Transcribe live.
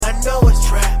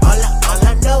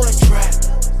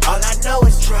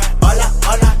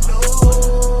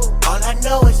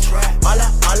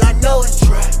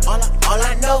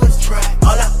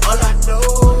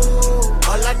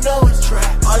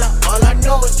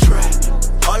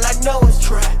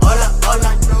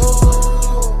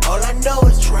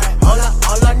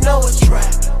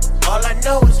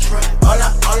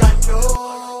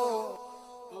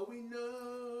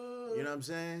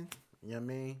You know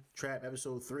what I mean? Trap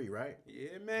episode 3, right?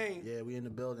 Yeah, man. Yeah, we in the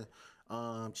building.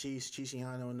 Chisi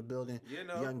in the building. You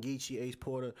know. Young Geechee, Ace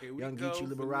Porter. Here we Young go, Geechee,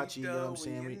 Liberace. You know what I'm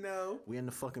Finito, saying? you know. We in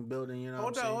the fucking building, you know what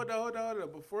I'm saying? Hold on.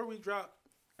 Before we drop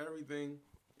everything,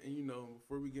 and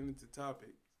before we get into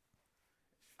topic,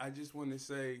 I just want to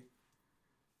say,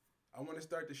 I want to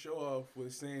start the show off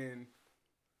with saying,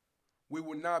 we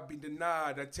will not be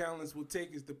denied. Our talents will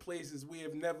take us to places we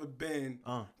have never been.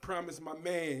 Promise my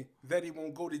man that he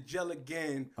won't go to jail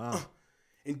again.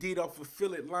 Indeed, I'll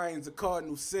fulfill it. Lions a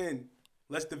cardinal sin.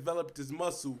 Let's develop this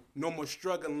muscle. No more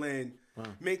struggling.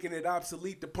 Making it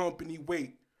obsolete to pump any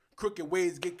weight. Crooked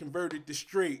ways get converted to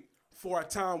straight. For our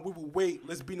time, we will wait.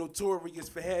 Let's be notorious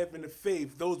for having a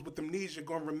faith. Those with amnesia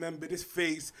gonna remember this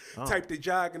face. Type to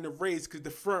jog in the race, cause the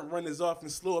front runners often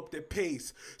slow up their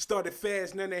pace. Started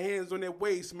fast, now their hands on their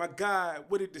waist. My God,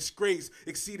 what a disgrace.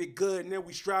 Exceeded good, now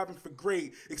we striving for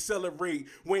great. Accelerate,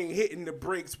 we ain't hitting the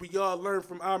brakes. We all learn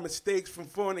from our mistakes, from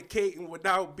fornicating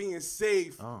without being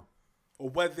safe. Or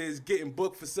whether it's getting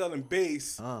booked for selling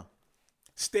bass.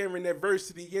 Staring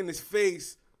adversity in his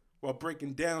face, while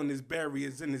breaking down his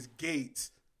barriers and his gates.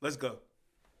 Let's go.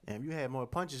 Damn, you had more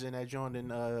punches in that joint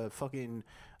than fucking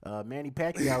Manny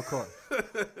Pacquiao caught.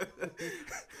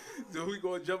 So we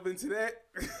gonna jump into that?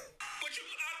 I beat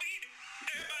him.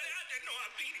 Everybody out there know I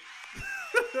beat him.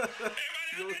 Everybody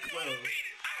out there know I beat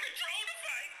him. I controlled the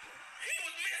fight. He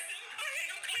was missing. I hit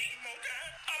him clean more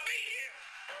time. I beat him.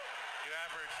 You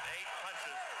averaged 8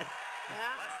 punches.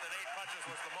 Less than 8 punches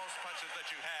was the most punches that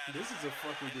you had. This is a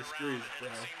fucking in the disgrace, round, bro.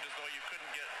 and it seemed as though you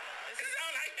couldn't get. It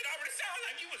already sounded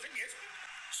like you was against me.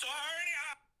 So I already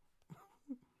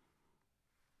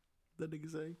That nigga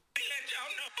say. let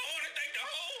y'all know. I want to thank the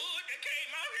whole hood that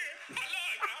came out here. I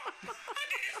love y'all. I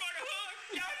did this for the hood.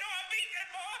 Y'all know I beat that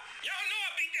boy. Y'all know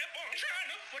I beat that boy.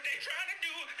 What they trying to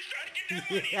do is trying to get that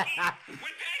money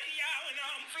with Pacquiao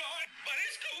and Floyd. But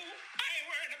it's cool. I ain't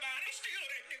worried about it. Still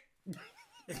that nigga.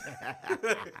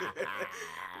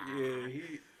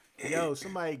 Yo,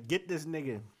 somebody get this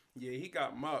nigga. He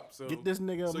got mopped. So Get this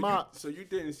nigga a mop. So you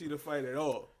didn't see the fight at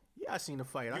all? Yeah, I seen the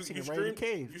fight. I seen it right streamed, in the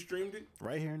cave. You streamed it?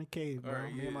 Right here in the cave, bro.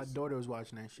 Alright, Me and my yes. daughter was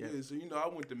watching that shit. Yeah. So I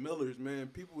went to Miller's, man.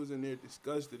 People was in there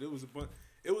disgusted. It was a bunch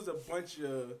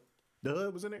of. The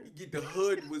hood was in there? The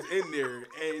hood was in there,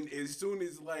 and as soon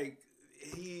as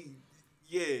the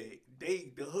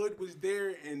hood was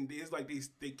there, and it's like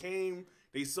they came,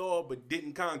 they saw but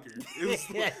didn't conquer. It was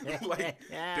like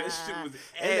that shit was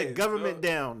ass. And the government dog.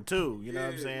 down too, you know what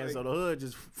I'm Yeah, saying? like- So the hood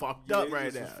just fucked Yeah, up it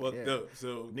right just now. was fucked up.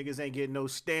 So Niggas ain't getting no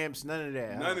stamps, none of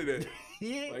that. none of that.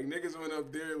 Yeah. Like niggas went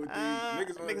up there with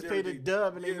niggas paid the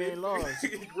dub and they made loss.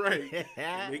 Right.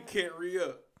 And they can't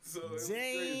re-up. So it was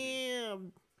crazy.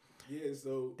 Damn. Yeah,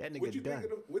 so That nigga what you done.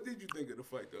 what did you think of the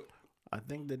fight though? I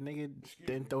think the nigga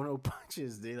didn't throw no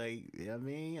punches. They you know what I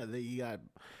mean? I think he got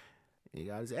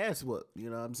his ass whooped. You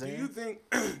know what I'm saying?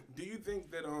 Do you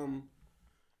think that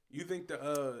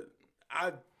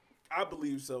I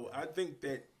believe so. I think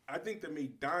the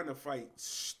Maidana fight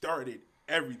started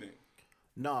everything.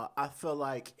 No, I feel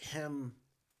like him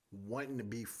wanting to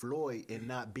be Floyd and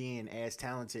not being as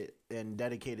talented and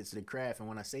dedicated to the craft. And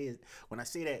when I say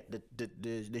that,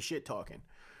 the shit talking,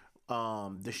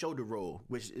 the shoulder roll,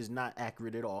 which is not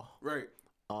accurate at all. Right.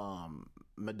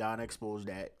 Madonna exposed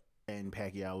that, and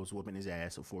Pacquiao was whooping his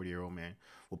ass, a 40-year-old man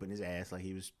whooping his ass like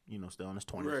he was, still in his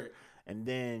 20s. Right. And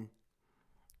then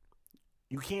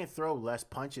you can't throw less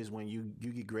punches when you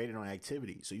get graded on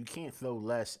activity. So you can't throw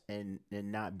less and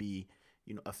not be,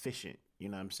 efficient. You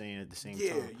know what I'm saying? At the same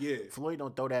time. Yeah. Floyd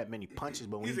don't throw that many punches,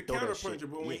 but when He's he a throw counter that shit, puncher,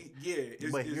 but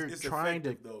it's trying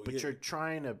to. You're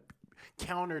trying to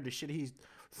counter the shit he's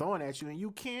throwing at you, and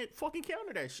you can't fucking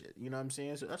counter that shit. You know what I'm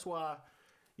saying? So that's why,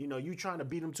 you trying to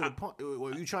beat him to the point,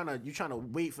 or you trying to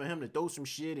wait for him to throw some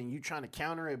shit, and you trying to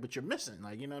counter it, but you're missing.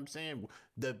 Like, you know what I'm saying?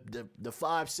 The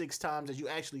 5-6 times that you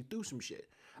actually threw some shit.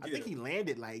 I think he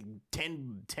landed like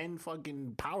 10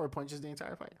 fucking power punches the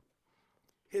entire fight.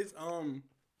 His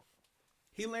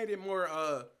he landed more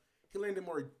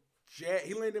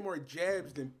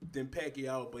jabs than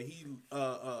Pacquiao, but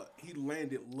he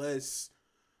landed less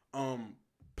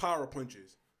power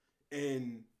punches.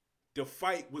 And the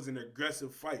fight was an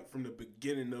aggressive fight from the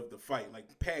beginning of the fight.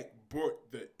 Like Pac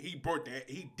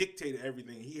he dictated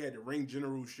everything. He had the ring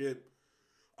generalship.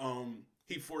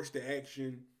 He forced the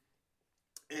action.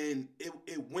 And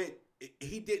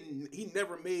he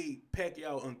never made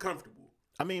Pacquiao uncomfortable.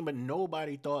 I mean, but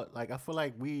nobody thought, I feel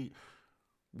like we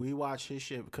watch his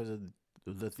shit because of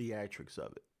the theatrics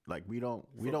of it. Like we don't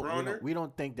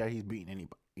think that he's beating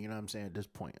anybody. You know what I'm saying? At this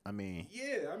point, I mean,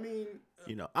 Yeah, I mean,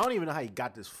 you know, I don't even know how he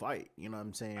got this fight. You know what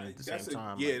I'm saying? At the same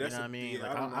time, like, you know what I mean?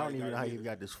 Like, I don't even know how he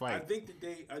got this fight. I think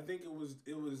it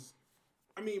was.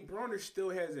 I mean, Broner still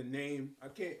has a name. I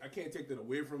can't take that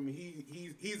away from him.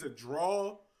 He's a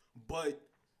draw, but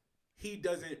he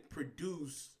doesn't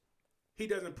produce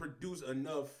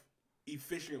enough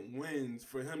efficient wins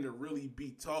for him to really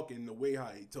be talking the way how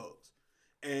he talks.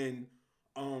 And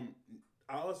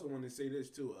I also want to say this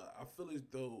too. I feel as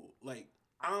though like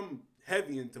I'm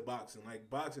heavy into boxing. Like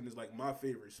boxing is like my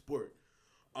favorite sport.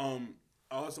 I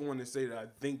also want to say that I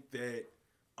think that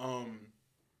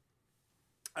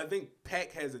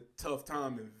Pac has a tough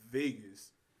time in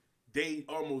Vegas. They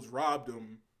almost robbed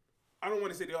him. I don't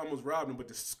want to say they almost robbed him, but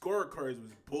the scorecards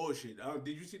was bullshit.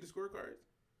 Did you see the scorecards?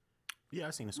 Yeah,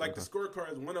 I seen the scorecard. Like the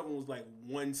scorecards, one of them was like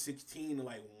 116 to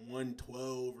like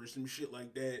 112 or some shit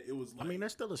like that. It was like, I mean,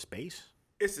 that's still a space.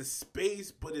 It's a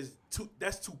space, but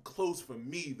that's too close for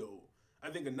me though. I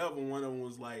think another one of them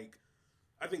was like,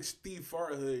 I think Steve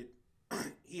Farhood,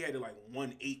 he had it like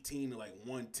 118 to like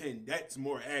 110. That's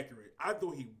more accurate. I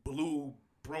thought he blew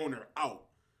Broner out.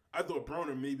 I thought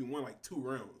Broner maybe won like 2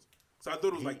 rounds. So I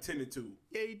thought it was like 10-2.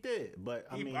 Yeah, he did, but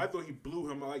I thought he blew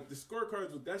him. Like the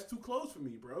scorecards, that's too close for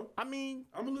me, bro. I mean,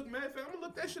 I'm gonna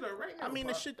look that shit up right now. I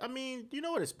mean, you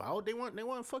know what it's about. They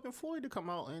want fucking Floyd to come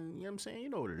out, and you know what I'm saying.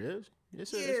 You know what it is.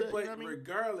 But you know what I mean?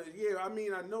 Regardless, I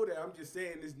mean, I know that. I'm just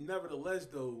saying, it's nevertheless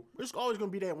though. There's always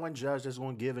gonna be that one judge that's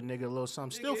gonna give a nigga a little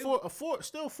something.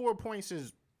 Still 4 points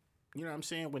is. You know what I'm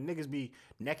saying? When niggas be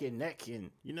neck and neck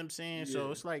and, you know what I'm saying? Yeah.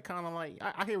 So it's like kind of like,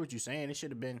 I hear what you're saying. It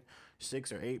should have been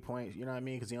 6 or 8 points, you know what I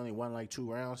mean? Because he only won like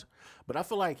 2 rounds. But I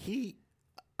feel like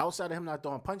outside of him not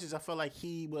throwing punches, I feel like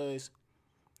he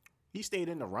stayed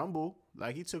in the rumble.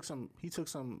 Like he took some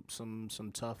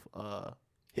tough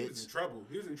hits.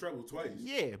 He was in trouble twice.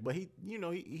 Yeah, but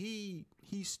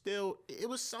he still, it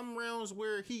was some rounds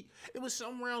where he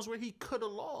could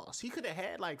have lost. He could have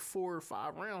had like 4 or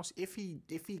 5 rounds if he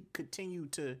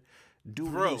continued to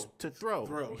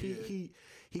throw.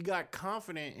 He got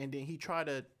confident and then he tried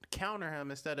to counter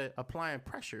him instead of applying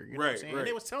pressure. You know what I'm saying? Right. And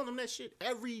they was telling him that shit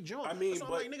every joint. I mean, so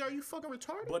I'm like, nigga, are you fucking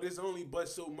retarded? But it's only but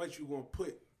so much you gonna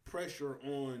put pressure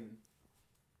on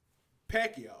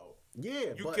Pacquiao.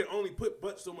 Yeah, you can only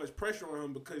put so much pressure on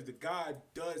him because the guy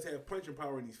does have punching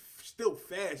power and he's still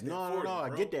fast. No, I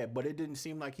get that, but it didn't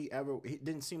seem like he ever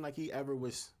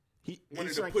was. He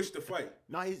wanted to push the fight.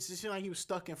 No, it seemed like he was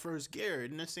stuck in first gear. It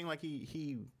didn't seem like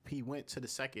he went to the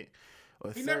second or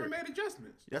third. He never made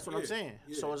adjustments. That's what I'm saying.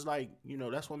 Yeah. So it's like,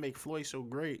 that's what makes Floyd so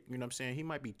great. You know what I'm saying? He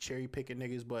might be cherry picking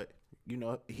niggas, but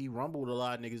he rumbled a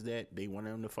lot of niggas that they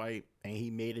wanted him to fight, and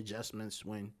he made adjustments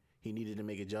when he needed to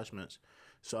make adjustments.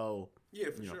 So yeah,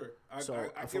 for sure.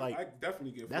 I feel like I definitely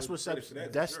give that's what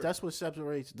that's what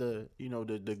separates the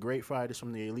the great fighters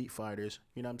from the elite fighters.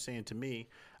 You know what I'm saying? To me,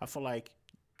 I feel like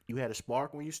you had a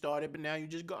spark when you started, but now you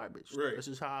just garbage. Right. This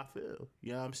is how I feel.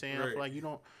 You know what I'm saying? Right. I feel like you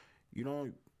don't,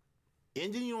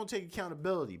 and then you don't take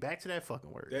accountability. Back to that fucking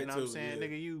word. You know what I'm saying,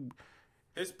 nigga? You.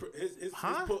 His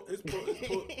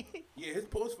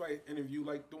post fight interview,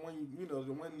 like the one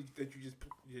that you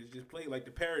just played, like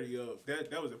the parody of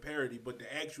that was a parody, but the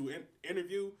actual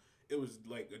interview, it was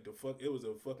like it was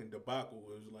a fucking debacle.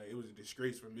 It was a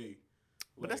disgrace for me.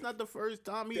 But that's not the first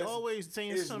time. He always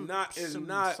saying it's some. But it's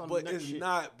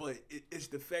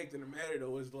the fact of the matter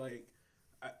though. It's like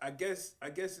I guess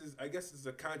it's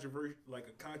a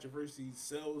controversy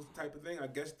sells type of thing. I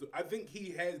think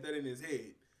he has that in his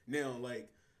head. Now, like,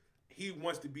 he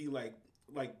wants to be like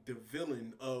the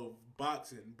villain of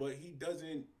boxing, but he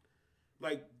doesn't.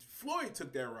 Like, Floyd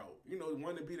took that route,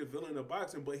 wanted to be the villain of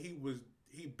boxing, but he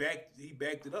backed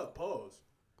it up. Pause.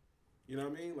 You know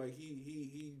what I mean? Like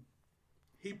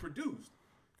he produced.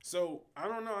 So I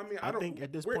don't know. I mean, I think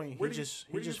at this point he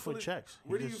just for checks.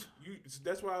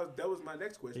 That's why that was my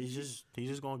next question. He's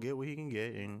just gonna get what he can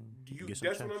get and get some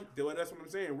that's checks. That's what I'm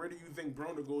saying. Where do you think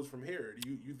Broner goes from here? Do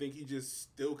you think he just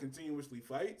still continuously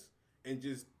fights and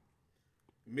just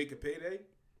make a payday?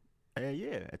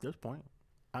 Yeah, at this point.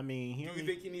 I mean, do you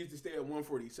think he needs to stay at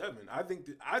 147? I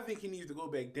think he needs to go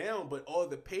back down, but all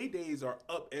the paydays are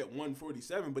up at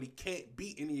 147, but he can't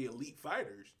beat any elite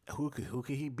fighters. Who could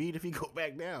he beat if he go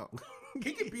back down?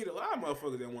 He can beat a lot of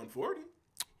motherfuckers at 140.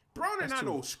 Broner's not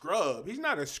no scrub. He's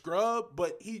not a scrub,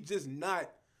 but he's just not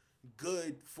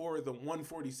good for the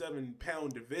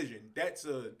 147-pound division. That's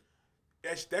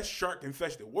shark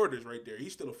infested waters right there.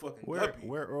 He's still a fucking guppy.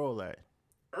 Where Earl at?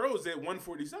 Earl's at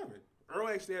 147. Earl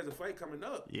actually has a fight coming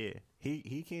up. Yeah,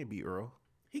 he can't beat Earl.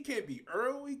 He can't beat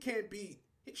Earl. He can't beat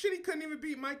Shit, he couldn't even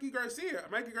beat Mikey Garcia.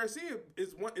 Mikey Garcia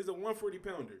is a 140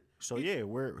 pounder. So yeah,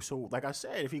 like I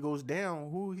said, if he goes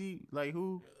down,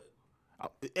 who?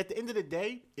 At the end of the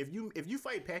day, if you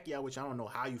fight Pacquiao, which I don't know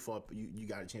how you fought, but you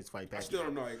got a chance to fight Pacquiao. I still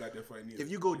don't know how he got that fight neither. If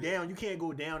you go down, you can't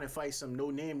go down and fight some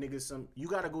no-name niggas. You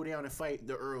got to go down and fight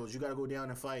the Earls. You got to go down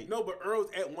and fight. No, but Earl's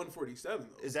at 147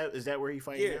 though. Is that where he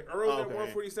fighting? Yeah, Earl's at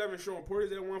 147. Sean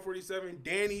Porter's at 147.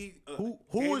 Danny. Who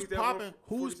is popping?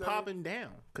 Who's popping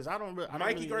down? Because I don't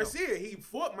Mikey really Garcia. know. He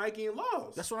fought Mikey and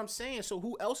lost. That's what I'm saying. So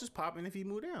who else is popping if he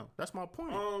move down? That's my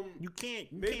point. You can't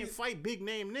fight big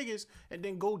name niggas and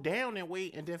then go down and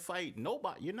wait and then fight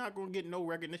nobody. You're not gonna get no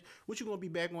recognition. What, you gonna be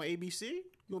back on ABC? You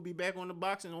gonna be back on the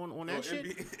boxing on that shit?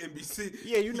 NBC.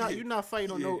 Yeah, you're not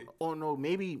fighting on no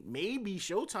maybe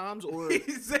Showtimes or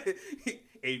He said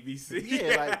ABC.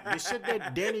 yeah, like the shit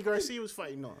that Danny Garcia was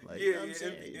fighting on. Like, you know what I'm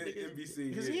saying? NBC.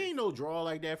 Because he ain't no draw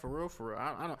like that for real.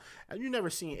 I don't. You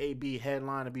never seen AB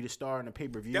headline to be the star in a pay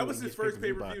per view. That was his first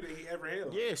pay per view that he ever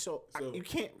had. Yeah, so you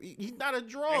can't. He's not a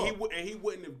draw. And he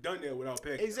wouldn't have done that without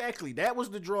Pacquiao. Exactly. That was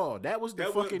the draw. That was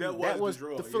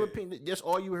the Philippine. Just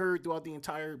all you heard throughout the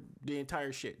entire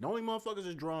shit. The only motherfuckers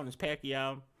that's drawing is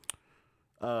Pacquiao,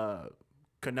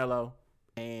 Canelo,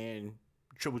 and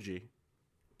Triple G.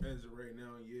 As of right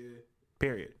now, yeah.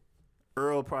 Period.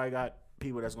 Earl probably got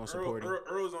people that's gonna support him.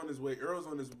 Earl's on his way. Earl's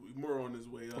more on his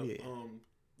way up. Yeah.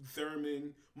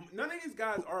 Thurman. None of these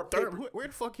guys are. Where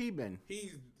the fuck he been?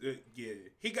 He's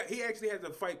He actually has a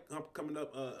fight coming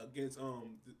up against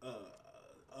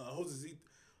Josecito.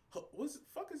 What the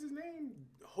fuck is his name?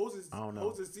 I don't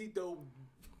know. Josecito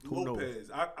Who Lopez.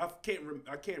 knows? I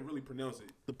can't really pronounce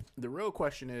it. The real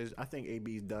question is, I think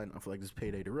AB's done. I feel like this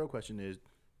payday. The real question is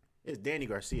Danny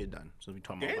Garcia done? So we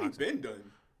talking about Danny's boxing. been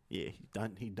done. Yeah, he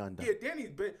done. He done. Yeah,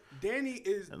 Danny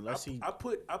is. Unless he I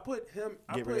put him.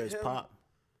 Get rid of his pop.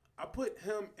 I put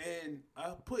him and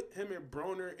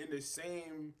Broner in the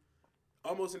same,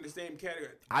 almost in the same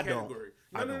category. No.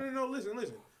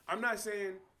 Listen. I'm not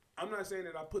saying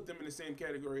that I put them in the same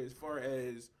category as far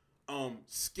as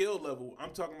skill level.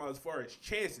 I'm talking about as far as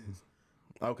chances.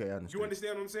 Okay, I understand. You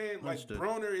understand what I'm saying? Like Understood.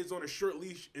 Broner is on a short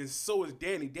leash, and so is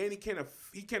Danny. Danny can't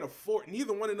afford.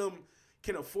 Neither one of them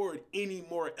can afford any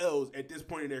more L's at this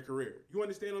point in their career. You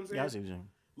understand what I'm saying? Yeah, I see what you're saying.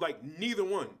 Like neither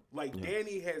one. Like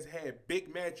Danny has had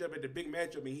big matchup at the big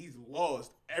matchup, and he's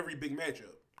lost every big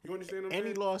matchup. You understand what I'm saying?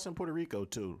 And he lost in Puerto Rico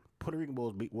too. Puerto Rican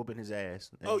bulls whooping his ass.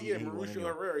 Mauricio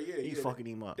Herrera. Yeah, he's fucking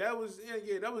him up. That was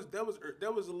That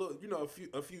was a little.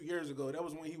 A few years ago. That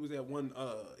was when he was at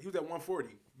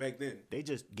 140 back then. They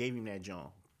just gave him that John.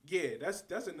 Yeah, that's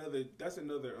another.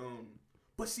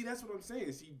 But see, that's what I'm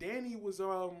saying. See, Danny was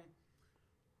I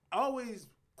always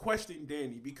questioned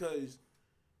Danny because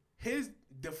his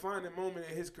defining moment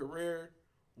in his career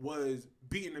was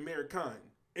beating Amir Khan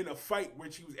in a fight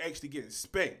which he was actually getting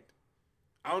spanked.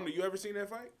 I don't know. You ever seen that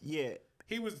fight? Yeah.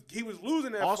 He was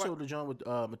losing that also, fight. the John with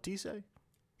Matisse.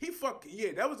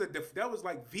 That was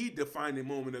like the defining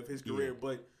moment of his career.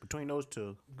 But between those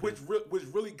two, which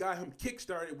really got him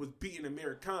kickstarted was beating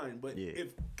Amir Khan. But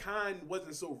if Khan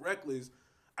wasn't so reckless,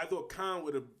 I thought Khan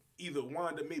would have either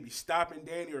wound up maybe stopping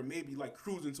Danny or maybe like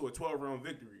cruising to a 12-round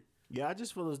victory. Yeah, I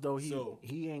just feel as though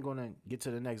he ain't gonna get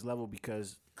to the next level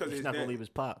because he's not gonna leave his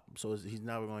pop. So he's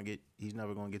never gonna get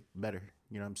better.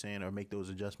 You know what I'm saying? Or make those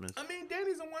adjustments. I mean,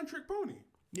 Danny's a one-trick pony.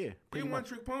 Yeah, he's a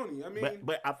one-trick pony. I mean,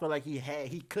 but I feel like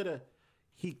he could have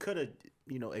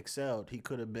excelled. He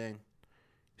could have been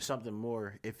something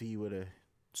more if he would have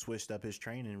switched up his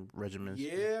training regimens.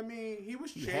 Yeah, I mean, he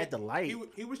had the light.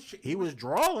 He was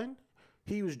drawing.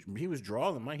 He was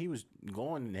drawing, man. He was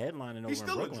going and headlining over. He's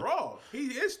still a draw. He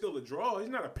is still a draw. He's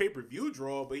not a pay-per-view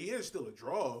draw, but he is still a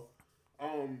draw.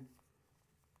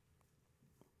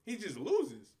 He just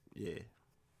loses. Yeah.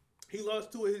 He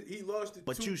lost to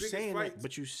two biggest fights.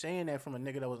 But you saying that from a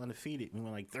nigga that was undefeated. He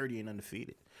went like 30 and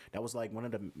undefeated. That was like one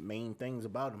of the main things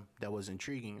about him that was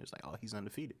intriguing. It's like, oh, he's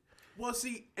undefeated. Well,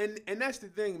 see, and that's the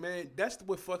thing, man. That's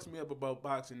what fucks me up about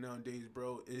boxing nowadays,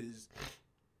 bro. Is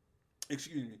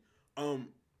excuse me.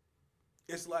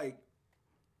 It's like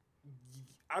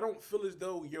I don't feel as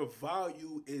though your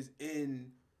value is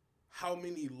in how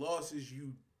many losses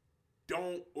you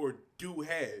don't or do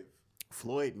have.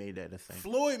 Floyd made that a thing.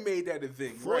 Floyd, right?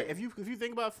 right? If you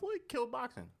think about it, Floyd killed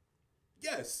boxing.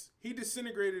 Yes, he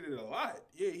disintegrated it a lot.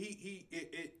 Yeah,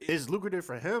 it's lucrative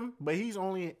for him, but he's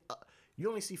only you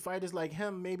only see fighters like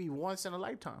him maybe once in a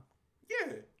lifetime.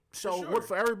 Yeah. So what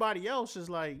for everybody else is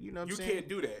like, you know what I'm saying? You can't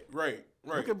do that, right?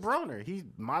 Right. Look at Broner. He's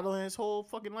modeling his whole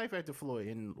fucking life after Floyd.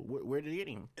 And where did he get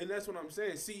him? And that's what I'm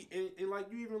saying. See, and like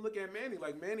you even look at Manny.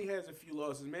 Like Manny has a few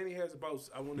losses. Manny has about,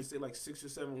 I want to say, like 6 or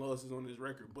 7 losses on his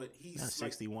record. But he's Not like,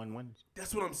 61 wins.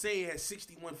 that's what I'm saying. He has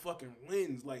 61 fucking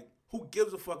wins. Like, who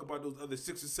gives a fuck about those other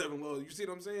 6 or 7 losses? You see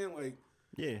what I'm saying? Like,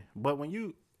 Yeah, but when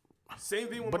you... same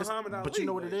thing with But, Muhammad Ali. but you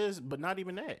know what like, it is? But not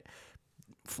even that.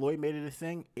 Floyd made it a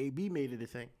thing. AB made it a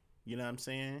thing. You know what I'm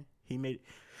saying? He made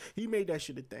that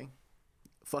shit a thing.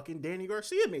 Fucking Danny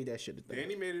Garcia made that shit a thing.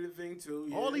 Danny made it a thing too.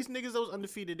 Yeah. All these niggas that was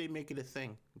undefeated, they make it a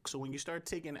thing. So when you start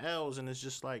taking L's and it's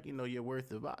just like, your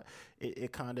worth of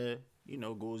it kind of,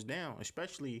 goes down.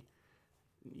 Especially,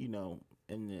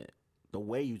 in the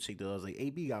way you take the L's. Like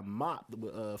AB got mopped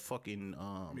with fucking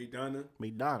Maidana.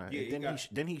 Maidana. Yeah,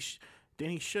 And then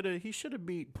he should have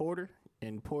beat Porter,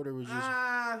 and Porter was just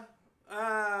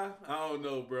I don't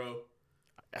know, bro.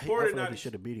 I Porter feel like not- he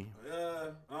should have beat him.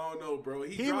 I don't know, bro.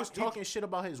 He was talking shit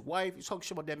about his wife. He was talking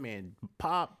shit about that man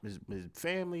Pop, his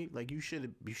family. Like you should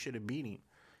have beat him,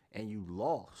 and you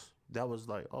lost. That was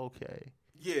like, okay,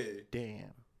 Yeah.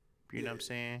 damn. You know what I'm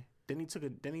saying? Then he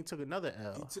took another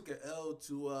L. He took an L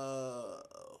to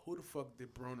who the fuck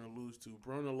did Broner lose to?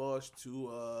 Broner lost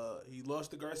to he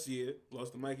lost to Garcia,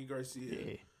 lost to Mikey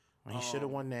Garcia. Yeah, he should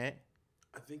have won that.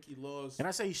 I think he lost. And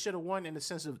I say he should have won in the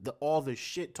sense of all the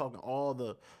shit talking, all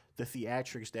the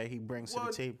theatrics that he brings to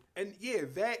the table. And yeah,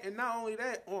 that, and not only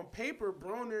that, on paper,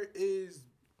 Broner is,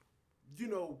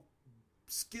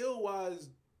 skill wise,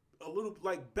 a little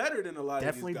like better than a lot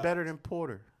Definitely of these guys. better than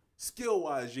Porter. Skill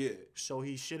wise, yeah. So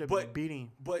he should have But beat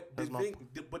him. But the That's my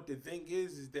thing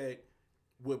is that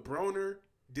with Broner,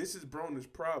 this is Broner's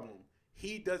problem.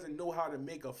 He doesn't know how to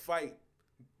make a fight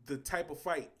the type of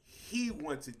fight he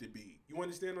wants it to be. You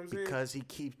understand what I'm saying? Because he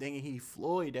keeps thinking he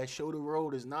Floyd. That shoulder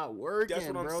road is not working. That's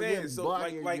what I'm bro. saying. Your So,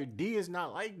 block, like- your D is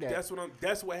not like that.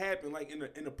 That's what happened. Like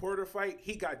in the Porter fight,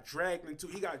 he got dragged into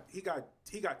he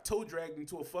got toe dragged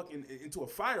into a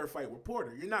firefight with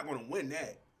Porter. You're not gonna win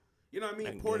that. You know what I mean?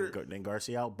 and, Porter. then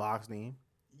Garcia outboxed him.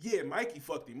 Yeah, Mikey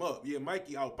fucked him up. Yeah,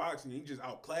 Mikey outboxed him. He just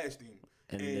outclassed him.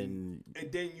 And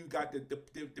then you got the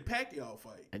Pacquiao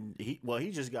fight. And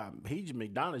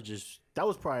McDonough just that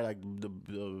was probably like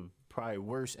the probably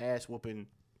worst ass whooping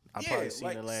I've probably seen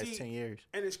in the last 10 years.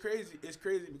 And it's crazy. It's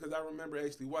crazy because I remember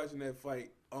actually watching that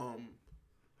fight.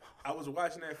 I was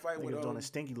watching that fight He with was on a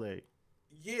stinky leg.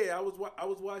 Yeah, I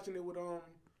was watching it with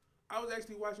I was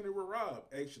actually watching it with Rob.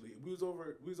 Actually, we was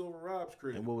over Rob's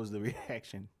crib. And what was the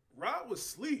reaction? Rob was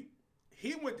asleep.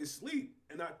 He went to sleep,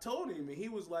 and I told him, and he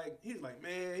was like,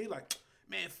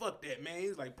 man, fuck that, man.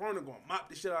 He's like, Broner gonna mop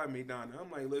the shit out of Maidana.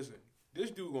 I'm like, listen, this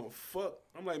dude gonna fuck.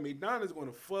 I'm like, Maidana's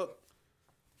gonna fuck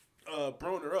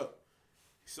Broner up.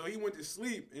 So he went to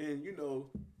sleep, and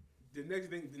the next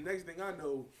thing I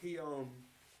know, he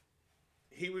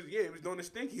was doing the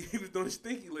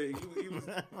stinky leg. He was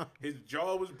his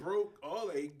jaw was broke. All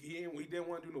that. He didn't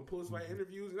want to do no post fight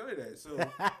interviews, none of that. So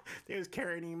They was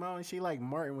carrying him out, and she like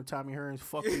Martin with Tommy Hearns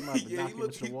fucked him up and yeah, knocked him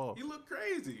into the wall. he looked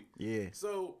crazy. Yeah.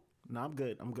 So No, I'm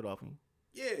good. I'm good off him.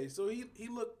 yeah, so he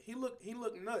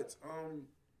looked nuts.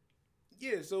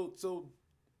 Yeah, so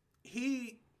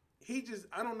he just,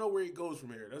 I don't know where he goes from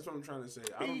here. That's what I'm trying to say.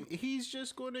 He's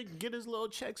just going to get his little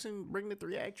checks and bring the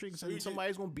theatrics, So and you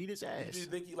somebody's going to beat his You ass. just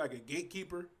think he like a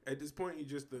gatekeeper at this point? He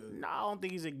just No, I don't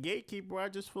think he's a gatekeeper. I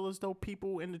just feel as though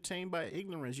people entertained by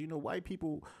ignorance. White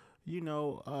people,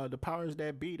 the powers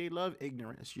that be, they love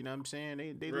ignorance. You know what I'm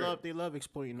saying? They Right. love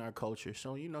exploiting our culture.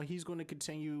 So, he's going to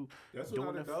continue That's doing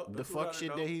without a doubt. the That's fuck without a shit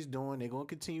doubt. that he's doing. They're going to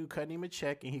continue cutting him a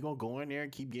check, and he's going to go in there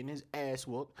and keep getting his ass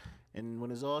whooped. And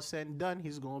when it's all said and done,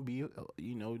 he's going to be,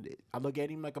 I look at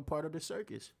him like a part of the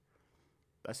circus.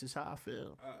 That's just how I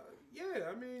feel. yeah,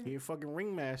 I mean, He's a fucking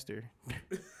ringmaster.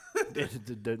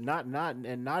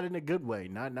 Not in a good way.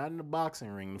 Not in the boxing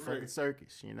ring. The fucking Right.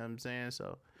 circus. You know what I'm saying?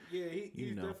 So yeah,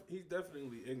 he's know. he's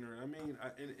definitely ignorant. I mean,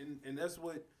 and that's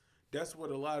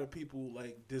what a lot of people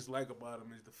like dislike about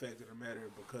him is the fact of the matter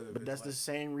because of but his, that's the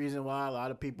same reason why a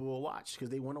lot of people will watch, because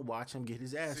they want to watch him get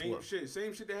his ass same whooped. shit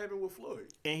that happened with Floyd.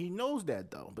 And he knows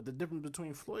that though. But the difference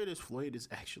between Floyd is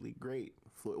actually great.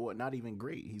 Floyd, well, not even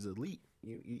great. He's elite.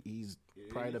 He's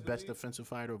probably the he's best elite. defensive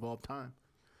fighter of all time.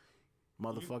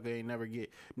 Motherfucker ain't never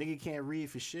get nigga can't read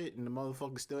for shit, and the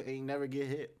motherfucker still ain't never get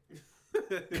hit.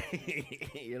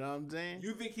 You know what I'm saying?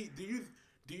 You think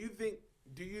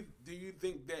do you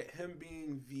think that him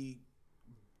being the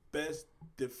best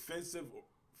defensive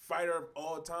fighter of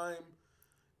all time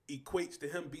equates to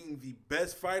him being the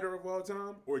best fighter of all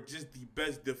time, or just the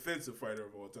best defensive fighter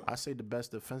of all time? I say the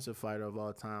best defensive fighter of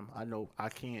all time. I know I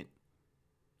can't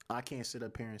sit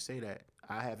up here and say that.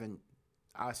 I haven't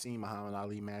I seen Muhammad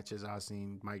Ali matches. I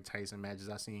seen Mike Tyson matches.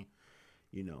 I seen,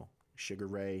 Sugar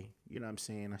Ray. You know what I'm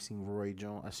saying? I seen Roy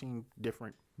Jones. I seen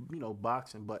different,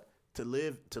 boxing. But to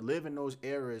live in those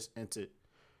eras and to,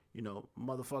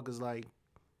 motherfuckers like,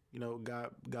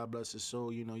 God bless his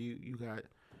soul. You got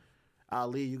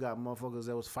Ali. You got motherfuckers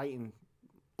that was fighting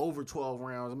over 12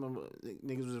 rounds. I remember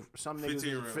some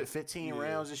niggas was 15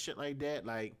 rounds and shit like that.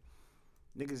 Like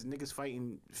niggas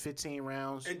fighting 15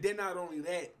 rounds. And then not only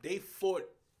that, they fought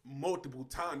multiple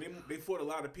times. They fought a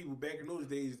lot of people back in those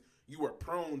days. You were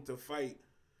prone to fight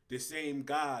the same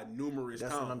guy numerous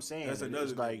times. That's what I'm saying. That's another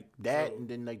it's like that, and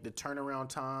then like the turnaround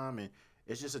time, and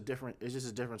it's just a different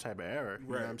type of era. You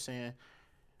know what I'm saying?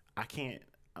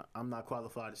 I'm not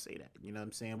qualified to say that. You know what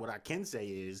I'm saying? What I can say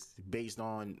is, based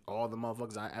on all the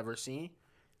motherfuckers I ever seen,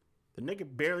 the nigga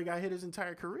barely got hit his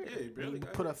entire career. Yeah, he barely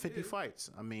got put hit. up 50 fights.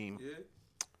 I mean, yeah.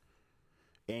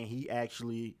 And he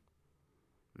actually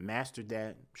mastered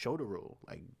that shoulder roll.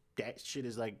 Like that shit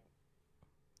is like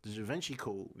the Da Vinci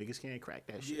Code. Niggas can't crack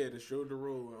that shit. Yeah, the shoulder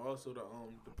roll and also the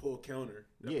pull counter.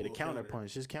 The counter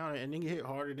punch. His counter, and nigga hit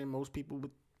harder than most people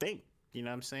would think. You know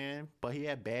what I'm saying? But he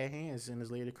had bad hands in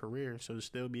his later career, so to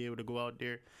still be able to go out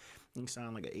there, he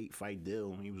signed like an 8-fight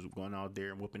deal. He was going out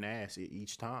there and whooping ass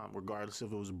each time, regardless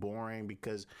if it was boring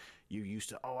because you used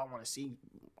to, I want to see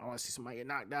somebody get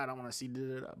knocked out. I want to see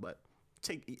da-da-da. But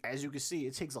as you can see,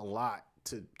 it takes a lot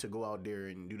to go out there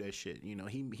and do that shit. He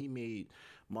made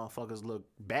motherfuckers look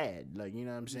bad. Like, you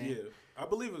know what I'm saying? Yeah, I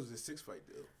believe it was a 6-fight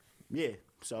deal. Yeah.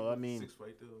 So I mean,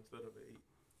 6-fight deal instead of an 8.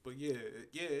 But yeah,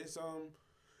 it's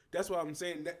that's why I'm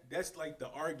saying that's like the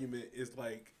argument is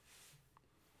like,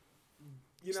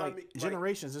 it's know like what I mean?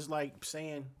 generations. It's like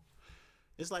saying,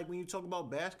 it's like when you talk about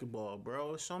basketball, bro.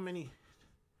 There's so many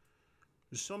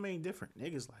different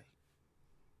niggas. Like,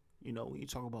 when you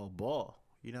talk about ball,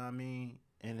 you know what I mean?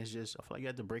 And it's just, I feel like you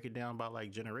have to break it down by like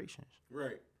generations.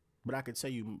 Right. But I could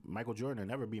tell you, Michael Jordan will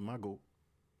never be my GOAT.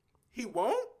 He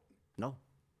won't? No.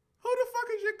 Who the fuck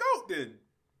is your GOAT then?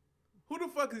 Who the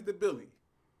fuck is the Billy?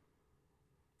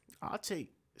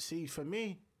 For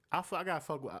me, I gotta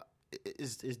fuck with,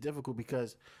 it's difficult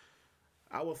because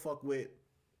I gotta fuck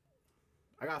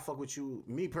with you,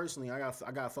 me personally, I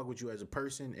gotta fuck with you as a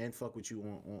person and fuck with you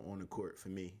on the court for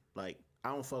me. Like,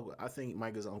 I think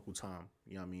Mike is Uncle Tom,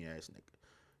 you know what I mean, ass nigga.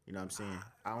 You know what I'm saying?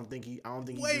 I don't think he do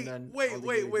nothing. Wait,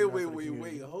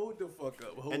 hold the fuck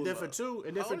up. Hold on. And then for two,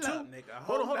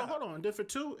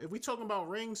 if we talking about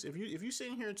rings, if you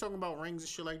sitting here and talking about rings and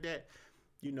shit like that,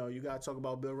 you gotta talk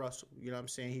about Bill Russell. You know what I'm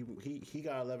saying? He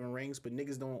got 11 rings, but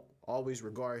niggas don't always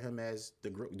regard him as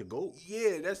the GOAT.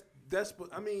 Yeah, that's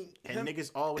I mean, and niggas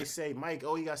always say, Mike,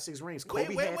 he got 6 rings.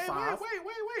 Kobe had 5.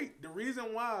 Wait. The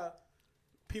reason why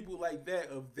people like that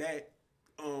of that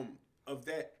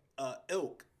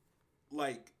ilk,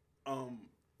 like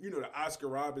the Oscar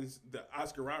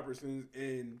Robertsons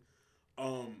and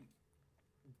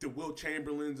the Will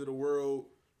Chamberlains of the world,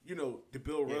 the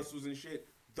Bill Russells and shit.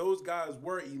 Those guys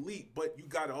were elite, but you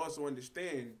got to also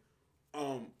understand,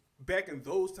 back in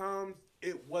those times,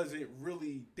 it wasn't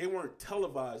really, they weren't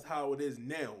televised how it is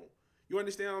now. You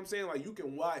understand what I'm saying? Like, you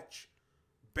can watch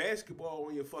basketball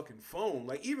on your fucking phone.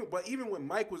 Like, even when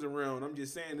Mike was around, I'm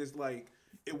just saying it's like,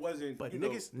 it wasn't. But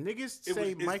niggas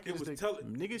say Mike is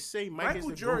the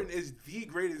Michael Jordan is the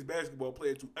greatest basketball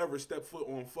player to ever step foot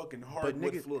on fucking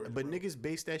hardwood floors. But niggas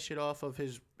base that shit off of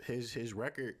his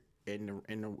record in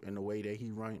the way that he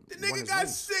run. The nigga got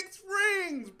rings. 6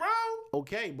 rings, bro.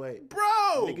 Okay, but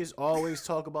bro, niggas always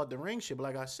talk about the ring shit. But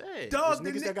like I said, dog,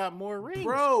 there's niggas that got more rings,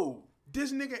 bro.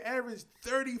 This nigga averaged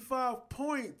 35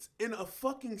 points in a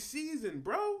fucking season,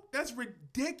 bro. That's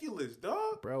ridiculous,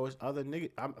 dog. Bro, it's other niggas.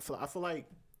 I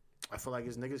feel like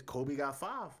his niggas. Kobe got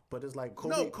 5, but it's like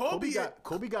Kobe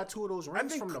got 2 of those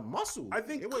rings from the muscle. I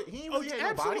think he ain't really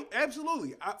had no body.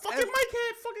 Absolutely. Mike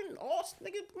had fucking all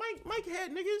niggas. Mike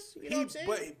had niggas. You know what I'm saying?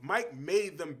 But Mike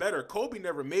made them better. Kobe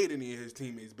never made any of his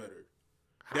teammates better.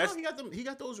 He got them. He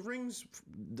got those rings.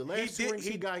 The last 2 rings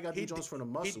he got them Jones from the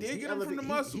muscle. He did get them from the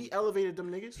muscle. He elevated them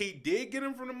niggas. He did get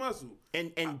them from the muscle.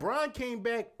 And Bron came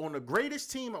back on the greatest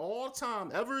team of all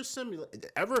time ever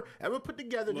put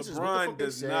together. LeBron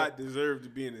does not deserve to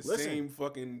be in the same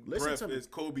fucking breath as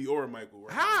Kobe or Michael.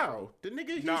 How? The nigga,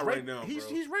 he's not right now. He's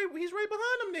right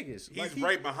behind them niggas. He's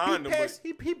right behind them.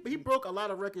 He broke a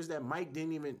lot of records that Mike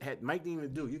didn't even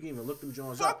do. You can even look them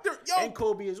Jones up. And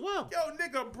Kobe as well. Yo,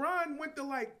 nigga, Bron went to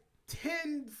like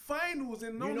 10 finals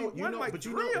and only won like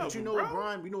 3 of them, you know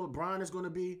what Bron is going to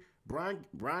be?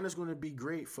 Bron is going to be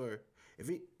great for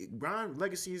Bron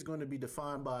legacy is going to be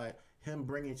defined by him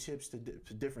bringing chips to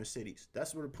different cities.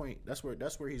 That's where the point. That's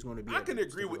where he's going to be. I can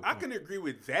agree with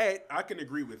that. I can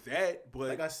agree with that. But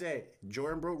like I said,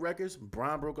 Jordan broke records.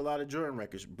 Bron broke a lot of Jordan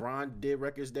records. Bron did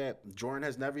records that Jordan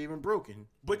has never even broken.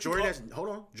 But Jordan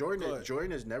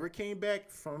has never came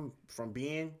back from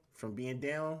being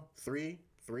down 3-0.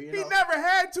 He never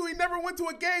had to. He never went to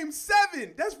a game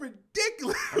 7. That's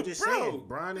ridiculous. I'm just bro. saying,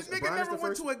 Bron is never the went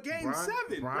first, to a game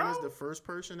 7. Bron is the first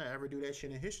person to ever do that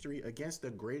shit in history against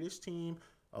the greatest team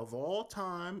of all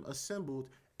time assembled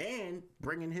and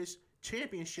bringing his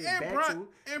championship back to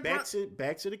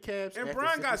the Cavs. And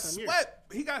Bron got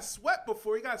swept. He got swept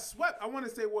before. He got swept. I want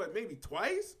to say maybe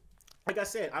twice. Like I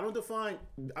said, I don't define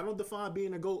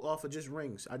being a GOAT off of just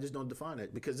rings. I just don't define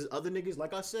it because there's other niggas,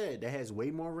 like I said, that has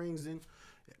way more rings than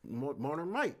more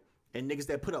than Mike, and niggas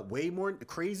that put up way more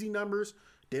crazy numbers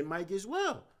than Mike as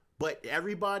well. But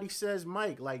everybody says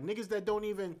Mike, like niggas that don't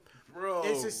even. Bro.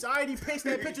 And society paints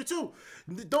that picture too.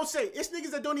 Don't say it's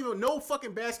niggas that don't even know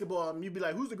fucking basketball. And you be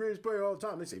like, who's the greatest player of all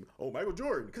time? They say, oh, Michael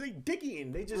Jordan, because they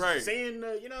dickying. They just saying, you know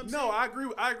what I'm saying? No, I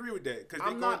agree with that.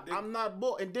 I'm not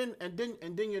bull. And then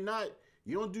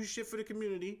you don't do shit for the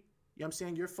community. You know what I'm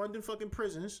saying? You're funding fucking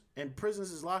prisons, and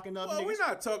prisons is locking up niggas. We're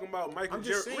not talking about Michael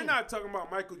Jordan. We're not talking about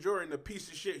Michael Jordan, a piece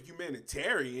of shit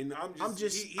humanitarian. I'm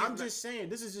just saying,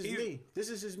 this is just me. This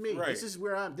is just me. Right. This is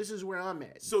where I'm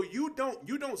at. So you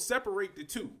don't separate the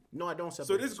two. No, I don't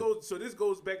separate. So this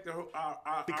goes back to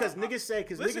because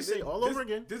niggas say all over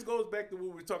again. This goes back to what we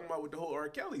were talking about with the whole R.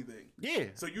 Kelly thing. Yeah.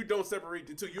 So you don't separate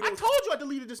the two. I told you I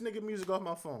deleted this nigga music off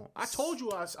my phone. I told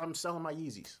you I'm selling my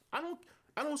Yeezys.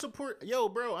 I don't support,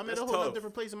 bro. I'm at a whole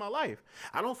different place in my life.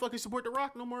 I don't fucking support The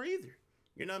Rock no more either.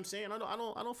 You know what I'm saying? I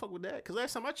don't fuck with that. Cause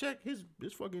last time I checked, his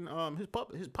fucking his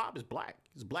pop is black.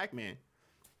 He's a black man.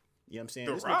 You know what I'm saying?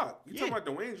 The Rock. You talking about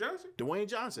Dwayne Johnson? Dwayne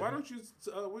Johnson. Why don't you?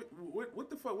 What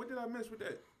the fuck? What did I miss with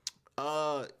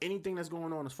that? Anything that's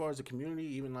going on as far as the community,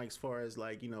 even like as far as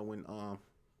like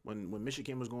when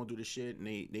Michigan was going through the shit and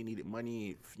they needed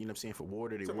money, you know what I'm saying, for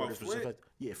water. Their waters was infested.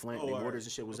 Yeah, Flint. Their waters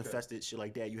and shit was infested, shit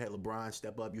like that. You had LeBron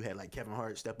step up. You had like Kevin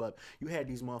Hart step up. You had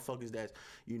these motherfuckers that,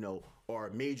 are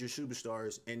major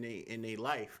superstars in they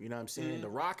life. You know what I'm saying? Mm-hmm. The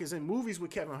Rock is in movies with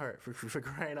Kevin Hart for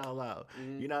crying out loud.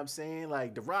 Mm-hmm. You know what I'm saying?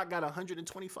 Like The Rock got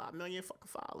 125 million fucking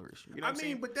followers. You know what I'm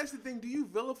saying? But that's the thing. Do you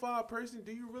vilify a person?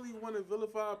 Do you really want to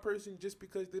vilify a person just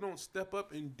because they don't step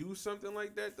up and do something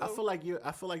like that? Though?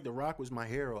 I feel like The Rock was my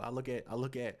hero. I look at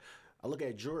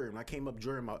Jordan. When I came up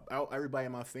Jordan, everybody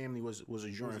in my family was a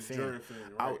Jordan fan.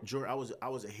 Right? I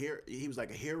was a hero. He was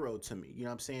like a hero to me. You know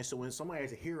what I'm saying? So when somebody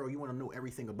is a hero, you want to know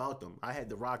everything about them. I had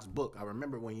The Rock's book. I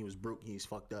remember when he was broke, he's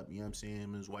fucked up. You know what I'm saying? Him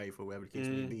and his wife or whatever the case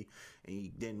may be. And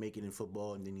he didn't make it in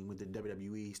football. And then he went to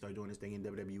WWE. He started doing his thing in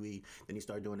WWE. Then he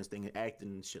started doing his thing in acting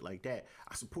and shit like that.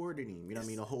 I supported him. You know what I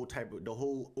mean? The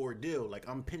whole ordeal. Like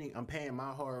I'm paying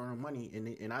my hard-earned money,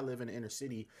 and I live in the inner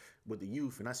city with the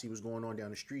youth, and I see what's going on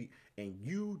down the street, and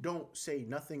you don't say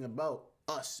nothing about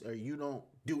us, or you don't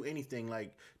do anything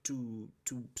like to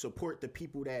support the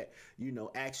people that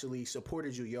actually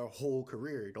supported you your whole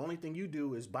career. The only thing you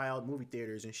do is buy out movie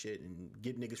theaters and shit and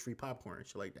give niggas free popcorn and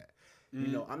shit like that.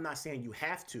 I'm not saying you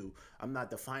have to. I'm not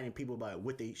defining people by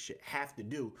what they should have to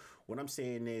do. What I'm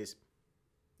saying is,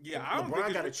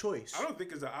 LeBron got a choice. I don't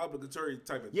think it's an obligatory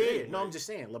type of thing. No, I'm just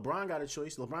saying LeBron got a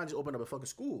choice. LeBron just opened up a fucking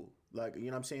school, like, you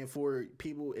know what I'm saying, for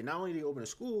people. And not only did he open a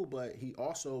school, but he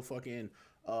also fucking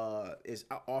is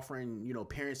offering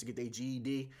parents to get their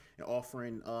GED and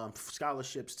offering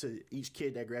scholarships to each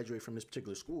kid that graduates from this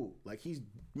particular school. Like, he's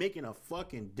making a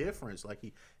fucking difference. Like,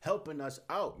 he helping us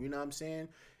out. You know what I'm saying?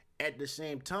 At the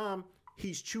same time,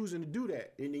 he's choosing to do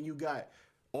that. And then you got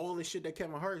all the shit that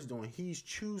Kevin Hart is doing. He's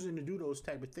choosing to do those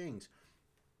type of things.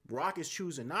 Rock is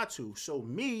choosing not to. So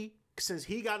me, since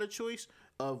he got a choice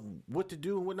of what to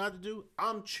do and what not to do,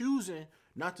 I'm choosing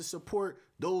not to support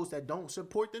those that don't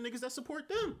support the niggas that support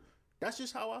them. That's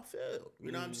just how I feel.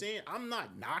 You know what I'm saying? I'm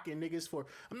not knocking a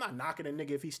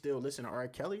nigga if he still listen to R.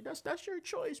 Kelly. That's your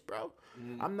choice, bro.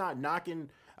 I'm not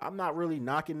really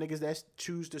knocking niggas that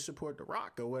choose to support The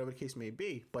Rock or whatever the case may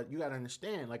be. But you gotta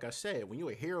understand, like I said, when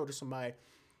you're a hero to somebody,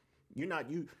 you're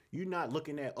not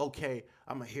looking at, okay,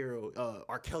 I'm a hero.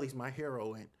 R. Kelly's my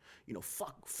hero, and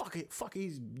fuck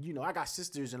he's I got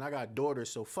sisters and I got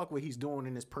daughters, so fuck what he's doing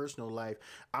in his personal life.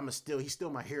 He's still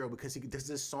my hero because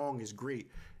this song is great.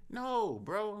 No,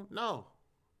 bro, no,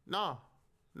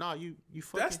 you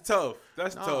fucking. That's tough.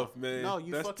 That's tough, man. No,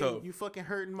 that's tough. You fucking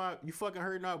hurting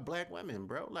our black women,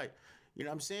 bro. Like, you know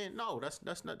what I'm saying? No,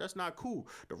 that's not cool.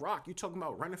 The Rock, you talking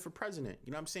about running for president.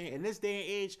 You know what I'm saying? In this day and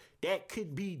age, that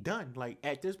could be done. Like,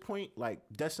 at this point, like,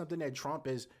 that's something that Trump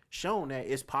has shown that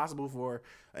it's possible for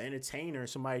an entertainer,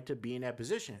 somebody to be in that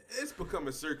position. It's become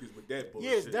a circus with that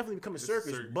bullshit. Yeah, it's definitely become a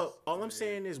circus. But all I'm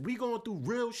saying is we going through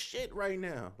real shit right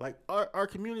now. Like our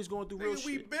community's going through real Nigga,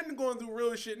 we shit. been going through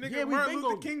real shit. Nigga, Yeah, we Martin been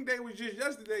Luther going- King Day was just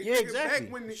yesterday. Yeah, nigga, exactly.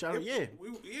 Back when Shout out- yeah.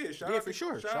 shout Yeah, out for to,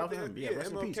 sure. Shout out to him. Yeah,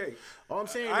 rest in peace. MLK. All I'm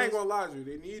saying I is ain't gonna lie to you.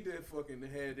 They need to fucking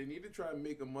they need to try to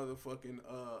make a motherfucking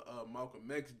Malcolm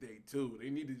X Day too. They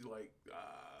need to like.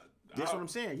 that's what I'm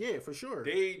saying. Yeah, for sure.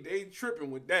 They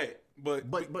tripping with that, but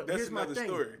But that's here's my another thing.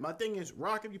 story. My thing is,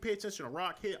 Rock, if you pay attention to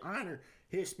Rock,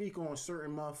 he'll speak on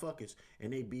certain motherfuckers,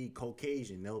 and they be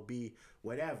Caucasian, they'll be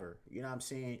whatever. You know what I'm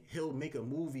saying? He'll make a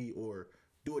movie or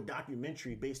do a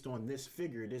documentary based on this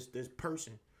figure, this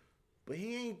person. But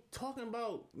he ain't talking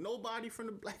about nobody from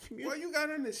the black community. Well, you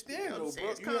gotta understand, You know what I'm though, saying?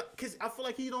 bro. It's kinda, cause I feel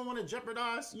like he don't want to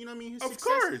jeopardize, you know what I mean? His Of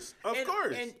success.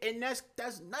 course. And that's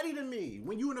nutty to me.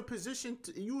 When you in a position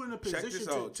to, Check this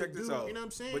out. to do, you know what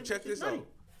I'm saying? But check It's this out. nutty.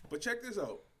 But check this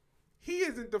out. He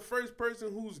isn't the first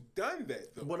person who's done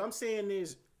that though. What I'm saying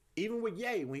is, even with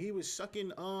Ye, when he was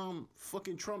sucking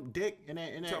fucking Trump dick in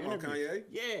that Talking about interview, Kanye?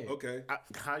 yeah, Okay.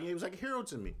 Kanye was like a hero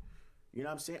to me. You know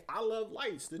what I'm saying? I love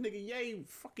lights. The nigga Ye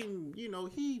fucking,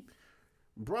 he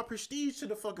brought prestige to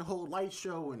the fucking whole light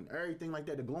show and everything like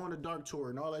that, the glow in the dark tour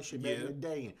and all that shit back in the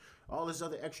day, and all this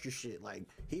other extra shit. Like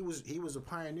he was a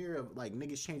pioneer of like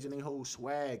niggas changing their whole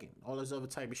swag and all this other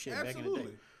type of shit back in the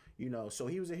day. So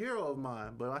he was a hero of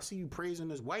mine. But I see you praising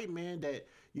this white man that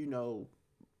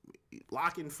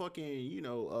locking fucking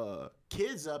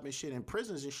kids up and shit in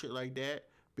prisons and shit like that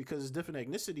because it's different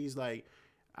ethnicities. Like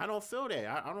I don't feel that.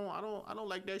 I don't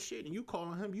like that shit. And you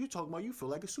calling him, you talking about you feel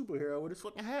like a superhero with his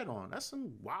fucking hat on. That's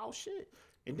some wild shit.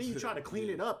 And then you try to clean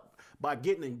it up by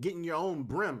getting your own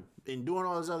brim and doing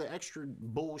all this other extra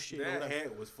bullshit. That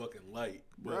hat was fucking light,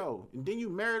 bro. And then you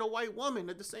married a white woman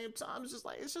at the same time. It's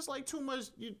just like too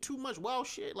much wild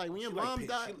shit. Like when your mom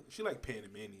died, she like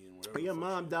Panamanian. When your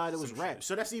mom died, it was rap.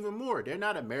 So that's even more. They're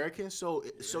not American. So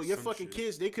your fucking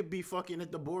kids, they could be fucking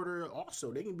at the border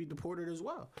also. They can be deported as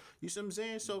well. You see what I'm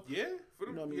saying? So yeah,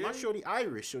 my shorty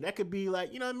Irish, so that could be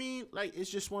like, you know what I mean? Like it's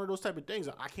just one of those type of things.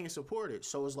 I can't support it.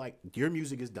 So it's like your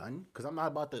music is done because I'm not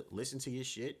about to listen to your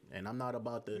shit, and I'm not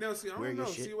about to wear your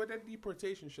shit. See what that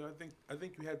deportation shit. I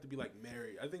think you have to be like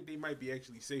married. I think they might be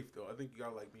actually safe though. I think you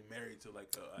gotta like be married to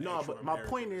like a no, but my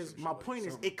point is,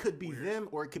 it could be weird. them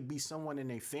or it could be someone in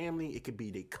their family. It could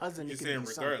be their cousin. You're it could saying be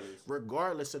someone,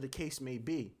 regardless of the case may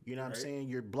be. You know what I'm saying?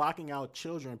 You're blocking out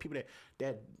children, people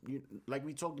that like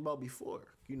we talked about before.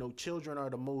 Children are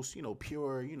the most,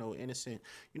 pure, innocent,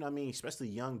 you know what I mean? Especially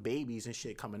young babies and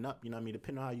shit coming up, you know what I mean?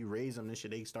 Depending on how you raise them and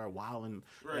shit, they start wilding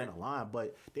down the line.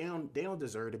 But they don't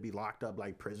deserve to be locked up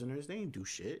like prisoners. They ain't do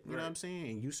shit, you know what I'm saying?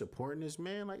 And you supporting this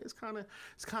man, like it's kind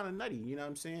of nutty, you know what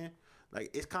I'm saying? Like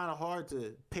it's kind of hard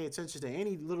to pay attention to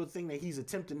any little thing that he's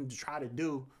attempting to try to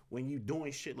do when you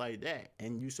doing shit like that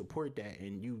and you support that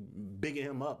and you bigging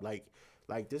him up like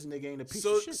this nigga ain't a piece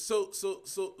of shit. So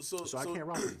I can't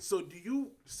rock with it. So do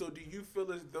you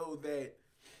feel as though that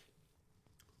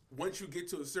once you get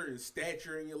to a certain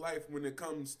stature in your life when it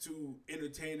comes to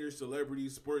entertainers,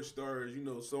 celebrities, sports stars,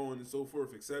 so on and so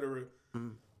forth, etc.,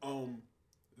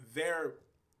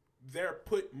 they're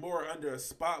put more under a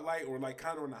spotlight or like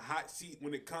kind of on a hot seat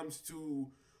when it comes to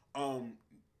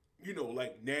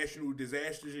like national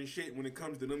disasters and shit, when it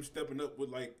comes to them stepping up with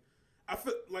like, I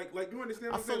feel like you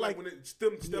understand what I'm saying? Like when it's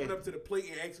them stepping up to the plate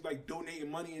and actually like donating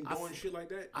money and doing shit like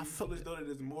that. I feel as though that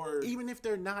there's more. Even if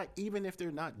they're not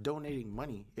donating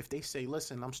money, if they say,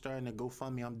 "Listen, I'm starting to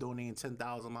GoFundMe. I'm donating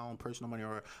 $10,000 of my own personal money,"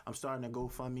 or "I'm starting to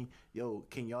GoFundMe. Yo,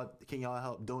 can y'all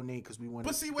help donate because we want."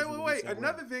 But see, wait.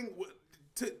 Another thing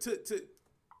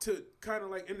to kind of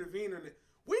like intervene in it.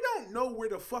 We don't know where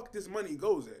the fuck this money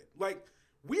goes at. Like.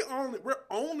 We're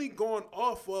only going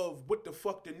off of what the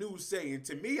fuck the news say, and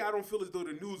to me, I don't feel as though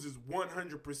the news is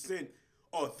 100%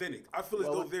 authentic. I feel as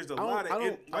though there's a lot of.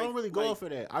 I don't really go off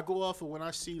of that. I go off of when I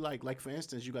see like for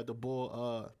instance, you got the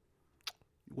bull.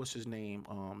 What's his name?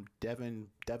 Devin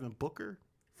Booker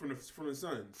from the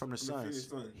Suns. From the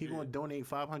Suns. He gonna donate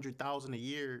 $500,000 a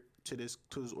year to his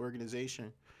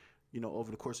organization.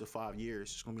 Over the course of 5 years,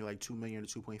 it's gonna be like $2 million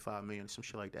to $2.5 million, some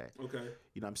shit like that. Okay.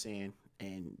 You know what I'm saying?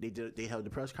 And they held the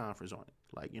press conference on it.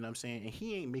 Like, you know what I'm saying? And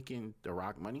he ain't making the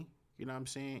Rock money. You know what I'm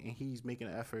saying? And he's making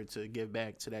an effort to give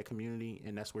back to that community,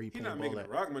 and that's where he's not making the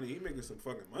Rock money. He's making some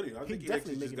fucking money. I think he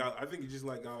just got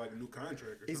like a new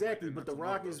contract. Or exactly, like that, but The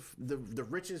Rock is the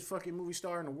richest fucking movie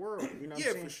star in the world. You know what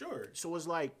I'm saying? For sure. So it's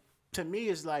like, to me,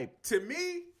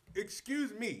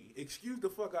 excuse the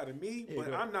fuck out of me,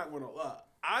 but I'm not gonna lie.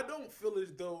 I don't feel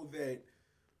as though that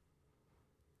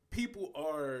people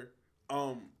are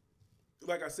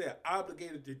like I said,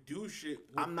 obligated to do shit.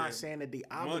 With I'm not their saying that they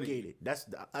money. obligated.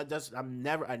 I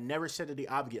never said that they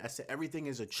obligated. I said everything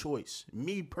is a choice.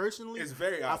 Me personally, It's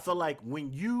very I feel like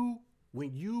when you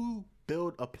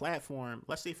build a platform,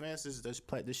 let's say for instance this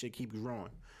shit keeps growing.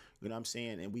 You know what I'm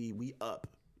saying? And we up.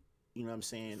 You know what I'm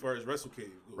saying? As far as Wrestle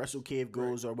Cave goes. Wrestle Cave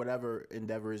goes or whatever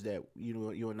endeavors that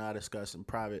you and I discuss in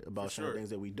private about some of the things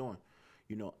that we doing.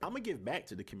 You know, I'm gonna give back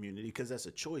to the community because that's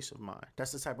a choice of mine.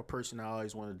 That's the type of person I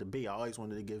always wanted to be. I always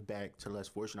wanted to give back to less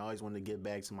fortunate. I always wanted to give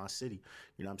back to my city.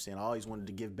 You know what I'm saying? I always wanted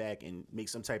to give back and make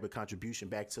some type of contribution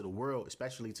back to the world,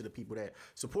 especially to the people that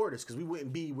support us, because we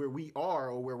wouldn't be where we are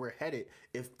or where we're headed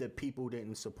if the people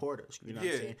didn't support us. You know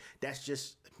what I'm saying? That's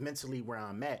just mentally where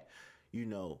I'm at, you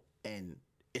know, and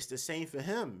it's the same for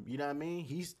him. You know what I mean?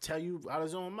 He's tell you out of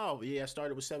his own mouth. Yeah, I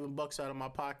started with $7 out of my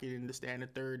pocket and this, that, and the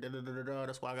third.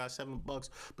 That's why I got $7.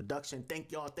 Production.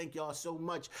 Thank y'all so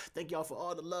much. Thank y'all for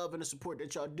all the love and the support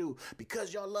that y'all do.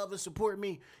 Because y'all love and support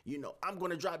me, you know, I'm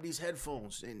gonna drop these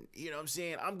headphones and you know what I'm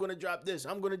saying? I'm gonna drop this.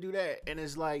 I'm gonna do that. And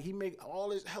it's like he make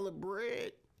all his hella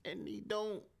bread and he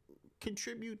don't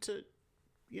contribute to,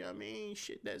 you know what I mean,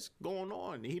 shit that's going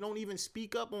on. He don't even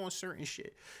speak up on certain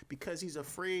shit because he's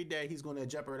afraid that he's going to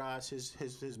jeopardize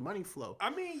his money flow.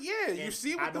 I mean, yeah, you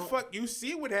see you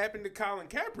see what happened to Colin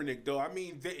Kaepernick, though. I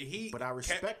mean, But I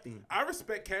respect him. I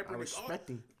respect Kaepernick. I respect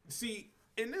him. See,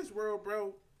 in this world,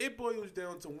 bro, it boils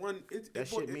down to one. That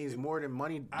shit means more than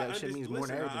money. That shit means more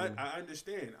than everything. I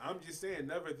understand. I'm just saying,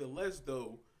 nevertheless,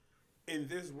 though, in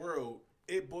this world,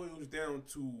 it boils down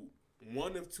to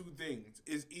one of two things.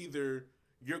 Is either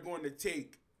you're going to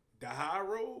take the high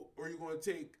road or you're going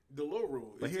to take the low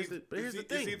road. But here's the thing.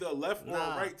 It's either a left or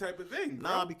a right type of thing, bro.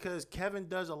 Nah, because Kevin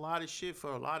does a lot of shit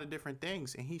for a lot of different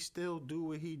things, and he still do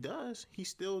what he does. They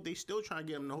still trying to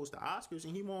get him to host the Oscars,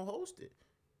 and he won't host it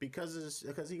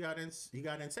because he got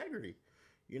integrity.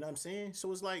 You know what I'm saying?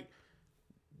 So it's like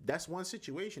that's one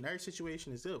situation. Every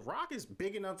situation is different. Rock is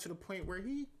big enough to the point where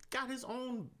he got his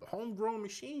own homegrown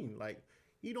machine. Like,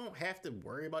 you don't have to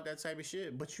worry about that type of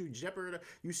shit, but you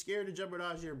scared to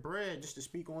jeopardize your bread just to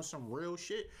speak on some real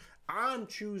shit. I'm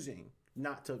choosing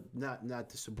not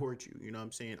to support you. You know what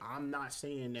I'm saying? I'm not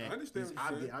saying that. I understand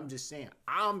what you're saying. I'm just saying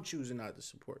I'm choosing not to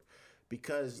support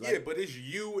because but it's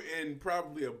you and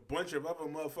probably a bunch of other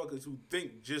motherfuckers who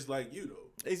think just like you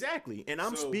though. Exactly, and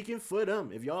I'm speaking for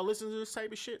them. If y'all listen to this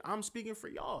type of shit, I'm speaking for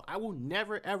y'all. I will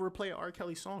never ever play an R.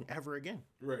 Kelly song ever again.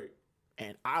 Right.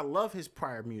 And I love his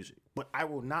prior music, but I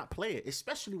will not play it,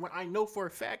 especially when I know for a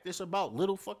fact it's about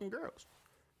little fucking girls.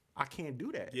 I can't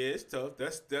do that. Yeah, it's tough.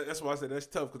 That's why I said that's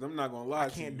tough, because I'm not gonna lie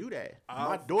to you. I can't do that.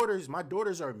 My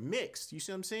daughters are mixed. You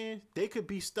see what I'm saying? They could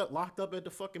be locked up at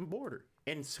the fucking border,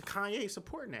 and Kanye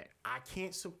supporting that. I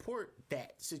can't support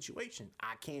that situation.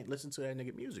 I can't listen to that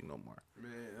nigga music no more.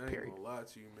 Man, I ain't gonna lie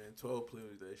to you, man. 12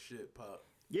 players that shit pop.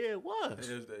 Yeah, it was.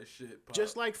 There's that shit pop.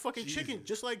 Just like fucking chicken.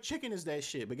 Just like chicken is that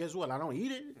shit. But guess what? I don't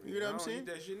eat it. You know what I'm saying? I don't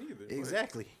eat that shit neither.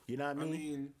 Exactly. You know what I mean? I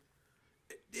mean,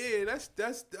 yeah, that's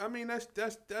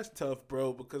tough,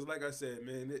 bro. Because like I said,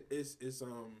 man, it's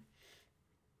an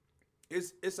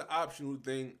optional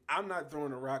thing. I'm not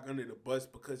throwing a Rock under the bus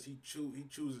because he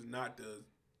chooses not to,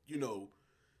 you know,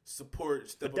 step up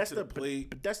to the plate.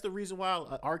 But that's the reason why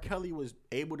R. Kelly was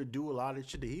able to do a lot of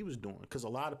shit that he was doing, because a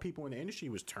lot of people in the industry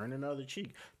was turning the other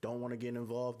cheek. Don't want to get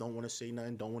involved. Don't want to say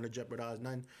nothing. Don't want to jeopardize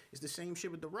nothing. It's the same shit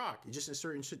with The Rock. It's just in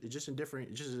certain shit. It's just in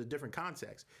a different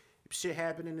context. Shit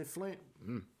happening in Flint.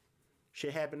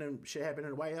 Shit happening in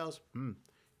the White House.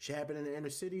 Shit happening in the inner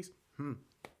cities. You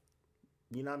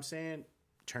know what I'm saying?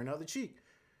 Turn the other cheek.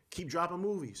 Keep dropping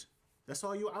movies. That's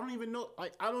all you. I don't even know.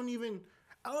 Like, I don't even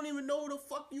know who the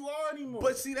fuck you are anymore.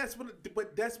 But see, that's what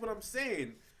I'm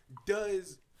saying.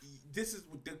 This is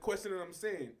the question that I'm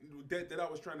saying that I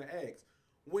was trying to ask.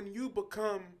 When you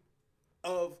become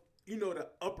of, you know, the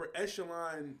upper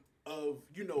echelon of,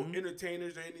 you know,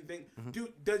 entertainers or anything,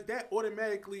 does that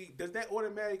automatically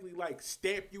like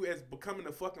stamp you as becoming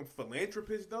a fucking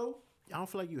philanthropist though? I don't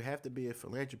feel like you have to be a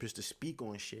philanthropist to speak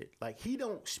on shit. Like, he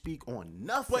don't speak on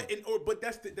nothing. But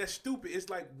that's stupid. It's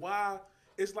like, why?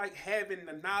 It's like having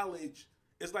the knowledge.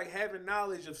 It's like having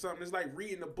knowledge of something. It's like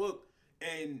reading a book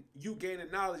and you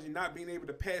gaining knowledge and not being able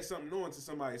to pass something on to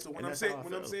somebody. So when I'm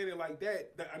saying it like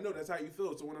that, I know that's how you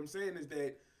feel. So what I'm saying is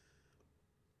that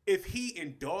if he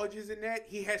indulges in that,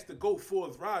 he has to go full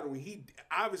throttle, and he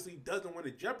obviously doesn't want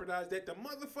to jeopardize that. The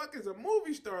motherfucker's a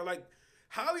movie star. Like,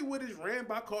 Hollywood is ran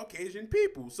by Caucasian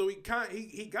people, so he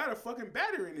got a fucking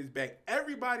battery in his back.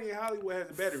 Everybody in Hollywood has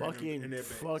a battery in their back.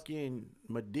 Fucking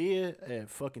Madea and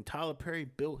fucking Tyler Perry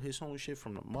built his own shit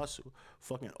from the muscle.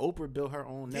 Fucking Oprah built her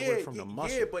own network from the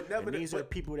muscle. Yeah, but never. And these are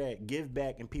people that give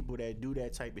back and people that do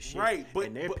that type of shit. Right, but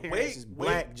and their parents is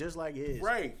black just like his.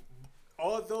 Right.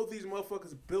 Although these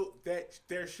motherfuckers built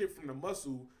their shit from the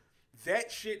muscle, that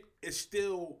shit is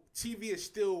still TV is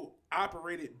still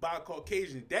operated by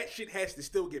Caucasians. That shit has to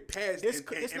still get passed.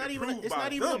 It's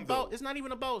not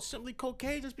even about simply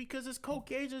Caucasians, because it's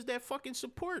Caucasians that fucking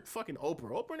support fucking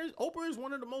Oprah. Oprah is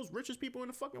one of the most richest people in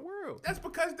the fucking world. That's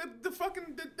because the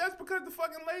fucking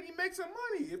lady makes some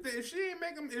money.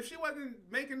 If she wasn't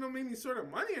making them any sort of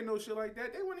money or no shit like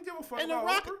that, they wouldn't give a fuck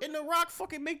about Oprah. And The Rock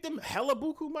fucking make them hella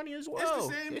buku money as well. It's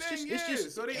the same thing.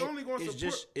 So they only gonna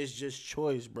support. It's just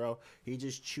choice, bro. He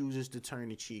just chooses to turn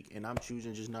the cheek, and I'm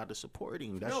choosing just not to support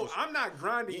him. I'm not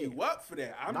grinding you up for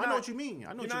that. I know what you mean.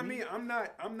 I know what you mean. I'm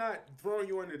not throwing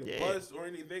you under the bus or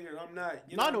anything, and I'm not.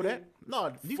 I know that.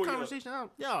 No, these conversations. No.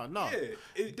 Yeah,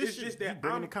 it's just that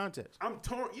bringing the context. I'm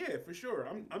torn. Yeah, for sure.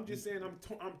 I'm just saying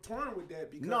I'm torn with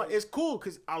that because it's cool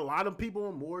because a lot of people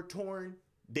are more torn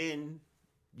than.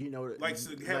 Like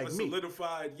have a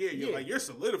solidified, you're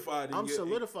solidified. I'm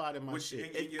solidified in my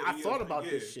shit. I thought about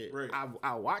this shit. Right.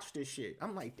 I watched this shit.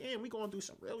 I'm like, damn, we going through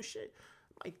some real shit.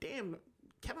 I'm like, damn,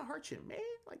 Kevin Hart shit, man.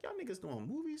 Like, y'all niggas doing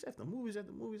movies after movies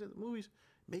after movies after movies,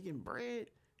 making bread,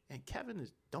 and Kevin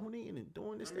is donating and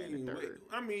doing this, that, and the third.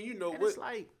 I mean, you know and what? It's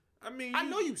like, I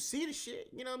know you see the shit.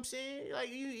 You know what I'm saying? Like,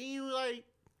 you like,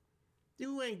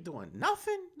 you ain't doing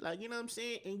nothing. Like, you know what I'm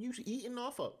saying? And you eating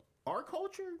off of our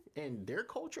culture and their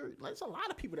culture. Like, there's a lot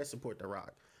of people that support The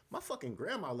Rock. My fucking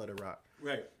grandma love The Rock.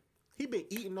 Right. He been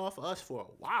eating off of us for a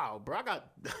while, bro. I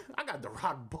got The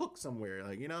Rock book somewhere.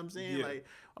 Like, you know what I'm saying? Yeah. Like,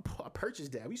 I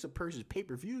purchased that. We used to purchase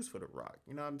pay-per-views for The Rock.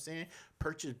 You know what I'm saying?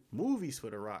 Purchase movies for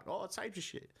The Rock. All types of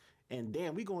shit. And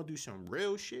damn, we gonna do some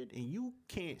real shit, and you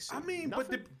can't say nothing.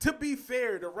 But to be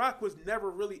fair, The Rock was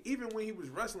never really, even when he was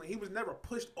wrestling, he was never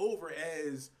pushed over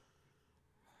as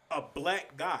a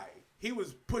black guy. He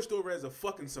was pushed over as a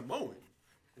fucking Samoan,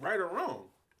 right or wrong.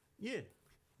 Yeah,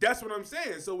 that's what I'm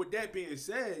saying. So with that being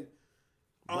said,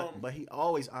 but he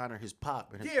always honored his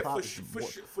pop. And his pop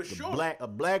for sure. A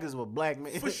black is a black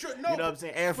man. For sure, no, you know what I'm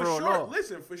saying? Afro for sure. and all.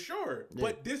 Listen, for sure.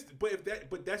 Yeah.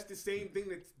 But that's the same thing.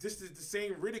 This is the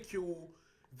same ridicule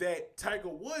that Tiger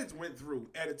Woods went through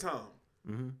at a time.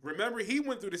 Mm-hmm. Remember, he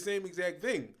went through the same exact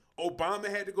thing. Obama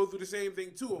had to go through the same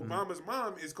thing too. Mm-hmm. Obama's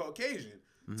mom is Caucasian.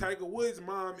 Mm-hmm. Tiger Woods'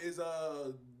 mom is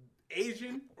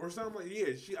Asian or something like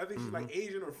I think she's like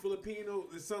Asian or Filipino,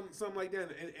 something like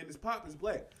that. And his pop is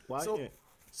black. Why?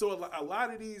 So a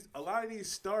lot of these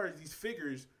stars, these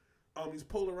figures, these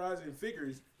polarizing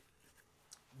figures,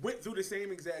 went through the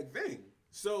same exact thing.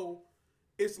 So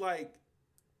it's like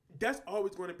that's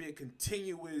always going to be a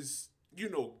continuous,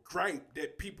 gripe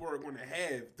that people are going to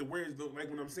have. Like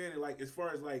when I'm saying it, like as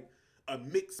far as like a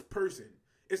mixed person,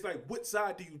 it's like, what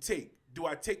side do you take? Do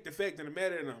I take the fact that I'm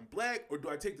mad that I'm black, or do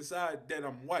I take the side that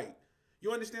I'm white?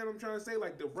 You understand what I'm trying to say?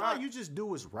 Like The Rock, you just do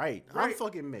what's right. I'm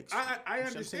fucking mixed. I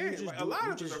understand. Like, a lot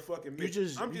of us are fucking mixed. You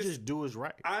just do what's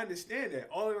right. I understand that.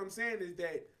 All that I'm saying is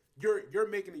that you're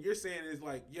making it. You're saying is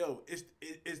like, yo, it's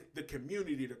the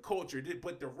community, the culture.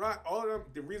 But The Rock,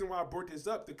 the reason why I brought this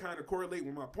up to kind of correlate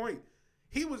with my point,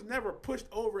 he was never pushed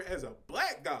over as a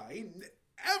black guy.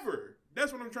 Ever.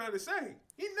 That's what I'm trying to say.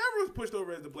 He never was pushed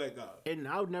over as the black guy. And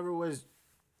I never was,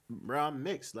 bro, I'm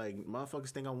mixed. Like,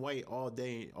 motherfuckers think I'm white all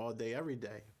day, every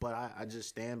day. But I just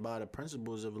stand by the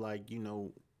principles of, like,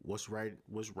 what's right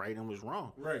and what's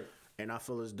wrong. Right. And I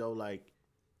feel as though, like,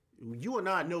 you and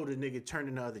I know the nigga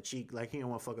turning the other cheek, like, he don't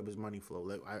want to fuck up his money flow.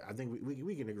 Like, I think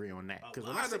we can agree on that. A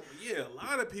lot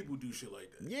of people do shit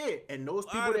like that. Yeah, and those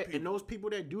people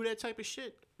that do that type of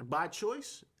shit by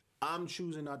choice, I'm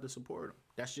choosing not to support them.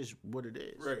 That's just what it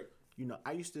is. Right.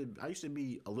 I used to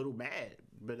be a little mad,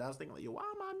 but I was thinking like, yo, why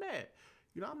am I mad?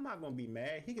 I'm not gonna be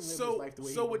mad. He can live his life the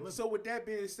way he wants to live. So with that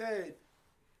being said,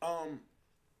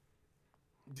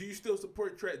 do you still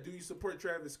support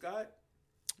Travis Scott?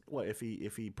 What if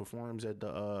he performs at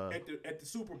the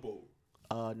Super Bowl?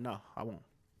 No, I won't.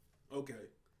 Okay.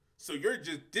 So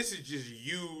this is just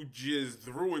you just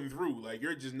through and through. Like,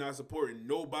 you're just not supporting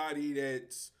nobody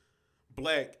that's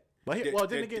black. But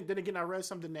then again, I read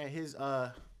something that his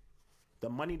the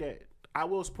money that I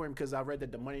will support him, because I read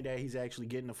that the money that he's actually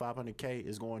getting, the $500K,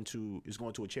 is going to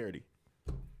a charity.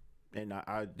 And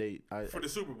for the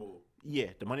Super Bowl. Yeah,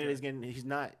 the money that he's getting,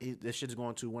 that shit is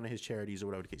going to one of his charities or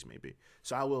whatever the case may be.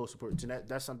 So I will support. So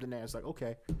that's something that's like,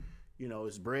 okay,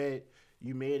 it's bread.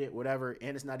 you made it, whatever,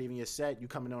 and it's not even your set. You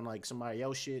coming on like somebody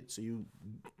else shit, so you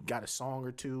got a song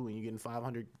or two, and you getting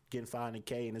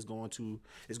 500K, and it's going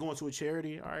to a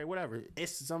charity. All right, whatever.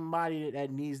 It's somebody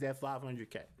that needs that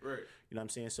 500K. Right. You know what I'm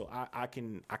saying? So I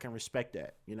can respect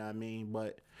that. You know what I mean?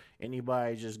 But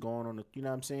anybody just going on the, you know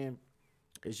what I'm saying?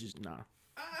 It's just nah.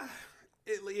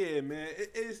 Yeah, man.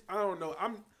 It is. I don't know.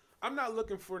 I'm not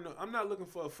looking for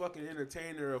a fucking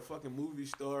entertainer, a fucking movie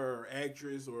star, or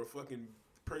actress, or a fucking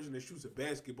person that shoots a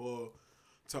basketball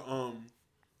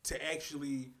to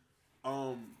actually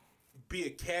be a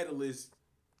catalyst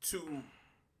to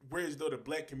whereas though the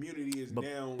black community is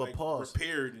now like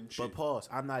prepared and shit. But pause.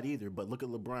 I'm not either. But look at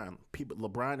LeBron.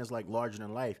 LeBron is like larger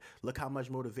than life. Look how much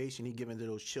motivation he giving to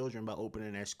those children by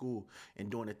opening that school and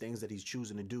doing the things that he's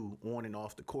choosing to do on and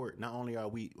off the court. Not only are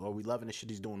we loving the shit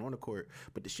he's doing on the court,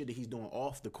 but the shit that he's doing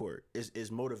off the court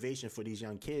is motivation for these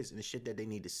young kids and the shit that they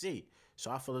need to see. So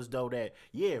I feel as though that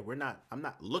I'm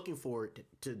not looking forward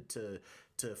to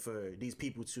for these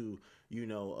people to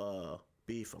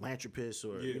be philanthropists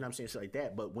or you know what I'm saying, shit like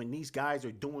that. But when these guys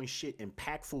are doing shit,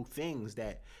 impactful things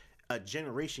that a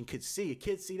generation could see, a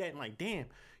kid see that and like, damn,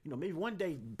 maybe one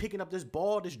day picking up this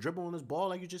ball, this dribble on this ball,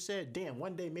 like you just said, damn,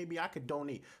 one day maybe I could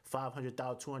donate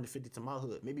 500,000, 250 to my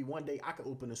hood. Maybe one day I could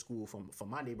open a school for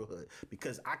my neighborhood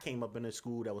because I came up in a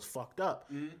school that was fucked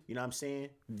up. Mm-hmm. You know what I'm saying?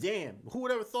 Damn, who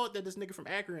would ever thought that this nigga from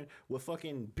Akron would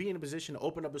fucking be in a position to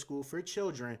open up a school for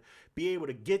children, be able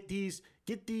to get these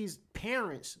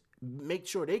parents, make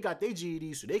sure they got their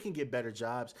GEDs so they can get better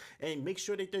jobs, and make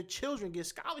sure that their children get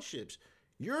scholarships.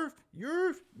 You're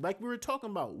like we were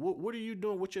talking about. What are you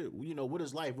doing? What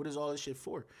is life? What is all this shit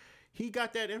for? He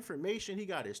got that information. He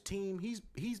got his team. He's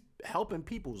helping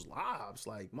people's lives.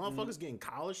 Like motherfuckers getting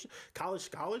college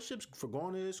scholarships for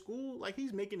going to his school. Like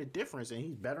he's making a difference and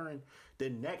he's bettering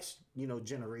the next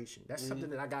generation. That's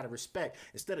something that I gotta respect.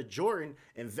 Instead of Jordan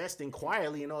investing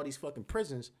quietly in all these fucking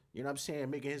prisons, you know what I'm saying,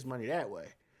 making his money that way.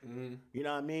 Mm-hmm. You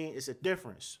know what I mean? It's a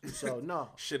difference. So no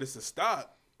shit. It's a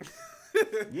stop.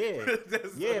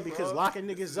 Because locking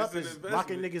niggas up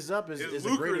is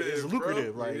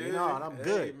lucrative. Like and I'm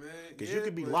good. Because you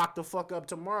could be locked the fuck up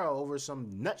tomorrow over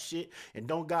some nut shit and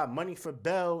don't got money for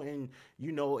bail and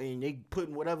and they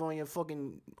putting whatever on your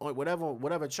fucking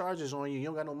whatever charges on you. You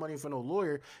don't got no money for no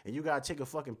lawyer and you gotta take a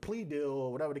fucking plea deal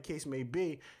or whatever the case may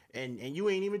be. And you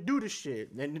ain't even do the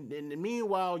shit. And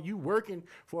meanwhile, you working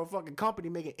for a fucking company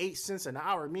making 8 cents an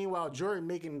hour. Meanwhile, Jordan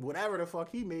making whatever the fuck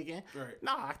he making. Right.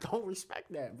 Nah, I don't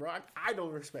respect that, bro. I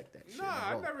don't respect that shit. Nah,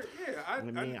 I never. Yeah, I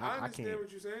understand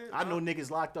what you're saying. I know niggas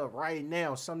locked up right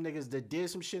now. Some niggas that did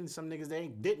some shit and some niggas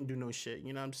that didn't do no shit.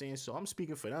 You know what I'm saying? So I'm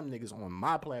speaking for them niggas on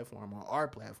my platform, on our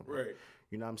platform. Right.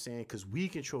 You know what I'm saying? Because we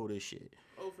control this shit.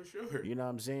 Oh, for sure. You know what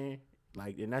I'm saying?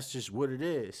 Like, and that's just what it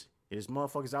is. There's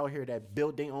motherfuckers out here that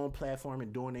build their own platform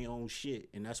and doing their own shit.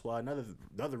 And that's why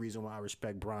another reason why I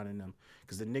respect Bron and them.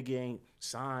 Because the nigga ain't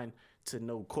signed to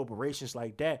no corporations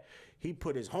like that. He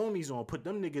put his homies on, put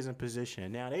them niggas in position.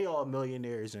 And now they all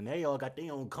millionaires and they all got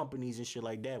their own companies and shit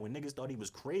like that. When niggas thought he was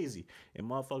crazy and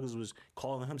motherfuckers was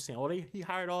calling him saying, he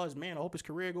hired all his man. I hope his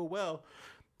career go well.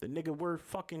 The nigga worth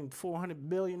fucking 400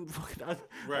 billion. Right.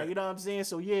 Like, you know what I'm saying?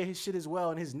 So yeah, his shit as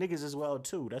well and his niggas as well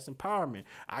too. That's empowerment.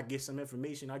 I get some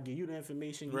information. I give you the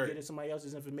information. You get somebody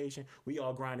else's information. We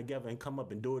all grind together and come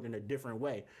up and do it in a different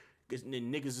way. Because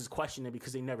niggas is questioning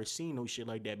because they never seen no shit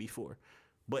like that before.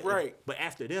 But but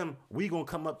after them, we gonna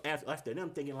come up after them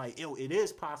thinking like, it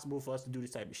is possible for us to do this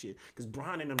type of shit. Because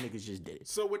Bron and them niggas just did it.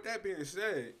 So with that being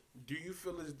said, do you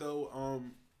feel as though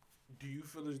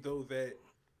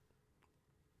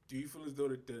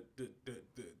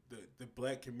the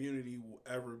black community will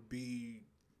ever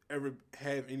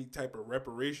have any type of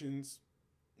reparations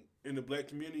in the black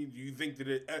community? Do you think that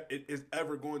it is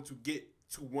ever going to get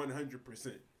to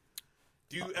 100%?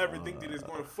 Do you ever think that it's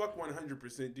going to fuck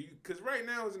 100%? Do you? Because right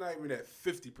now it's not even at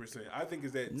 50%. I think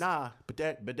it's at but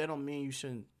that don't mean you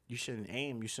shouldn't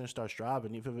aim. You shouldn't start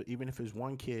striving. Even if it's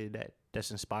one kid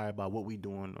that's inspired by what we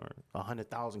doing, or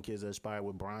 100,000 kids that inspired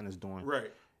what Bron is doing.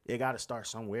 Right. It got to start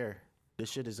somewhere. This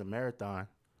shit is a marathon.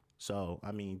 So,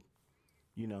 I mean,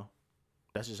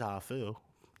 that's just how I feel.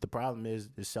 The problem is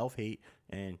self-hate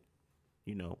and,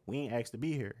 we ain't asked to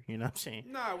be here. You know what I'm saying?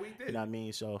 Nah, we did. You know what I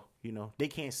mean? So, they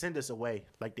can't send us away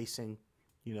like they send,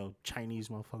 Chinese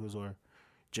motherfuckers or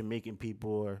Jamaican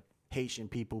people or Haitian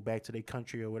people back to their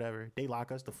country or whatever. They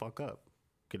lock us the fuck up.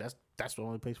 Because that's the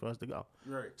only place for us to go.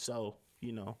 Right. So,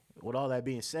 with all that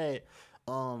being said,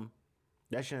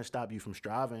 that shouldn't stop you from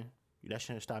striving. That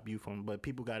shouldn't stop you from. But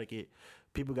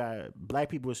black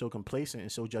people are so complacent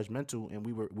and so judgmental, and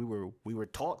we were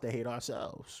taught to hate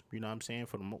ourselves. You know what I'm saying?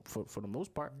 For the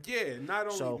most part. Yeah, not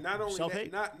only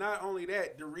self-hate. that, not only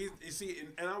that. The reason you see,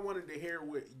 and I wanted to hear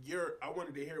what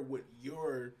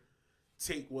your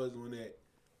take was on that.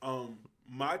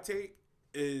 My take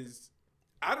is,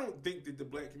 I don't think that the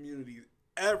black community is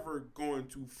ever going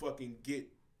to fucking get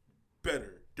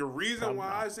better. The reason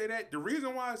why I say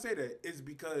that is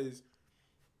because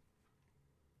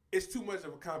it's too much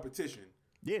of a competition.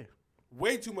 Yeah.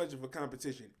 Way too much of a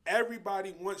competition.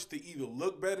 Everybody wants to either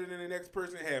look better than the next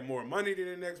person, have more money than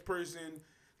the next person,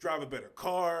 drive a better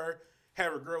car,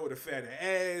 have a girl with a fatter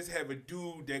ass, have a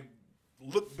dude that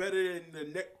look better than the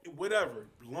next, whatever,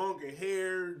 longer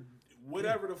hair,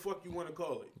 whatever the fuck you want to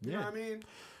call it. You know what I mean?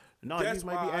 No, you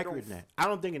might be accurate in that. I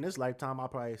don't think in this lifetime I'll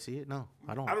probably see it. No,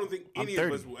 I don't. I don't think any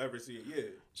of us will ever see it. Yeah.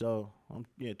 So I'm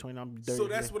 20. I'm 30.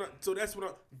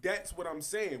 That's what I'm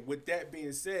saying. With that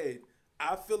being said,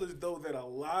 I feel as though that a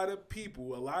lot of people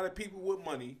with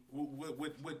money,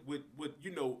 with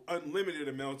unlimited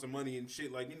amounts of money and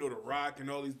shit, like The Rock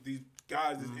and all these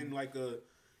guys is in like that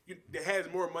has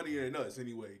more money than us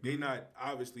anyway. They not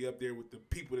obviously up there with the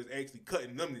people that's actually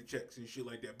cutting them the checks and shit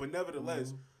like that. But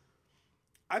nevertheless,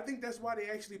 I think that's why they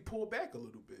actually pull back a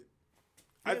little bit.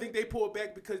 Yeah. I think they pull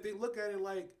back because they look at it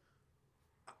like,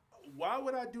 why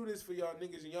would I do this for y'all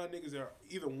niggas? And y'all niggas are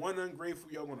either one, ungrateful,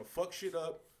 y'all want to fuck shit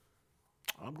up.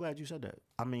 I'm glad you said that.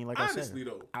 I mean, like honestly, I said,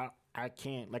 though, I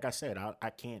can't. Like I said,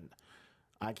 I can't.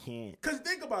 Cause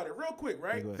think about it real quick,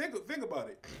 right? Think about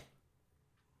it.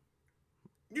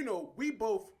 We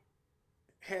both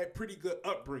had pretty good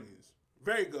upbringings,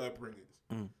 very good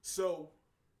upbringings. So,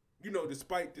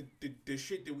 despite the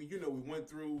shit that we went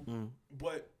through,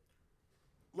 but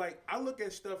like I look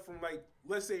at stuff from like,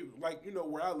 let's say like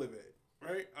where I live at,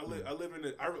 right? I live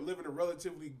in a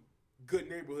relatively good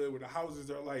neighborhood where the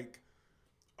houses are like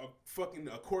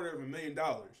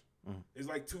 $250,000. It's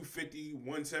like $250,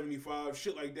 $175,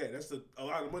 shit like that. That's a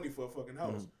lot of money for a fucking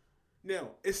house.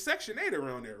 Now it's Section 8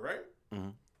 around there, right?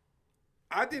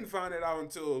 I didn't find that out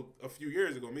until a few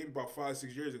years ago, maybe about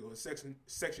 5-6 years ago. It's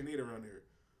Section 8 around there.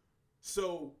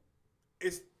 So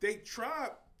they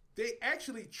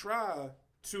actually try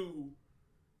to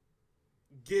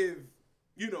give,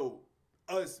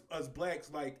 us blacks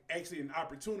like actually an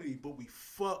opportunity, but we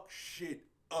fuck shit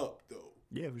up though.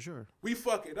 Yeah, for sure. We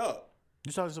fuck it up.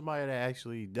 You talking to somebody that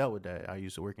actually dealt with that. I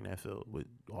used to work in that field with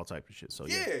all types of shit. So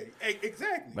yeah,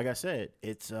 exactly. Like I said,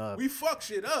 it's we fuck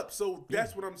shit up. So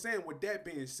that's what I'm saying. With that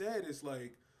being said, it's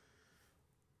like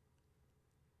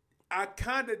I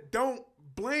kind of don't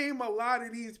blame a lot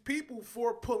of these people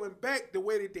for pulling back the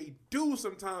way that they do.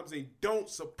 Sometimes they don't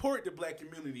support the black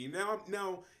community. Now,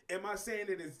 am I saying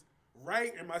it is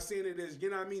right? Am I saying it is,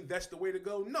 that's the way to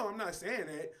go? No, I'm not saying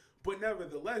that. But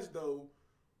nevertheless, though,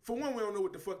 for one, we don't know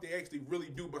what the fuck they actually really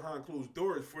do behind closed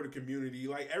doors for the community.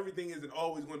 Like, everything isn't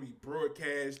always going to be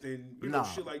broadcast and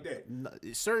shit like that. No,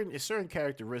 it's certain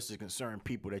characteristics and certain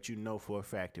people that for a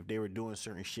fact if they were doing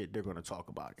certain shit, they're going to talk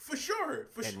about it. For sure.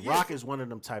 And Rock is one of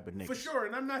them type of niggas. For sure.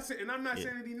 And I'm not saying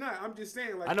that he's not. I'm just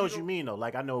saying, like, I know what you mean though.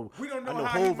 Like I know. We don't know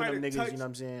how Hov and them niggas. Touched, you know what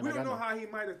I'm saying? We don't know how he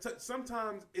might have touched.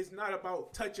 Sometimes it's not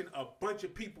about touching a bunch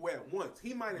of people at once.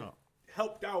 He might have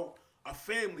helped out a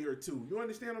family or two. You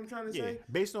understand what I'm trying to say?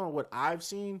 Based on what I've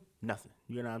seen, nothing.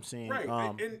 You know what I'm saying? Right.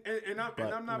 And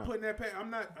I'm not putting that past. I'm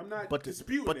not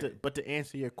disputing that. But to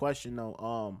answer your question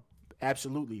though,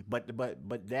 absolutely. But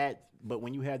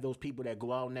when you have those people that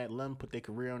go out on that limb, put their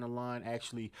career on the line,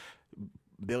 actually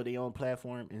build their own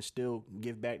platform and still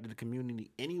give back to the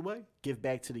community anyway, give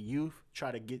back to the youth,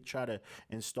 try to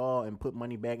install and put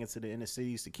money back into the inner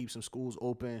cities to keep some schools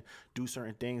open, do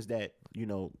certain things that,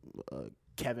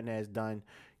 Kevin has done,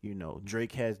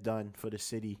 Drake has done for the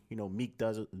city, Meek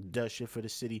does shit for the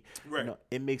city. Right.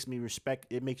 It makes me respect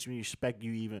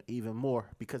you even more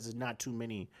because there's not too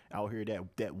many out here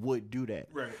that would do that.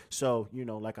 Right. So,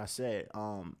 like I said,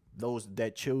 those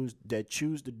that choose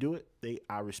to do it,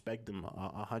 I respect them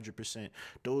 100%.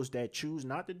 Those that choose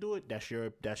not to do it, that's your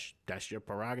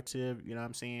prerogative, you know what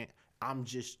I'm saying?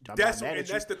 That's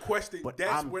the question.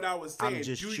 That's what I was saying. I'm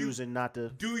just choosing not to.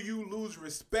 Do you lose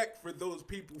respect for those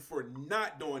people for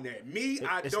not doing that?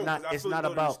 I don't. It's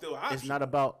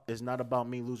not about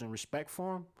me losing respect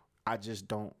for them. I just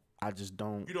don't. I just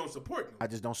don't. You don't support them. I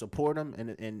just don't support them,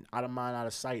 and out of mind, out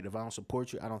of sight. If I don't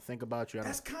support you, I don't think about you.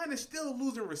 That's kind of still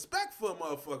losing respect for a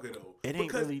motherfucker, though. It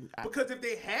ain't really because if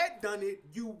they had done it,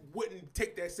 you wouldn't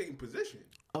take that same position.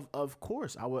 Of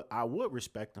course, I would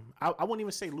respect them. I wouldn't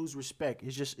even say lose respect.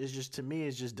 It's just to me,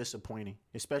 it's just disappointing,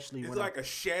 especially it's when like a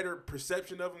shattered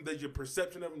perception of them. Does your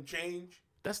perception of them change?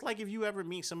 That's like if you ever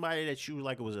meet somebody that you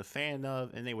like was a fan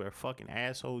of, and they were a fucking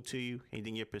asshole to you, and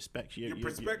then your perspective of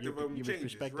them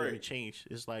changes. Right. Changed.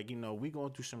 It's like, we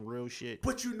going through some real shit.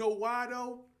 But you know why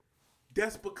though?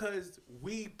 That's because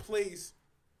we place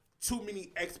too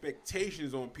many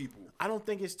expectations on people. I don't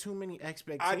think it's too many I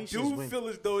expectations. do feel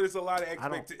as though there's a lot of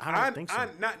expectations. I don't think so.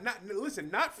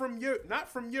 Not from your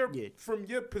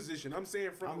position. I'm saying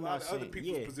from a lot of other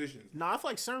people's positions. No, I feel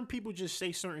like certain people just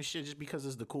say certain shit just because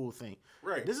it's the cool thing.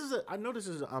 Right. I know this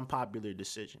is an unpopular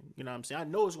decision. You know what I'm saying? I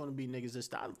know it's going to be niggas that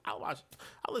style. I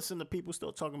listen to people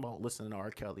still talking about listening to R.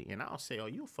 Kelly, and I'll say, "Oh,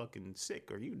 you fucking sick,"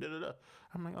 or "You da da da."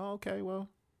 I'm like, "Oh, okay, well."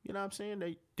 You know what I'm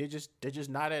saying? They're just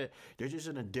not at it. They're just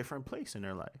in a different place in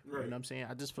their life. Right. You know what I'm saying?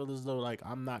 I just feel as though like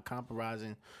I'm not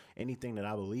compromising anything that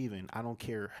I believe in. I don't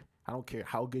care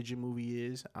how good your movie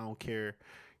is. I don't care,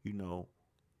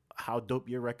 how dope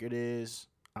your record is.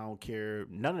 I don't care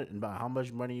about how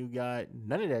much money you got.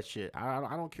 None of that shit.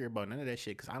 I don't care about none of that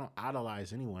shit because I don't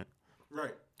idolize anyone.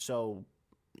 Right. So,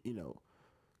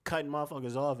 cutting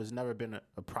motherfuckers off has never been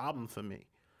a problem for me.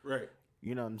 Right.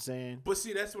 You know what I'm saying? But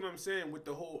see, that's what I'm saying with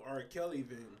the whole R. Kelly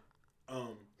thing.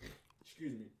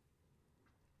 Excuse me.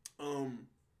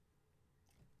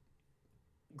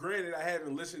 Granted, I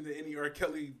haven't listened to any R.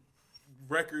 Kelly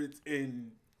records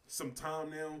in some time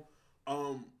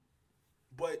now.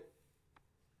 But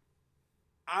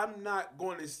I'm not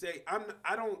going to say I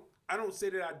don't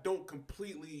say that I don't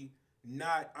completely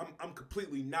not I'm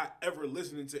completely not ever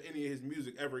listening to any of his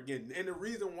music ever again. And the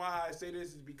reason why I say this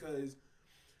is because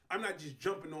I'm not just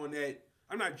jumping on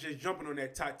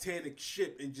that Titanic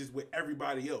ship and just with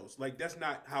everybody else. Like, that's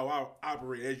not how I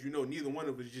operate. As you know, neither one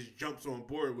of us just jumps on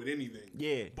board with anything.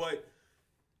 Yeah. But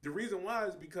the reason why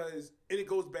is because, and it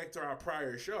goes back to our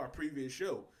previous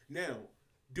show. Now,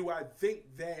 do I think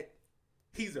that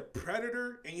he's a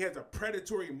predator and he has a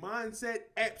predatory mindset?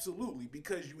 Absolutely.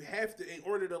 Because you have to, in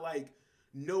order to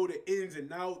know the ins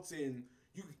and outs and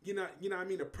you know what I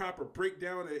mean, the proper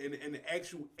breakdown and the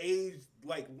actual age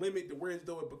limit to where as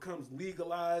though it becomes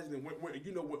legalized and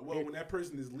when that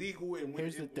person is legal and when,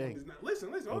 here's the thing. When it's not. Listen,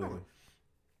 hold on.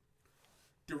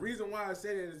 The reason why I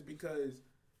say that is because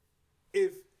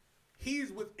if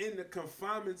he's within the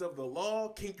confinements of the law,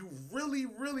 can you really,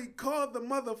 really call the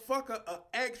motherfucker an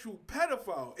actual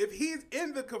pedophile? If he's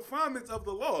in the confinements of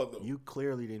the law, though. You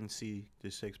clearly didn't see the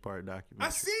 6-part documentary. I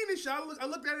seen this shit. I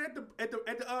looked at it at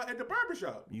the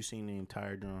barbershop. You seen the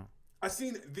entire drum. I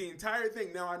seen the entire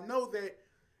thing. Now I know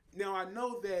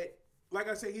that, like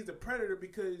I say, he's a predator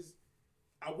because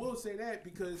I will say that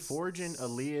because forging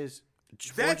Aaliyah's.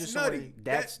 That's nutty.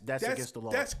 That's against the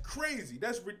law. That's crazy.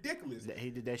 That's ridiculous. He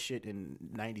did that shit in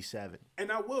 97.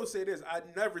 And I will say this: I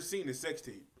never seen a sex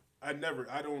tape. I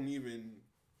don't even.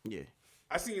 Yeah.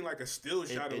 I seen a still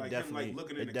shot of him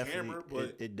looking in the camera,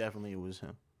 but it definitely was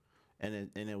him. And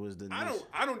it was the.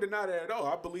 I don't deny that at all.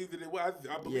 I believe that it was.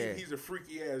 I believe he's a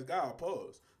freaky ass guy.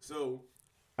 Pause. So.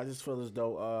 I just feel as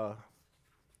though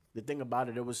the thing about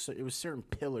it was certain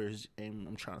pillars, and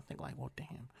I'm trying to think well,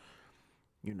 damn,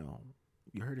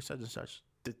 you heard it such and such.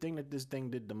 The thing that this thing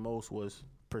did the most was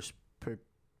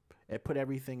it put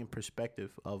everything in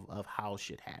perspective of how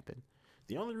shit happened.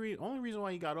 The only reason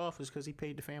why he got off is because he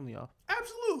paid the family off.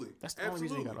 Absolutely. That's the only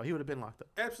reason he got off. He would have been locked up.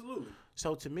 Absolutely.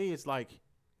 So to me, it's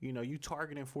you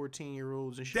targeting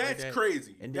 14-year-olds and shit. That's like that.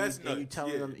 Crazy. And that's nuts. And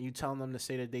you telling them to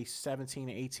say that they 17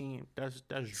 and 18. That's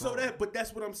so but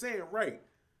that's what I'm saying, right?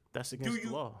 That's against the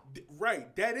law.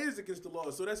 Right. That is against the law.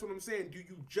 So that's what I'm saying. Do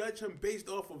you judge him based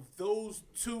off of those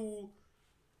two?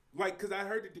 Because I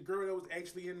heard that the girl that was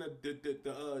actually in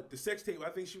the sex tape, I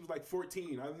think she was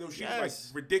 14. I know she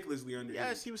was ridiculously underage.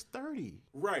 Yes, he was 30.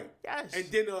 Right. Yes. And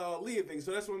then Leah thing.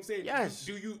 So that's what I'm saying. Yes.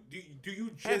 Do you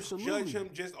just judge him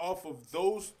just off of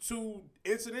those two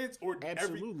incidents or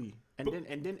absolutely? And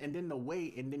then the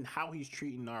way and then how he's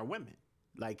treating our women,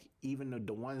 even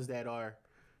the ones that are.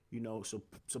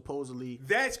 Supposedly.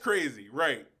 That's crazy,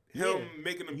 right? Him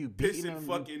making them piss in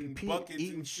fucking buckets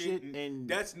and shit. And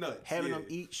that's nuts. Having them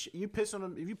eat you piss on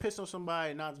them. If you piss on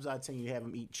somebody, 9 times out of 10, you have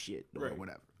them eat shit or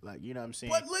whatever. You know what I'm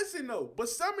saying? But listen, though. But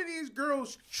some of these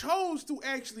girls chose to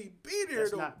actually be there,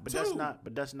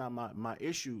 That's not my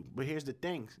issue. But here's the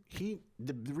thing.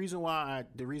 The reason why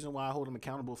I hold him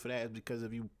accountable for that is because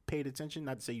if you paid attention,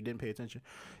 not to say you didn't pay attention,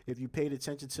 if you paid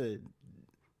attention to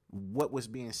what was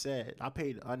being said. I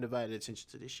paid undivided attention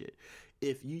to this shit.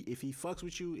 If he fucks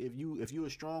with you, if you a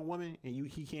strong woman and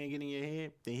he can't get in your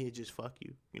head, then he'll just fuck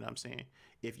you. You know what I'm saying?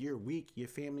 If you're weak, your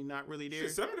family not really there.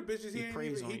 Shit, some of the bitches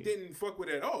he didn't fuck with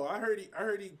at all. I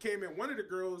heard he came in one of the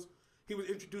girls. He was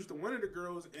introduced to one of the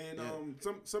girls and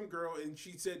some girl, and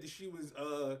she said that she was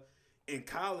in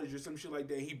college or some shit like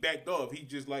that. He backed off. He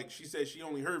just she said she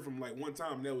only heard from one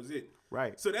time and that was it.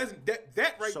 Right. So that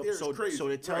right there is crazy. So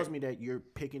it tells me that you're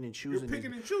picking and choosing.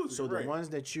 So the ones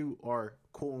that you are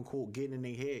quote unquote getting in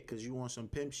their head because you want some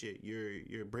pimp shit,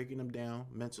 you're breaking them down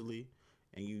mentally,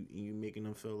 and you making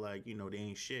them feel like they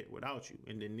ain't shit without you.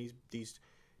 And then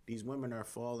these women are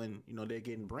falling. They're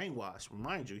getting brainwashed.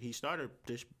 Remind you, he started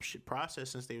this shit process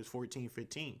since they was 14,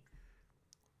 15,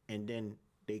 and then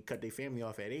they cut their family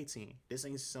off at 18. This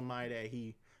ain't somebody that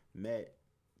he met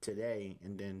today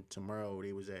and then tomorrow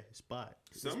they was at his spot.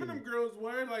 Some of them girls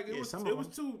were it was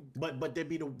too. But they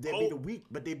be the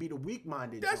weak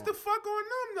minded. That's the fuck on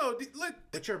them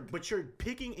though. But you're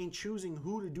picking and choosing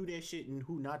who to do that shit and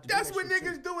who not to. That's do what that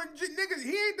niggas doing. Niggas,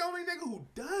 he ain't the only nigga who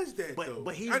does that though.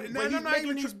 But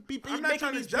I'm not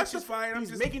trying to justify it.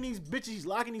 He's making these bitches. He's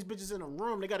locking these bitches in a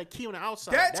room. They got a key on the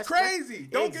outside. That's crazy.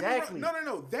 Don't exactly. get me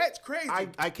wrong. No. That's crazy.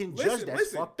 I can judge that.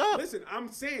 Fucked up. Listen, I'm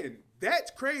saying.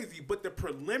 That's crazy, but the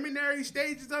preliminary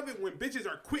stages of it, when bitches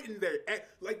are quitting their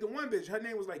act, like the one bitch, her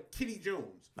name was Kitty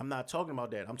Jones. I'm not talking about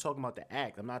that. I'm talking about the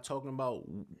act. I'm not talking about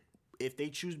if they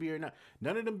choose to be or not.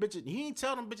 None of them bitches. He ain't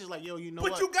tell them bitches yo,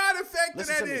 what? But you gotta factor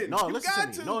that in. No,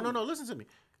 listen to me. No, listen to me.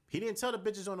 He didn't tell the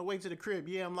bitches on the way to the crib,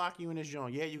 yeah, I'm locking you in this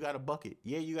joint. Yeah, you got a bucket.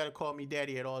 Yeah, you got to call me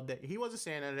daddy at all day. He wasn't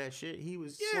saying none of that shit. He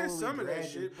was some of that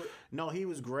shit. But... No, he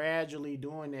was gradually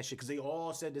doing that shit because they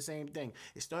all said the same thing.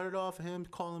 It started off him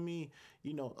calling me,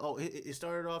 it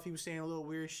started off he was saying a little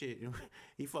weird shit.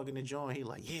 He fucking the joint. He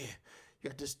like, yeah. You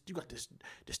got this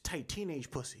tight teenage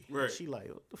pussy. Right. She like,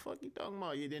 what the fuck you talking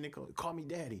about? Yeah, then it call me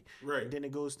daddy. Right. And then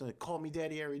it goes to call me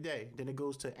daddy every day. Then it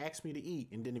goes to ask me to eat.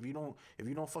 And then if you don't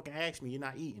fucking ask me, you're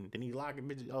not eating. Then he locking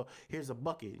bitches. Oh, here's a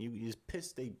bucket. You just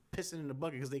piss. They pissing in the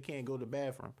bucket because they can't go to the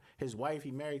bathroom. His wife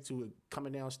he married to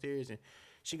coming downstairs and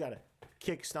she gotta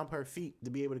stump her feet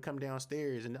to be able to come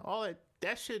downstairs and all that.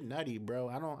 That shit nutty, bro.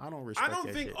 I don't respect that. I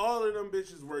don't think shit. all of them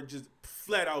bitches were just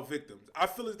flat out victims. I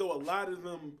feel as though a lot of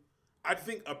them. I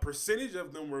think a percentage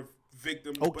of them were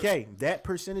victims. Okay, that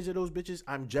percentage of those bitches,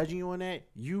 I'm judging you on that.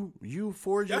 You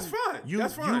forging. That's fine.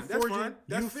 That's fine.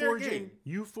 That's fair game.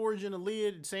 You forging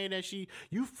Aaliyah saying that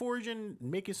you forging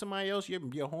making somebody else your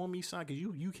homie sign because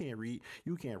you can't read,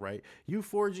 you can't write. You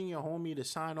forging your homie to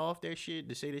sign off that shit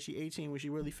to say that she 18 when she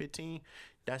really 15.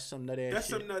 That's some nut ass shit. That's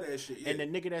some nut ass shit. Yeah. And the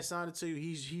nigga that signed it to you,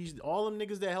 he's all them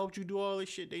niggas that helped you do all this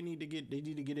shit. They need to get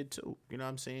it too. You know what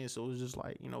I'm saying? So it's just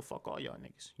like fuck all y'all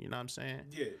niggas. You know what I'm saying?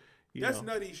 Yeah, that's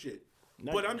nutty shit.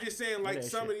 But I'm just saying,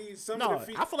 some of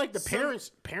the I feel like the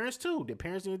parents too. The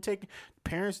parents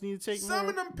need to take. Some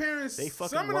of them parents. They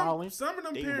fucking wilding. Some of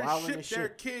them parents ship their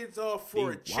kids off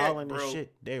for a check, bro.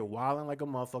 They're wilding like a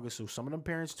motherfucker. So some of them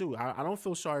parents too. I don't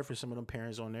feel sorry for some of them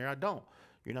parents on there. I don't.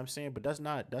 You know what I'm saying? But that's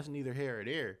neither here or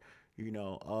there. I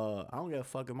don't give a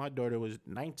fuck if my daughter was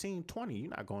 19, 20.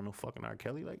 You're not going no fucking R.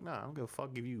 Kelly. Like, nah, I don't give a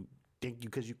fuck if you think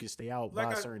because you can stay out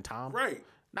by a certain time. Right.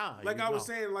 Nah. I was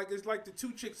saying, it's like the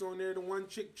two chicks on there. The one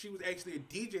chick, she was actually a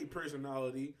DJ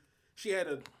personality. She had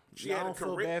a I don't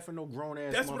feel bad for no grown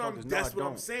ass. That's what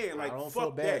I'm saying. Like, I don't fuck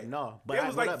feel bad. that. No, but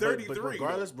it was 33.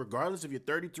 But regardless if you're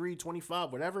 33,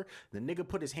 25, whatever, the nigga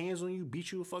put his hands on you,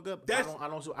 beat you the fuck up. I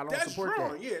don't support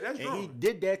wrong. that. Yeah, that's and wrong. He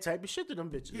did that type of shit to them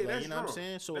bitches. Yeah, that's you know what I'm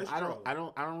saying? So I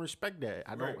don't respect that.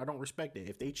 I don't respect that.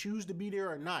 If they choose to be there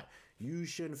or not, you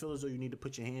shouldn't feel as though you need to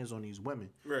put your hands on these women.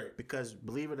 Right. Because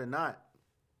believe it or not,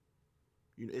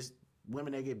 it's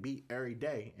women that get beat every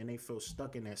day and they feel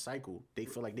stuck in that cycle. They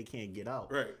feel like they can't get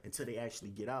out until they actually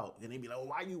get out. And they be like, oh,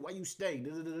 why you stay?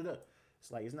 Da-da-da-da-da. It's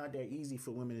like, it's not that easy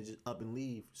for women to just up and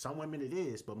leave. Some women it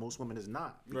is, but most women is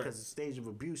not. Because the stage of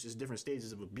abuse is different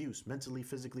stages of abuse. Mentally,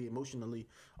 physically, emotionally,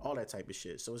 all that type of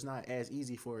shit. So it's not as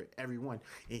easy for everyone.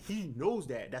 And he knows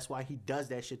that. That's why he does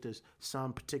that shit to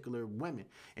some particular women.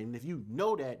 And if you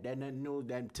know that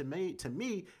to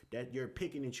me, that you're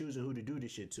picking and choosing who to do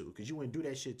this shit to. Because you ain't do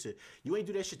that shit to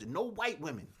no white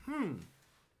women.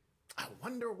 I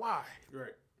wonder why.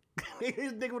 Right.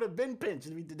 This nigga would have been pinched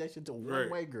if he did that shit to one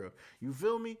white girl. You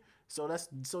feel me? So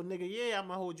nigga, yeah, I'm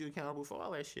gonna hold you accountable for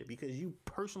all that shit because you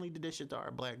personally did that shit to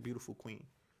our black beautiful queen.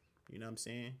 You know what I'm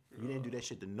saying? You didn't do that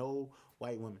shit to no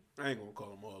white women. I ain't gonna call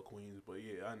them all queens, but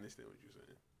yeah, I understand what you're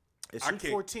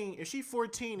saying. If she's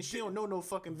 14 and she don't know no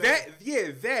fucking better.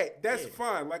 That's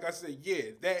fine. Like I said,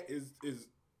 yeah, that is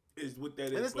is what that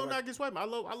is. And it's no But not against white women.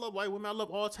 I love white women. I love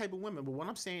all type of women. But what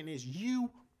I'm saying is, you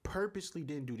purposely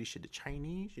didn't do this shit to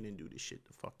Chinese. You didn't do this shit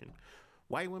to fucking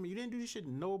white women. You didn't do this shit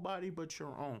to nobody but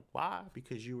your own. Why?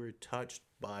 Because you were touched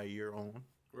by your own.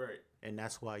 right. And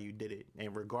that's why you did it.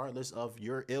 And regardless of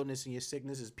your illness and your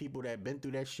sickness, is people that been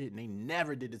through that shit and they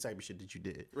never did the type of shit that you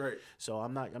did. Right. So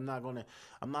I'm not gonna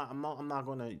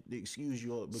excuse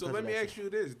you. Because So let me ask you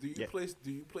this: Do you Yeah. place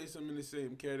him in the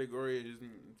same category as,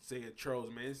 say, a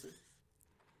Charles Manson?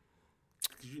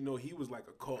 Because you know he was like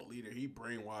a cult leader. He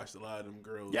brainwashed a lot of them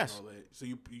girls. Yes. And all that. So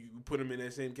you put him in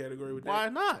that same category with Why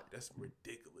that? not? That's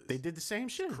ridiculous. They did the same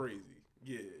shit. Crazy.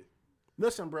 Yeah.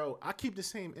 Listen, bro, I keep the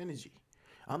same energy.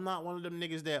 I'm not one of them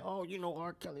niggas that, oh, you know,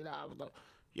 R. Kelly.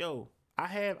 Yo,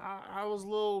 I was a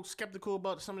little skeptical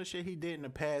about some of the shit he did in the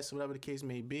past, whatever the case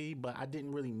may be, but I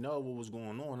didn't really know what was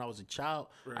going on. I was a child.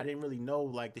 Right. I didn't really know,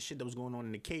 like, the shit that was going on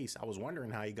in the case. I was wondering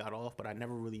how he got off, but I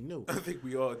never really knew. I think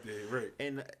we all did. Right.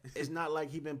 And it's not like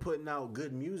he been putting out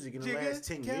good music in the last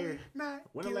 10 years.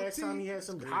 When the last time he had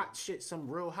some hot shit, some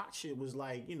real hot shit was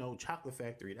like, you know, Chocolate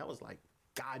Factory. That was like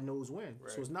God knows when.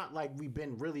 Right. So it's not like we've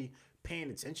been really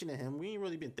paying attention to him. We ain't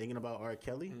really been thinking about R.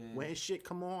 Kelly. When his shit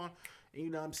come on, and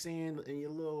you know what I'm saying, in your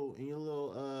little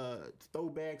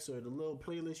throwbacks or the little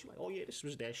playlist, you're like, oh yeah, this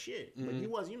was that shit. But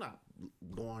you're not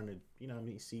going to, you know what I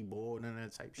mean, Seaboard and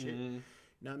that type shit. You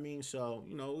know what I mean? So,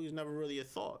 you know, he's never really a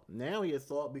thought. Now he a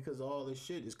thought because all this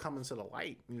shit is coming to the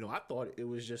light. You know, I thought it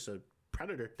was just a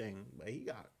predator thing, but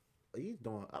he's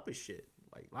doing other shit.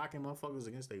 Like locking motherfuckers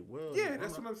against their will. Yeah,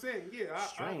 that's what I'm saying. Yeah,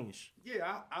 Strange.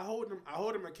 I hold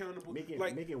him accountable.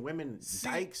 Making women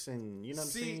dykes and you know what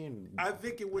I'm saying. I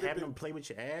think it would have having been them play with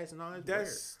your ass and all that.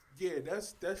 That's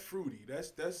fruity.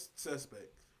 That's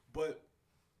suspect. But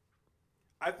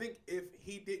I think if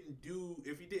he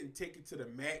didn't take it to the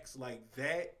max like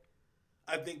that,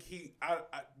 I think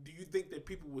do you think that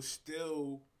people would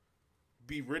still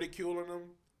be ridiculing him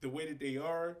the way that they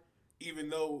are, even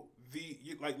though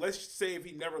let's say if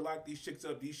he never locked these chicks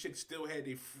up, these chicks still had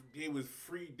they was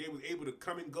free, they was able to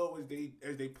come and go as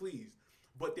they pleased,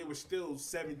 but they were still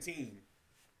 17.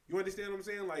 You understand what I'm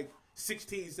saying? Like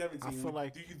 16, 17. I feel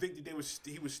like, do you think that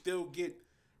he would still get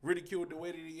ridiculed the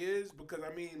way that he is? Because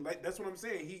I mean, like that's what I'm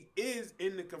saying. He is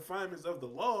in the confinements of the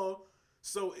law.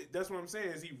 So that's what I'm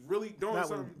saying. Is he really doing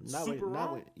something super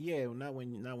wrong? Not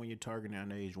when you're targeting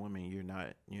underage women. You're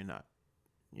not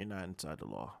inside the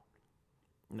law.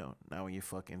 No, not when you're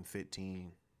fucking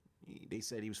 15. They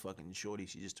said he was fucking shorty.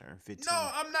 She just turned 15.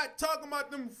 No, I'm not talking about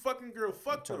them fucking girls.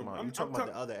 Fuck them. I'm talking about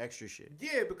the other extra shit.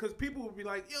 Yeah, because people would be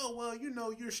like, yo, well, you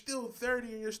know, you're still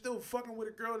 30 and you're still fucking with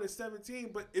a girl that's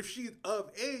 17. But if she's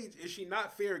of age, is she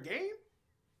not fair game?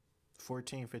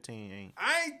 14, 15 ain't.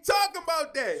 I ain't talking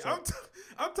about that.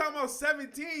 I'm talking about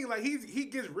 17. Like he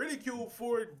gets ridiculed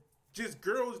for just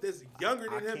girls that's younger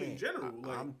than him in general.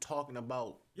 Like, I'm talking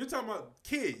about. You're talking about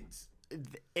kids.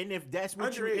 And if that's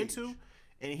what you're Underage. into,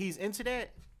 and he's into that,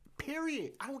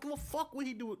 period. I don't give a fuck what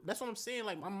he do. That's what I'm saying.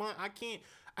 Like my mind,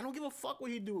 I don't give a fuck what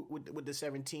he do with the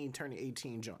 17 turning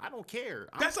 18 jump. I don't care.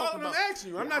 That's all I'm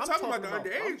asking you. I'm not talking about the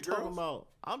underage girls.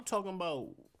 I'm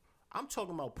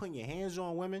talking about putting your hands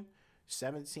on women,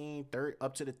 17, 30,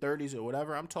 up to the 30s or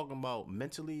whatever. I'm talking about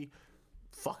mentally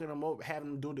fucking them over, having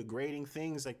them do degrading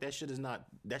things. Like that shit is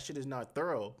not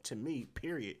thorough to me.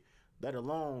 Period. Let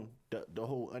alone the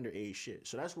whole underage shit.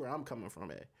 So that's where I'm coming from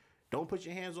at. Don't put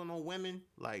your hands on no women,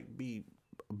 like be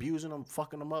abusing them,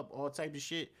 fucking them up, all type of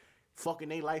shit, fucking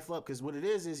their life up. Because what it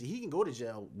is he can go to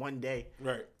jail one day.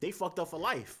 Right. They fucked up for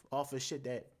life off of shit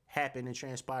that happened and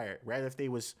transpired. Rather if they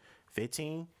was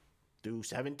 15, do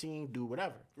 17, do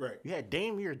whatever. Right. You had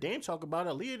Dame here. Dame talk about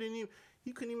it. Aaliyah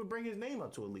he couldn't even bring his name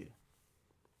up to Aaliyah.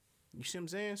 You see what I'm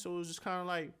saying? So it was just kind of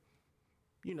like,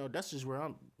 you know, that's just where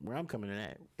I'm coming in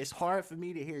at. It's hard for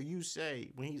me to hear you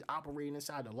say when he's operating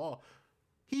inside the law,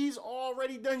 he's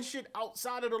already done shit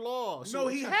outside of the law. So no,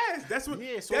 he has. That's what.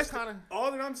 Yeah. So that's it's kind of all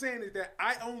that I'm saying is that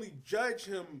I only judge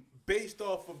him based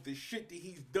off of the shit that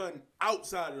he's done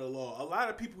outside of the law. A lot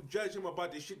of people judge him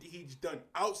about the shit that he's done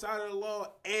outside of the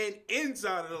law and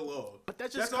inside of the law. But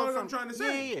that's all I'm trying to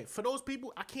say. Yeah. For those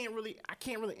people, I can't really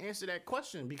answer that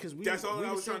question because that's all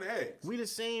I was trying to ask.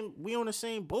 We on the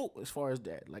same boat as far as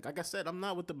that. Like I said, I'm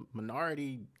not with the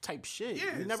minority type shit.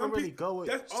 Yeah, we never really go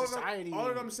with society. All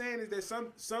that I'm saying is that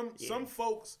some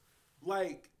folks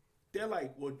like they're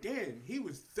like, well, damn, he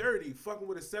was 30 fucking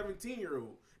with a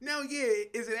 17-year-old. Now, yeah,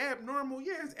 is it abnormal?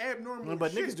 Yeah, it's abnormal.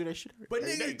 But shit. niggas do that shit. But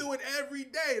every niggas day. do it every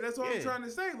day. That's what I'm Yeah. trying to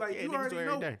say. Like Yeah, you niggas already do it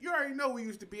know. every day. You already know we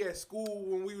used to be at school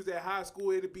when we was at high school.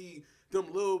 It'd be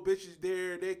them little bitches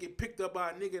there. They get picked up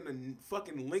by a nigga in a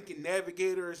fucking Lincoln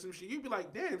Navigator or some shit. You'd be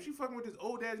like, damn, she fucking with this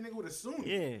old ass nigga with a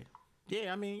Sony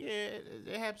Yeah. I mean, yeah,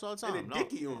 it happens all the time. and a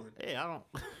dicky on. Yeah, I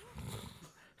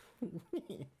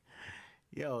don't.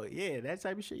 Yo, yeah, that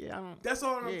type of shit. Yeah, I don't. That's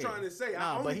all I'm trying to say.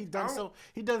 But he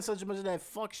done such much of that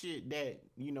fuck shit that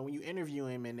when you interview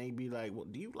him and they be like, well,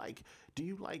 do you like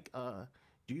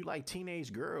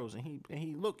teenage girls? And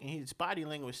he look and his body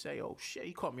language say, oh shit,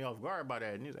 he caught me off guard by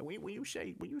that. And he's like, when you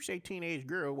say teenage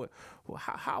girl,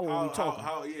 how old are we talking?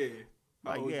 How old you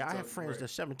I have talking, friends right.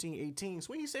 that's 17, 18. So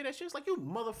when you say that shit, it's like, you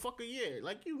motherfucker, yeah.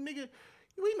 Like, you nigga,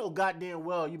 we know goddamn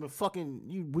well you been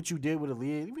fucking, what you did with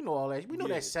Aaliyah. We know all that. We know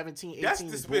that 17, 18 That's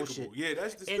is despicable. bullshit. Yeah,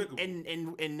 that's despicable.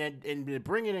 And to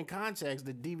bring it in context,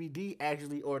 the DVD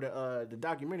actually, or the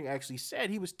documentary actually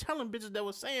said he was telling bitches that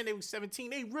was saying they was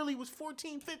 17, they really was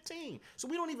 14, 15. So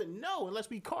we don't even know unless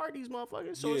we card these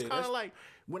motherfuckers. So it's kind of like,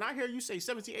 when I hear you say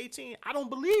 17, 18, I don't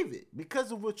believe it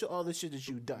because of all the shit that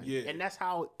you've done. Yeah. And that's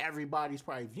how everybody's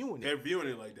probably viewing it. They're viewing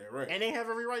it like that, right? And they have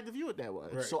every right to view it that way.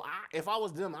 Right. So if I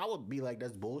was them, I would be like,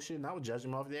 that's bullshit, and I would judge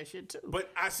them off of that shit too.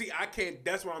 But I can't.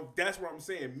 That's what I'm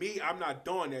saying. Me, I'm not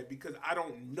doing that because I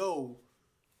don't know.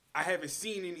 I haven't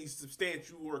seen any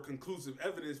substantial or conclusive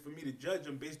evidence for me to judge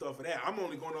him based off of that. I'm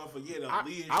only going off of the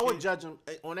Aaliyah I would shit. judge him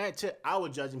on that tip. I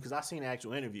would judge him because I seen an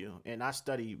actual interview and I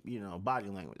study, body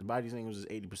language. Body language is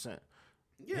 80%.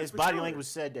 Yeah, His for body sure. language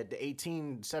said that the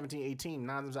 17, 18,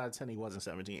 9 times out of 10 he wasn't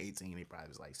 17, 18. He probably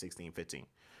was like 16, 15.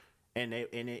 And they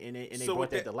So brought with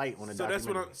that to light on the So that's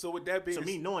documentary. what. So with that being, So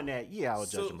me knowing that, yeah, I would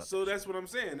judge him. So that's what I'm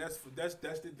saying. That's the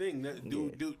thing. That's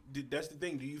the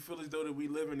thing. Do you feel as though that we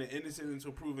live in an innocent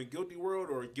until proven guilty world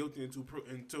or a guilty until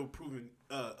proven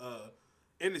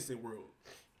innocent world?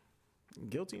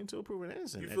 Guilty until proven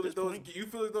innocent. You at feel this as though point.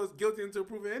 it's guilty until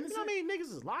proven innocent? You know what I mean?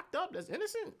 Niggas is locked up. That's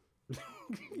innocent.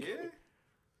 Yeah.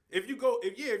 If you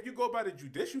go by the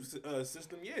judicial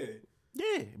system, yeah.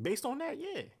 Yeah, based on that,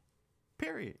 yeah.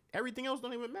 Period. Everything else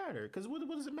don't even matter. Because what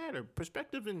does it matter?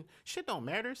 Perspective and shit don't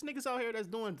matter. It's niggas out here that's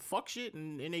doing fuck shit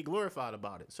and they glorified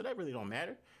about it. So that really don't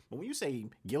matter. But when you say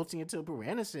guilty until proven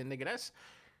innocent, that's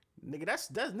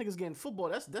niggas getting football.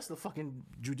 That's the fucking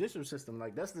judicial system.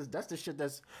 Like that's the shit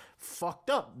that's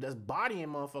fucked up. That's bodying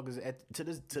motherfuckers to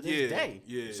this day.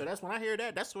 Yeah. So that's when I hear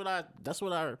that. That's what I.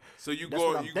 So you that's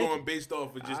what I'm going thinking. based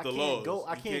off of just I the can't laws.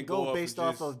 I can't go based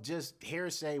off of just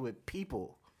hearsay with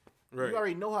people. Right. You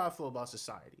already know how I feel about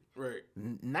society. Right.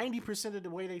 90% of the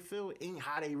way they feel ain't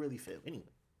how they really feel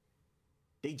anyway.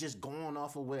 They just going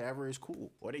off of whatever is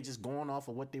cool, or they just going off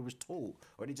of what they was told,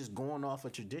 or they just going off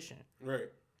of tradition. Right.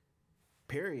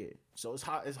 Period. So it's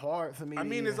hard for me. I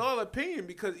mean, it's all opinion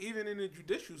because even in the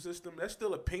judicial system, that's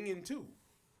still opinion too.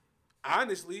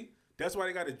 Honestly, that's why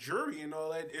they got a jury and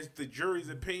all that. It's the jury's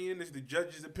opinion. It's the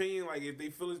judge's opinion. Like if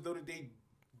they feel as though that they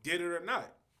did it or not.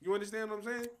 You understand what I'm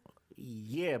saying?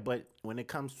 Yeah, but when it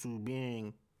comes to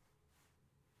being,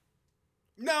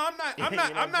 No, I'm not. You know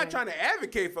what I'm saying? Trying to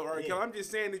advocate for R. Yeah. Kelly. I'm just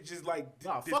saying it's just like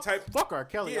nah, the type. fuck R.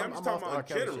 Kelly. Yeah, I'm just talking off the about R.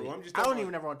 Kelly general. shit. I'm just I don't talking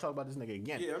even ever want to talk about this nigga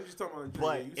again. Yeah, I'm just talking about.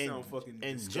 But You sound fucking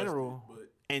in disgusting, general,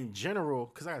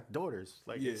 but because I got daughters,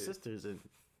 like Yeah. and sisters, and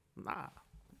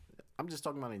I'm just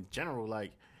talking about in general.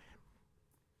 Like,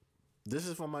 this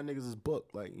is from my niggas' book.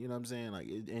 Like, you know what I'm saying? Like,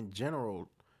 in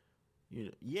general,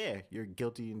 yeah, you're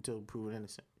guilty until proven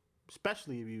innocent,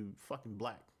 especially if you fucking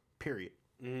black. Period.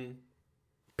 mm-hmm.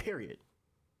 Period.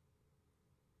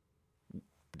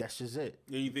 That's just it.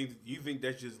 And you think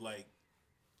that's just like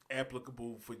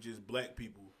applicable for just black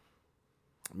people?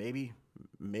 Maybe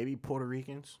Puerto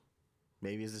Ricans.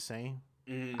 Maybe it's the same.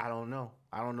 I don't know.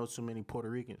 I don't know too many Puerto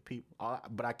Rican people.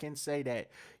 But I can say that,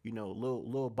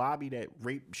 Lil Bobby that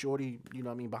raped Shorty,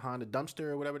 behind the dumpster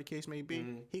or whatever the case may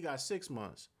be, he got 6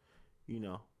 months. He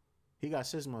got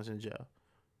 6 months in jail.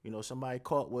 Somebody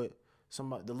caught with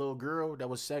the little girl that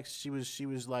was sex. She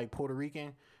was like Puerto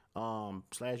Rican /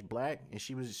 black, and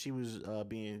she was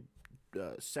being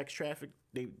sex trafficked.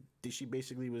 She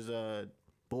basically was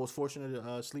fortunate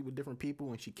to sleep with different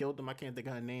people, and she killed them. I can't think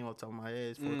of her name off the top of my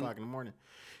head. It's 4 o'clock in the morning.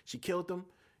 She killed them.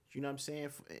 You know what I'm saying?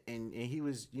 And he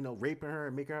was, raping her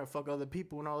and making her fuck other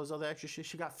people and all this other extra shit.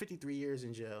 She got 53 years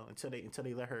in jail until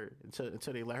they let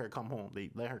her come home.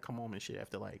 They let her come home and shit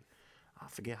after like, I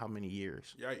forget how many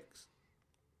years. Yikes.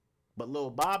 But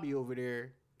Lil Bobby over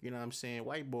there, you know what I'm saying,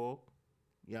 white boy,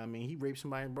 you know what I mean, he raped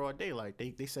somebody in broad daylight.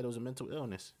 They said it was a mental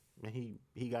illness. And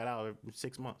he got out in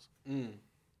 6 months.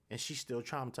 and she's still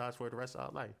traumatized for the rest of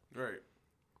her life. Right.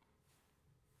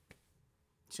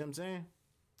 See what I'm saying?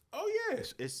 Oh yeah.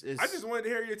 It's I just wanted to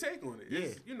hear your take on it. yeah,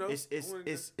 It's, you know,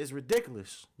 it's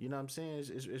ridiculous. You know what I'm saying?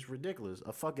 It's ridiculous.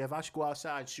 If I should go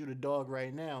outside and shoot a dog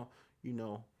right now, you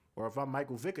know, or if I'm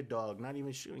Michael Vick a dog, not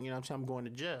even shooting, you know what I'm saying? I'm going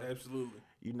to jail. Absolutely.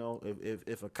 You know,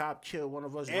 if a cop killed one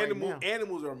of us right now.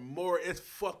 Animals are more, it's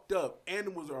fucked up.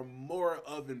 Animals are more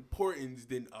of importance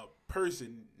than a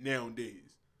person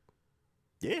nowadays.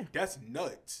 Yeah. That's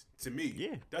nuts to me.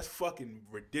 Yeah. That's fucking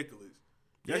ridiculous.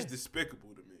 That's Yeah.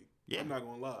 despicable to me. Yeah. I'm not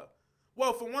gonna lie.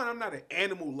 Well, for one, I'm not an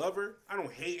animal lover. I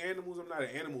don't hate animals. I'm not an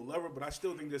animal lover, but I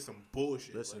still think there's some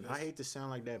bullshit. Listen, Like, I hate to sound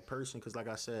like that person because, like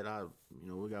I said,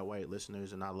 we got white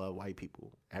listeners and I love white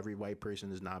people. Every white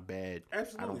person is not bad.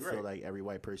 Absolutely I don't feel right. like every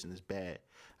white person is bad.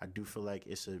 I do feel like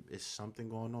it's something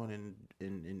going on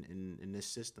in this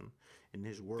system, in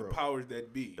this world. the powers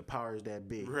that be. The powers that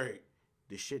be. Right.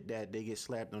 The shit that they get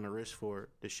slapped on the wrist for,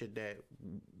 the shit that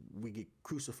we get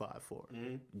crucified for.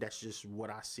 Mm-hmm. That's just what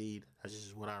I see. That's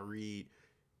just what I read.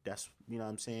 That's, you know what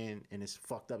I'm saying? And it's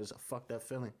fucked up. It's a fucked up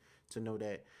feeling to know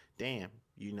that, damn,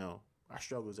 you know, our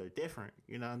struggles are different.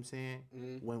 You know what I'm saying?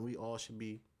 Mm-hmm. When we all should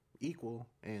be equal.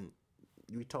 And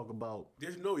we talk about,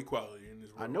 There's no equality in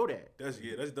this world. I know that.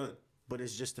 That's done. But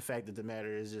it's just the fact that the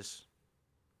matter is just,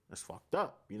 it's fucked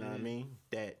up. You know what I mean?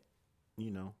 That, you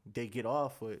know, they get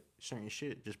off with certain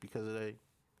shit just because of their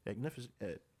ethnicity.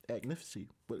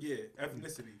 But Yeah,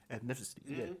 ethnicity. ethnicity,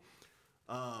 yeah.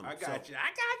 I so- got you.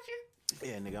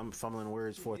 Yeah, nigga, I'm fumbling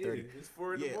words. 4:30. Yeah, it's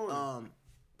 4 in the morning.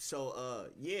 So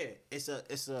yeah, it's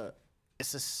a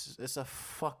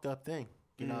fucked up thing.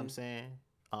 You know what I'm saying?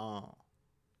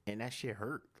 And that shit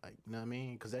hurt. Like, you know what I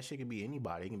mean? Because that shit can be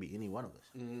anybody. It can be any one of us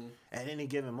at any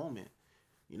given moment.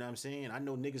 You know what I'm saying? I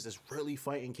know niggas that's really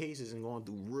fighting cases and going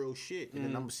through real shit. And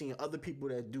then I'm seeing other people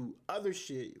that do other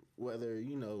shit, whether,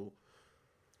 you know,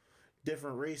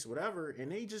 different race, whatever, and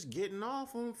they just getting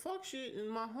off on fuck shit. And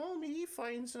my homie, he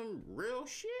fighting some real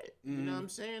shit. You know what I'm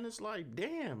saying? It's like,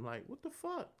 damn, like, what the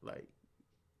fuck? Like,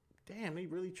 damn, they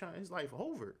really trying his life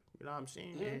over. You know what I'm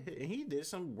saying? And he did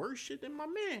some worse shit than my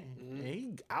man. And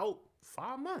he out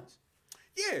 5 months.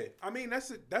 Yeah, I mean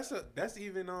that's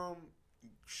even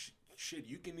shit.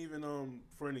 You can even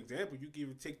for an example, you can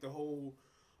even take the whole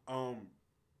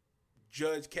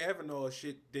Judge Kavanaugh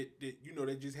shit that you know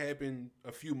that just happened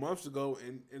a few months ago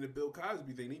in the Bill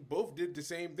Cosby thing. They both did the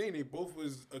same thing. They both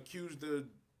was accused of,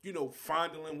 you know,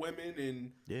 fondling women,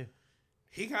 and Yeah.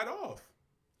 he got off.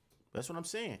 That's what I'm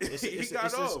saying. He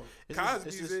got off.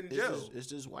 Cosby's in jail. It's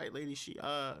this white lady. She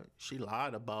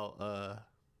lied about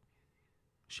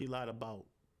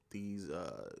these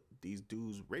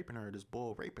dudes raping her, this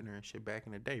bull raping her and shit back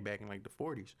in the day, back in like the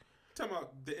 40s. Talking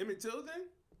about the Emmett Till thing?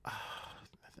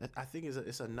 I think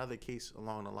it's another case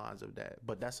along the lines of that,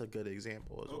 but that's a good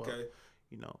example as well. Okay.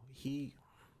 You know,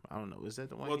 I don't know, is that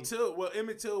the one? Emmett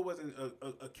Till wasn't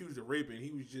accused of raping.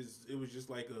 It was just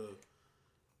like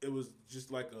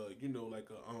a you know, like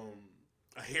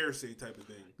a hearsay type of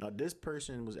thing. No, this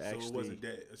person was actually. So it wasn't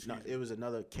that. No, it was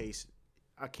another case.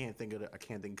 I can't think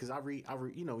because I read.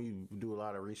 You know, you do a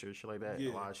lot of research shit like that.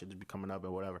 Yeah. A lot of shit just be coming up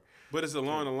and whatever. But it's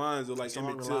along the lines of like It's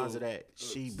along Emmett the Till. lines of that.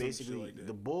 She some basically, shit like that.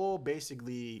 the bull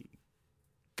basically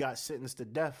got sentenced to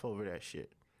death over that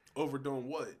shit. Over doing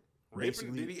what? Raping?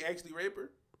 Basically- Did he actually rape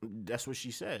her? That's what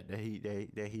she said, that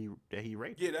he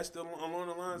raped. Yeah, that's still along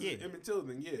the lines Yeah. of Emmett Till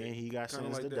thing. Yeah, And he got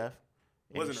Kinda sentenced like to that. death.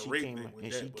 Wasn't a she rape came, thing with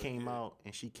and that, she but came yeah. out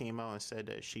and she came out and said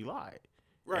that she lied.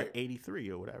 Right. At 83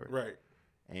 or whatever. Right.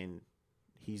 And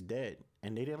he's dead.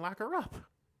 And they didn't lock her up.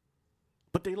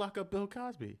 But they lock up Bill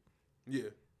Cosby Yeah.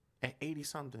 at 80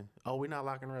 something. Oh, we're not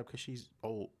locking her up because she's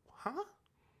old. Huh?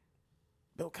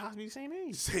 Bill Cosby, same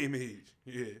age. Same age.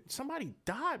 Yeah. Somebody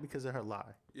died because of her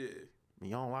lie. Yeah. And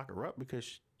you don't lock her up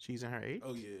because she's in her age.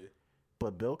 Oh yeah.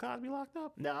 But Bill Cosby locked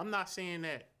up? Now, I'm not saying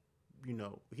that, you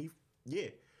know,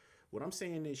 What I'm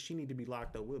saying is she need to be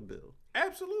locked up with Bill.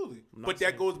 Absolutely. I'm not But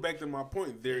saying- that goes back to my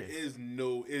point. There's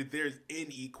Yeah.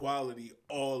 inequality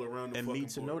all around the And fucking me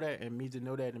to board.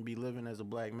 know that and be living as a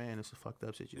black man, it's a fucked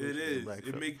up situation. It As a is. black It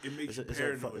feel- makes you it's a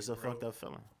paranoid. It's a bro. fucked up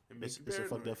feeling. It makes It's you a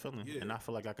fucked up paranoid. feeling. Yeah. And I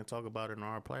feel like I can talk about it on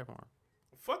our platform.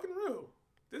 Fucking real.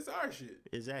 This is our shit.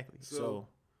 Exactly. So- So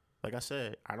like I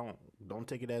said, I don't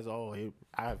take it as I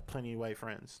have plenty of white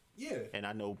friends. Yeah. And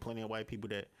I know plenty of white people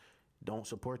that don't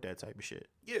support that type of shit.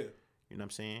 Yeah. You know what I'm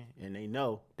saying? And they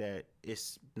know that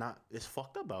it's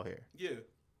fucked up out here. Yeah.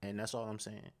 And that's all I'm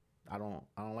saying. I don't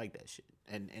like that shit.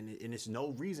 And it's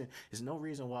no reason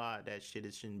why that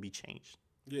shit shouldn't be changed.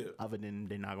 Yeah. Other than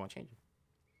they're not gonna change it.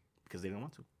 Because they don't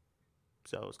want to.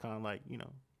 So it's kinda like, you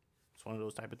know, It's one of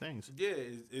those type of things. Yeah,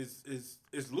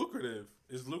 it's lucrative.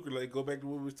 It's lucrative. Like, go back to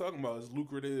what we was talking about. It's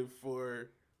lucrative for,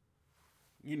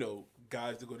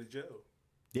 guys to go to jail.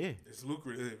 Yeah. It's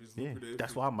lucrative. It's lucrative.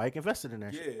 That's why Mike invested in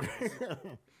that shit. Yeah.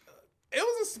 It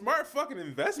was a smart fucking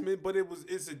investment, but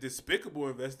it's a despicable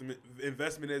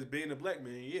investment as being a black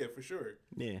man. Yeah, for sure.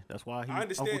 Yeah, that's why I he's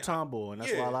understand. Uncle Tomboy, and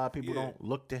that's why a lot of people Yeah. don't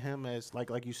look to him as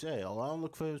like you said. Oh, I don't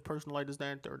look for his personal like this, that,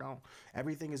 and third. I don't.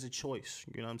 Everything is a choice.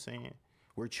 You know what I'm saying?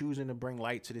 We're choosing to bring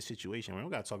light to the situation. We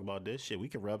don't got to talk about this shit. We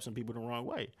can rub some people the wrong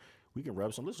way. We can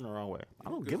rub some listeners the wrong way. I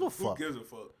don't give a fuck. Who gives a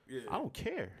fuck? Yeah. I don't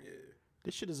care. Yeah.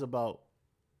 This shit is about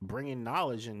bringing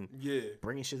knowledge and Yeah.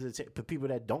 bringing shit to people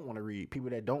that don't want to read, people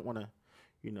that don't want to,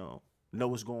 know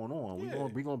what's going on. Yeah.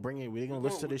 We gonna bring it. We're gonna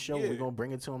listen to this show. yeah. We're gonna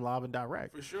bring it to them live and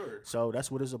direct. For sure. So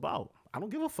that's what it's about. I don't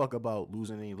give a fuck about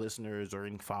losing any listeners or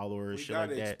any followers, We shit like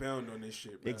gotta that. expound on this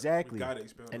shit, bro. Exactly. We gotta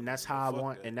expound. And on that's it. how I Fuck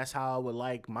want, that. and that's how I would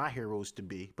like my heroes to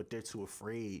be. But they're too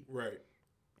afraid, Right.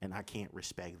 and I can't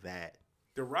respect that.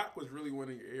 The Rock was really one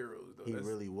of your heroes, though. He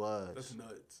really was. That's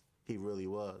nuts. He really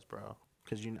was, bro.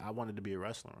 Because I wanted to be a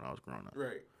wrestler when I was growing up.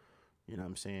 Right. You know what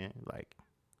I'm saying? Like,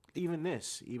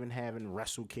 even having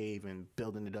Wrestle Cave and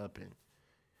building it up and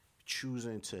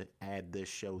choosing to add this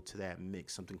show to that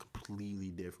mix, something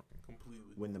completely different.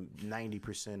 Completely. When the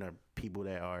 90% are people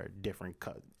that are different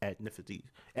ethnicities.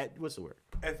 What's the word?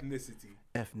 Ethnicity.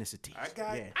 Ethnicities. I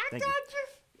got thank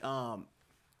you.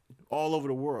 All over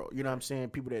the world. You know what I'm saying?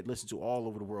 People that listen to all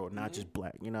over the world, not just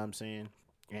black. You know what I'm saying?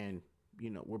 And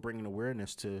we're bringing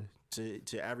awareness to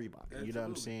everybody. Absolutely. You know what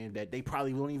I'm saying? That they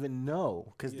probably don't even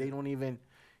know because they're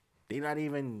not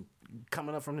even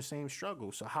coming up from the same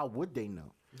struggle. So how would they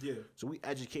know? Yeah. So we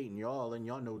educating y'all, and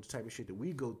y'all know the type of shit that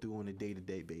we go through on a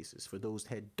day-to-day basis for those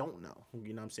that don't know.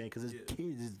 You know what I'm saying? Because it's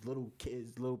kids,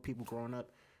 little people growing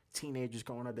up, teenagers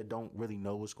growing up that don't really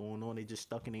know what's going on. They just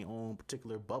stuck in their own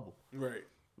particular bubble. Right.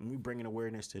 And we bringing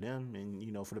awareness to them,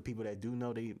 and for the people that do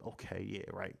know,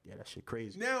 that shit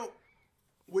crazy. Now,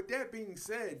 with that being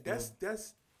said,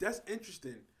 that's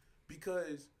interesting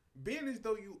because being as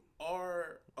though you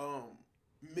are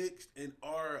mixed and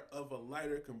are of a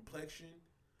lighter complexion,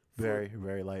 Very,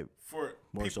 very light. for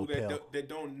More people so pale. that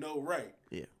don't know, right?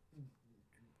 Yeah.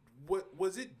 What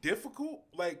was it difficult?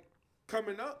 Like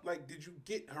coming up, like did you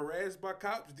get harassed by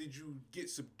cops? Did you get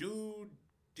subdued?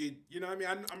 Did you know what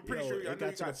I mean? I'm pretty sure I know you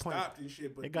got stopped and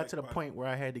shit. But It got to the point where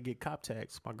I had to get cop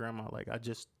tags. My grandma, I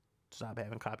just stopped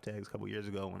having cop tags a couple years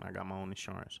ago when I got my own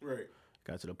insurance. Right.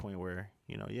 Got to the point where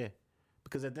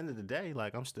because at the end of the day,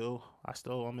 I'm still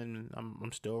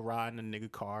riding a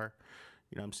nigga car.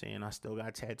 You know what I'm saying? I still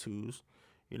got tattoos.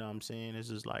 You know what I'm saying? It's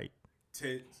just like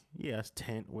Tense. yeah, it's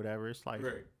tent, whatever. It's like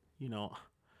Right.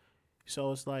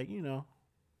 So it's like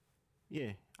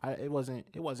yeah. It wasn't.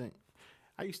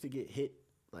 I used to get hit.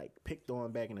 Picked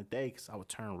on back in the day because I would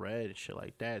turn red and shit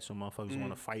like that. So motherfuckers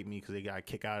want to fight me because they got a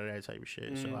kick out of that type of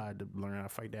shit. So I had to learn how to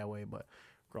fight that way. But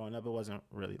growing up, it wasn't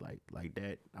really like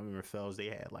that. I remember fellas, they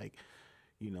had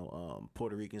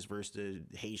Puerto Ricans versus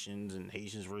the Haitians and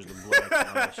Haitians versus the blacks and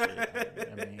all that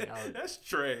shit. That's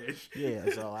trash. Yeah,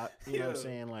 so you know what I'm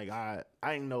saying? I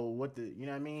didn't know what you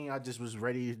know what I mean? I just was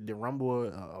ready to rumble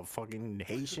a fucking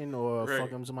Haitian or Right.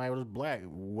 fucking somebody who was black.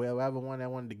 Whoever one that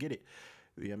wanted to get it.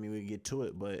 You know what I mean? We get to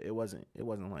it, but it wasn't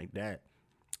like that.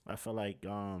 I feel like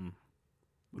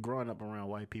growing up around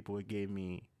white people, it gave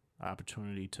me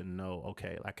opportunity to know,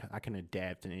 okay, I can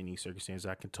adapt in any circumstance.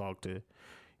 I can talk to,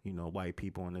 white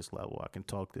people on this level. I can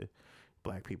talk to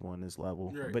black people on this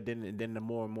level. Right. But then the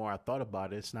more and more I thought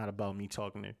about it, it's not about me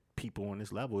talking to people on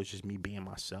this level. It's just me being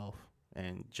myself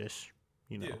and just,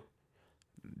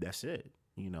 that's it.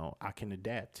 I can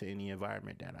adapt to any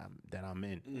environment that I'm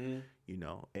in.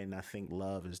 And I think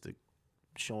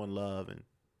showing love and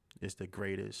is the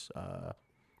greatest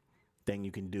thing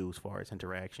you can do as far as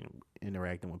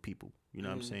interacting with people. You know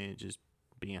what I'm saying? Just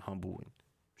being humble and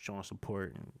showing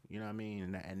support, and you know what I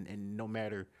mean. And no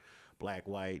matter black,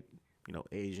 white,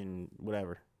 Asian,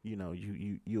 whatever,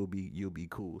 you'll be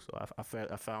cool. So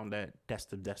I found that that's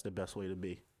the best way to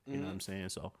be. You know what I'm saying?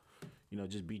 So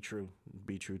just be true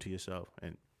to yourself.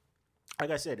 And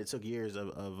like I said, it took years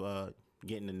of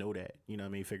getting to know that. You know what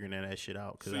I mean? Figuring that shit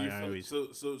out. Cause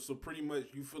so pretty much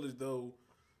you feel as though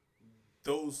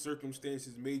those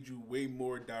circumstances made you way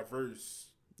more diverse.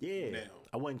 Yeah, now.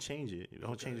 I wouldn't change it. I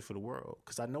don't change it for the world,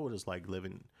 because I know what it's like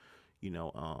living, in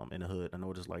the hood. I know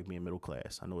what it's like being middle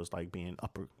class. I know what it's like being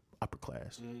upper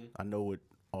class. I know what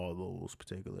all those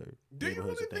particular Do you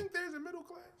neighborhoods really are think there's a middle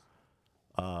class?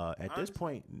 At this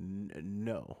point,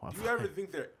 no. Do you ever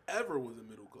think there ever was a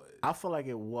middle class? I feel like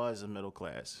it was a middle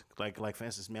class. Like for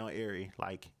instance, Mount Airy.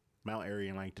 Mount Airy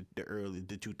in like the early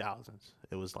 2000s.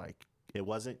 It was like it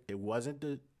wasn't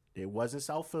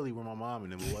South Philly where my mom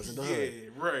and it wasn't the hood. Yeah,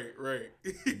 right.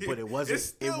 But it wasn't. It's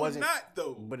still it wasn't not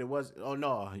though. But it was. Oh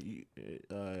no,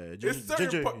 It's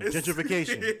certain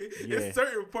gentrification. Yeah. It's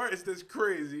certain parts that's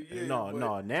crazy. Yeah,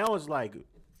 No. Now it's like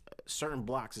certain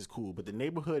blocks is cool, but the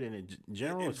neighborhood in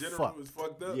general is fucked. It's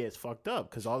fucked up. Yeah, it's fucked up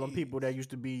because all them people that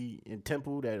used to be in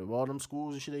Temple, that all them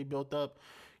schools and shit they built up,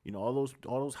 you know, all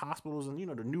those hospitals and, you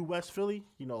know, the new West Philly,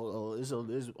 you know, is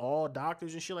all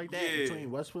doctors and shit like that between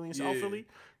West Philly and South Philly.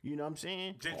 You know what I'm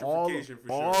saying? Gentrification for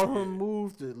sure. All of them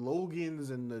moved to Logans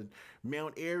and the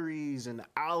Mount Airies and the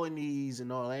Alanies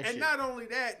and all that shit. And not only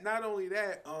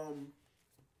that,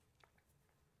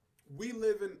 we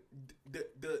live in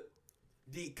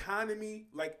the economy,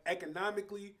 like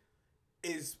economically,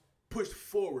 is pushed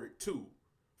forward too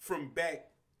from back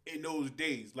in those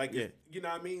days. Like, you know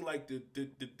what I mean? Like the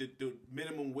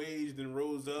minimum wage then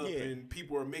rose up and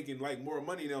people are making like more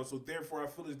money now. So therefore I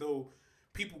feel as though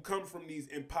people come from these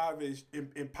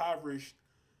impoverished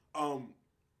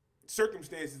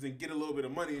circumstances and get a little bit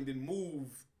of money and then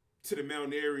move to the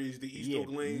mountain areas, the East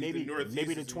Oak Lanes, the Northeast,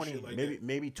 maybe the 20,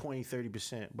 maybe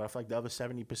 20-30%. But I feel like the other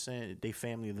 70%, they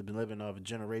family have been living off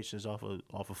generations off of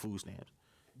food stamps.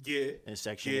 Yeah, and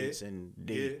Section 8s, and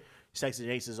Section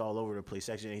 8s is all over the place.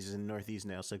 Section 8s is in the Northeast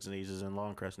now. Section 8s is in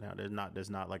Longcrest now. There's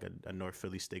not like a North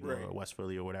Philly stigma or a West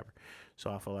Philly or whatever.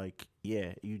 So I feel like,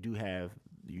 you do have,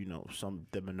 you know,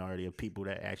 the minority of people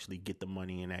that actually get the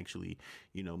money and actually,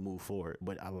 you know, move forward.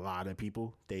 But a lot of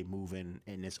people, they move in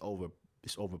and it's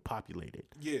overpopulated.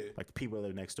 Yeah. Like the people that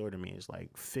live next door to me is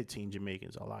like 15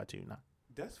 Jamaicans. I'll lie to you now.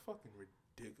 That's fucking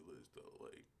ridiculous though.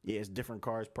 Like, yeah, it's different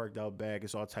cars parked out back.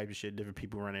 It's all type of shit. Different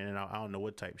people running in and out. I don't know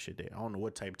what type of shit I don't know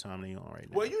what type of time they on right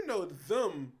now. Well, you know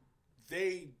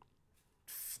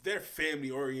they're family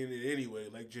oriented anyway.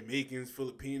 Like Jamaicans,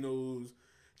 Filipinos,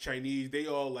 Chinese, they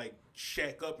all like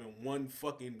shack up in one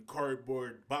fucking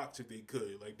cardboard box if they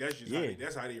could. Like that's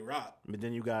just how they rock. But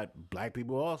then you got black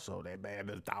people also. That bad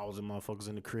 1,000 motherfuckers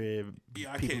in the crib.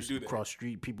 Yeah, I people can't do that. Cross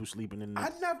street, people sleeping in the I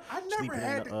never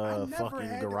had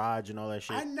fucking garage and all that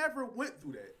shit. I never went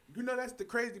through that. You know, that's the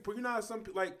crazy part. You know how some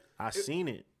people like I seen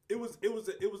it. It was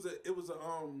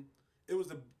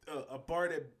a bar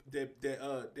that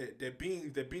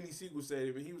Beanie Siegel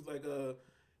said.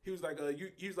 He was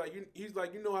like,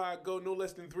 you know how I go, no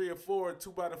less than 3 or 4,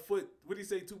 2 by the foot. What do you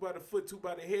say? 2 by the foot, 2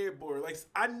 by the headboard. Like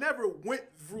I never went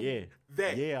through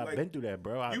that. Yeah, like, I've been through that,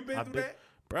 bro. You been through that?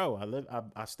 Bro,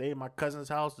 I stayed at my cousin's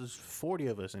house. There's 40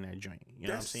 of us in that joint. You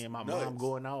know what I'm saying? My mom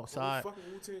going outside. Whole fucking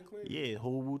Wu-Tang Clan. Yeah,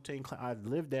 whole Wu-Tang Clan. I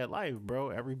lived that life, bro.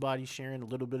 Everybody sharing a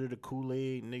little bit of the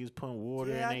Kool-Aid. Niggas putting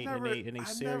water in they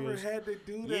cereals. I never had to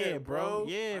do that, yeah, bro.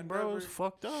 Yeah, bro. It's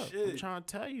fucked up. Shit. I'm trying to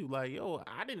tell you. Like, yo,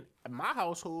 my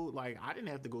household, like, I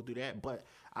didn't have to go through that. But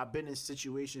I've been in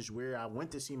situations where I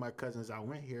went to see my cousins. I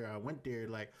went here. I went there.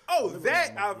 Like,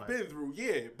 that I've been through.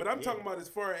 Yeah, but I'm talking about as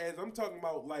far as I'm talking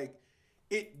about, like,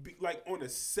 it be like on a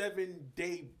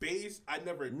 7-day base. I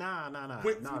never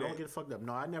don't get fucked up.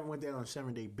 No, I never went there on a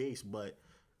 7-day base, but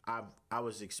I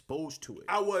was exposed to it.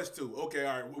 I was too. Okay,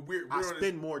 all right. I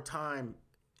spend more time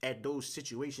at those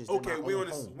situations. Okay, than we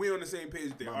on the same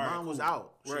page there. My mom was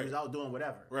out. She right. was out doing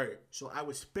whatever. Right. So I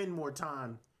would spend more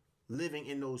time living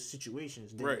in those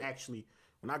situations than actually.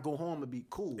 When I go home, it'd be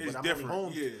cool. It's but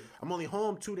different. I'm only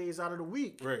home 2 days out of the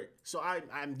week. Right. So I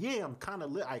kind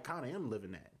of am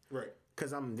living that. Right.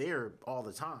 Because I'm there all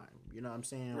the time, you know what I'm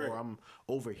saying? Right. Or I'm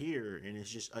over here, and it's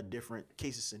just a different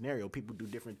case of scenario. People do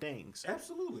different things.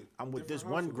 Absolutely. I'm with this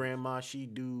one grandma. She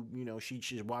do, you know, she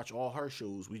just watch all her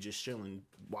shows. We just chilling,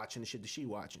 watching the shit that she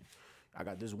watching. I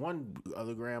got this one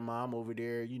other grandma. I'm over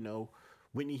there, you know,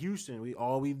 Whitney Houston.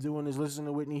 All we doing is listen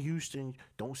to Whitney Houston.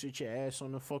 Don't sit your ass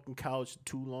on the fucking couch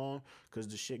too long, because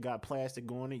the shit got plastic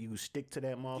on it. You stick to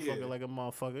that motherfucker like a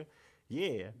motherfucker.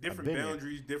 Yeah, different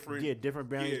boundaries, different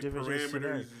boundaries, different parameters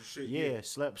and shit. Yeah,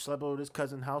 slept over this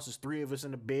cousin's house. There's 3 of us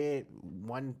in the bed,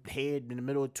 one head in the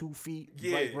middle of 2 feet,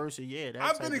 vice versa. Yeah,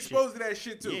 I've been exposed to that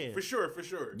shit too, for sure.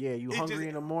 Yeah, you hungry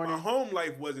in the morning. My home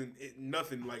life wasn't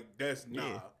nothing like that's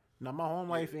Now, my home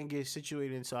life didn't get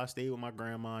situated, so I stayed with my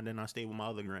grandma, and then I stayed with my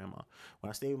other grandma. When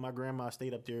I stayed with my grandma, I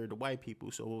stayed up there with the white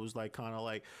people, so it was like kind of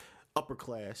like upper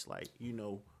class, like, you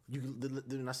know.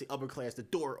 When I say upper class, the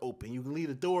door open. You can leave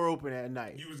the door open at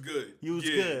night. You was good. You was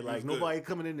good. Like, nobody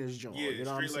coming in this joint. Yeah, you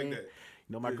know what I'm saying? Like that.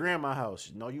 You know, my grandma's house.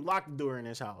 No, you locked the door in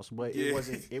this house, but Yeah.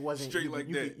 it wasn't Straight you, like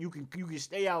you that. You can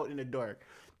stay out in the dark.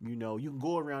 You know, you can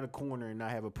go around the corner and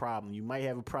not have a problem. You might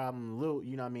have a problem, little,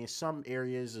 you know what I mean, some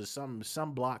areas or some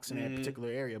blocks in that particular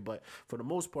area, but for the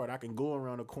most part, I can go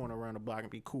around the corner, around the block, and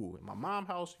be cool. In my mom's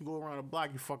house, you go around the block,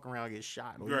 you fuck around, and get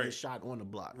shot, or you Right. get shot on the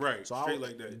block. Right, So straight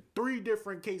like that. 3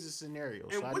 different cases scenarios.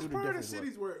 And so I which do the part of the different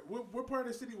cities were? What part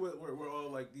of the city were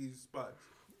all like these spots?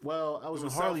 Well, I was It in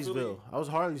was South Philly? Harleysville. I was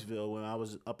Harleysville when I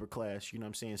was upper class. You know what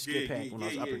I'm saying? Skip Yeah, pack yeah, when I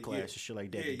was yeah, upper yeah, class yeah. and shit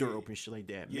like that. Yeah, the door yeah. open shit like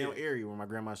that. Yeah. Male area where my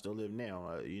grandma still live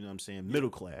now. You know what I'm saying? Middle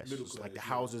class. Middle It's class, like the yeah.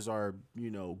 houses are, you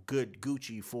know, good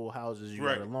Gucci full houses. You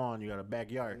Right. got a lawn. You got a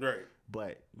backyard. Right.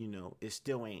 But you know, it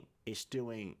still ain't.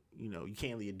 You know, you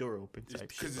can't leave your door open type shit.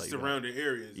 Because it's like that. surrounding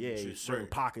areas. Yeah, and shit. certain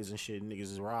Right. pockets and shit.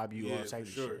 Niggas rob you, all Yeah, types for of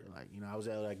sure. shit. Like, you know, I was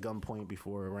at gunpoint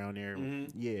before around there.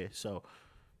 Mm-hmm. Yeah, so,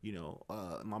 you know,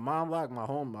 my mom locked my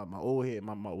home, my old head,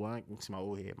 my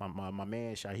old head, my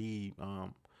man Shaheed,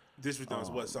 This was down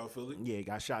what, South Philly? yeah,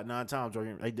 got shot 9 times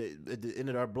right at the end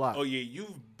of our block. Oh, yeah,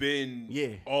 you've been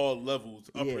Yeah. all levels.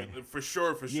 Upper, Yeah. For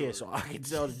sure. Yeah, so I can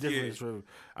tell the difference. Yeah.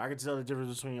 I can tell the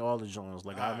difference between all the joints.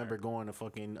 Like I Alright. remember going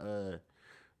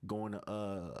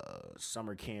to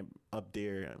summer camp up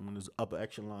there when it was upper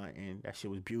echelon, and that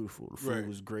shit was beautiful. The food Right.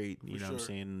 was great. You know what I'm sure.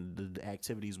 saying? The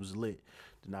activities was lit.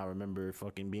 Then I remember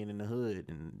fucking being in the hood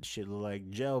and shit looked like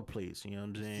jail place. You know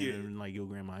what I'm saying? Yeah. And like, yo,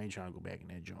 grandma, I ain't trying to go back in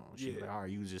that joint. She was Yeah. like, all right,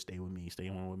 you just stay with me, stay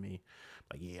on with me.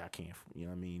 Like, yeah, I can't. You know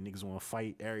what I mean? Niggas want to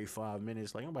fight every 5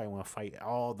 minutes. Like, nobody want to fight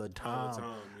all the time.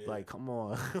 yeah. Like, come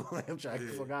on. Like, I'm trying to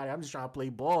Yeah. fuck out of here. I'm just trying to play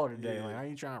ball today. Yeah. Like, I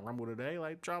ain't trying to rumble today.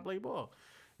 Like, try to play ball.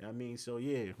 You know what I mean? So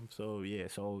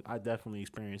I definitely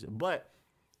experienced it. But,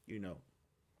 you know,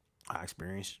 I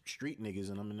experienced street niggas,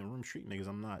 and I'm in the room street niggas.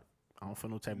 I don't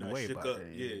feel no type of Not way shook about up,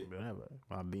 that. yeah. Whatever.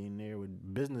 I being there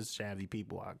with business savvy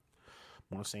people, I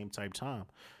on the same type time.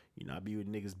 You know, I be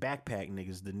with niggas, backpack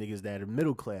niggas, the niggas that are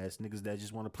middle class, niggas that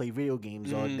just want to play video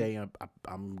games all day.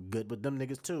 I'm good with them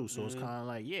niggas too. So it's kind of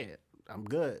like, yeah, I'm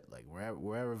good. Like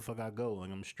wherever the fuck I go, like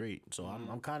I'm straight. So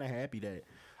I'm kind of happy that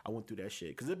I went through that shit,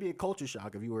 because it'd be a culture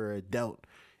shock if you were an adult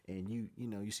and you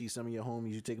know, you see some of your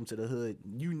homies, you take them to the hood.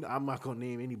 I'm not gonna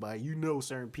name anybody. You know,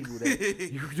 certain people that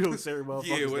you know, certain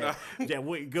motherfuckers that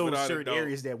wouldn't go to without a certain doubt.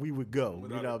 areas that we would go.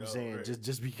 Without You know a what I'm doubt, saying? right.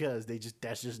 Just because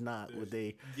that's just not what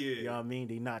they. Yeah. You know what I mean?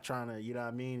 They not trying to. You know what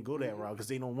I mean? Go that route because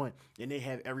they don't want, and they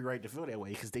have every right to feel that way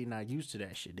because they not used to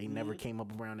that shit. They never came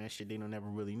up around that shit. They don't never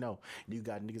really know. You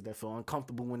got niggas that feel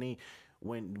uncomfortable when they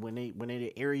in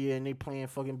the area and they playing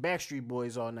fucking Backstreet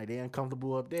Boys all night. They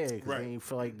uncomfortable up there because Right. they ain't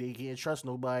feel like they can't trust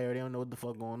nobody or they don't know what the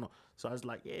fuck going on. So I was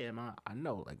like, yeah, man, I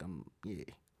know. Like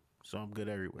so I'm good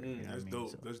everywhere. You know That's what I mean? dope.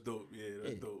 So, That's dope. Yeah,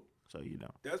 that's yeah. dope. so you know.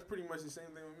 That's pretty much the same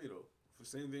thing with me though. The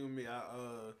same thing with me. I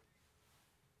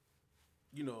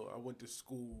went to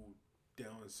school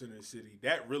down in Center City.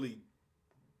 That really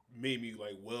made me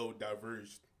like well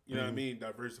diversed. You know what I mean?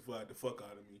 Diversified the fuck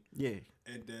out of me. Yeah.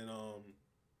 And then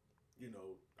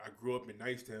I grew up in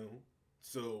Nicetown,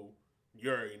 so you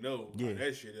already know how Yeah.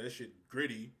 that shit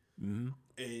gritty. Mm-hmm.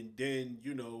 And then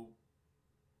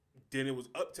then it was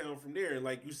Uptown from there. And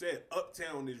like you said,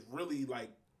 Uptown is really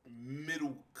like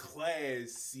middle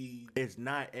classy. It's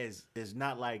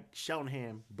not like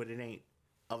Cheltenham, but it ain't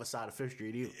other side of Fifth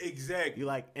Street either. Exactly. You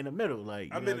like in the middle, like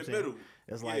you I'm know in what the saying? middle.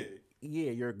 It's like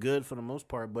you're good for the most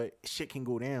part, but shit can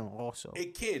go down also.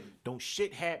 It can. Don't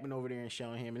shit happen over there in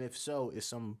Cheltenham, and if so, it's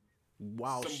some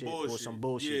wild Some shit or bullshit. some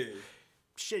bullshit. Yeah.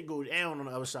 Shit go down on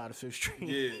the other side of Fifth Street.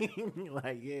 Yeah.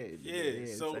 like Yeah.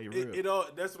 So tell you real. it all.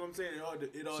 That's what I'm saying.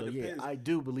 It all So depends. yeah, I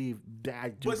do believe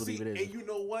that. But see, Believe it is. and you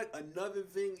know what? Another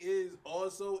thing is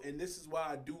also, and this is why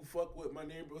I do fuck with my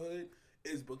neighborhood,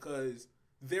 is because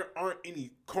there aren't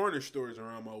any corner stores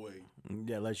around my way.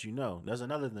 That lets you know. That's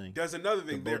another thing. That's another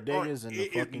thing. The There bodegas aren't and the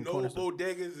fucking no corner store.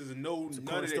 bodegas. There's no It's a none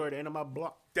corner of store that. at the end of my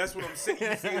block. That's what I'm saying.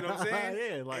 You see what I'm saying?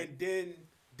 Yeah, like- and then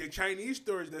the Chinese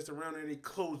stores that's around there, they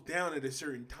close down at a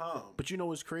certain time. But you know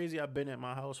what's crazy? I've been at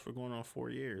my house for going on 4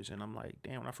 years, and I'm like,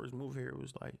 damn. When I first moved here, it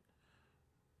was like,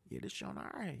 yeah, this shit all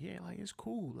right. Yeah, like it's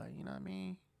cool. Like, you know what I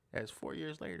mean? As 4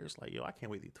 years later, it's like, yo, I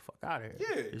can't wait to get the fuck out of here.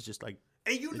 Yeah. It's just like,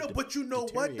 And you know, but you know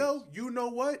what though? You know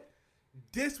what?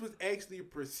 This was actually a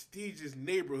prestigious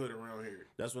neighborhood around here.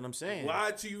 that's what I'm saying.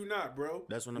 Lie to you not, bro.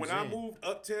 That's what I'm when saying. I moved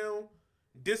uptown,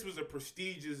 this was a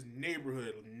prestigious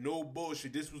neighborhood. No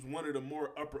bullshit. This was one of the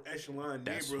more upper echelon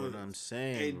That's neighborhoods. what I'm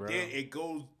saying, and bro. then it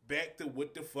goes back to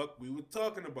what the fuck we were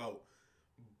talking about.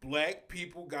 Black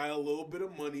people got a little bit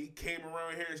of money, came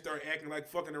around here and started acting like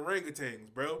fucking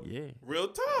orangutans, bro. Yeah. Real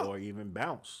talk. Or even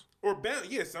bounce. Or bounce.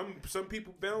 Yeah, some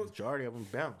people bounce. Majority of them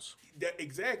bounce.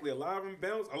 Exactly. A lot of them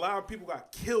bounce. A lot of people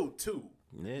got killed too.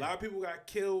 Yeah. A lot of people got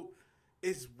killed.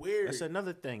 It's weird. That's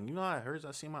another thing. You know, I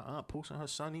seen my aunt posting her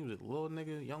son. He was a little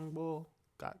nigga, young boy,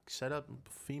 got set up in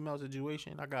female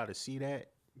situation. I gotta see that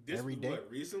This every was day. what,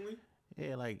 recently?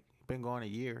 Yeah, like been going a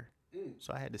year,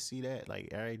 so I had to see that like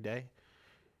every day.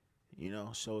 You know,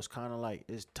 so it's kind of like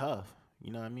it's tough.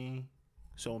 You know what I mean?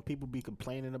 So when people be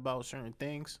complaining about certain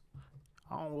things,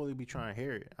 I don't really be trying to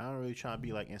hear it. I don't really try to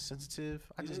be like insensitive.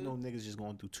 I just know niggas just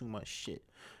going through too much shit.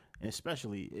 And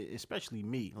especially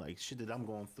me, like shit that I'm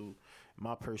going through in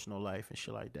my personal life and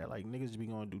shit like that. Like niggas be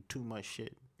going through too much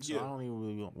shit. So Yeah. I don't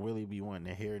even really be wanting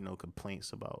to hear no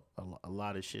complaints about a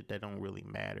lot of shit that don't really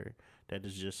matter. That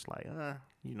is just like,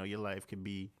 you know, your life could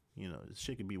be, you know,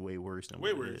 shit could be way worse than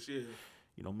Way what it worse, is. yeah.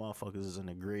 You know, motherfuckers is in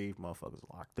the grave, motherfuckers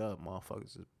locked up,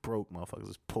 motherfuckers is broke, motherfuckers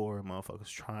is poor, motherfuckers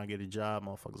trying to get a job,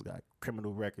 motherfuckers got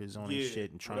criminal records on their Yeah,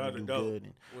 shit and trying without to a do doubt. good,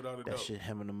 and Without a that doubt. shit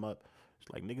hemming them up. It's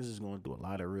like niggas is going through a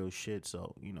lot of real shit,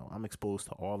 so you know I'm exposed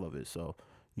to all of it. So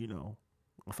you know,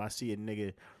 if I see a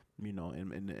nigga, you know,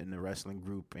 in the wrestling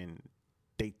group and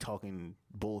they talking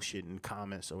bullshit in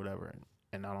comments or whatever,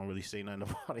 and I don't really say nothing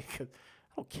about it because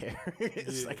I don't care.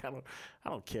 It's Yeah. like I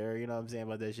don't care. You know what I'm saying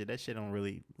about that shit. That shit don't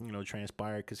really, you know,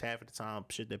 transpire because half of the time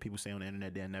shit that people say on the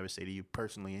internet they'll never say to you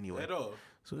personally anyway. At all.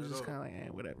 So it's At just all. kind of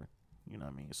like, whatever. You know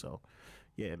what I mean? So,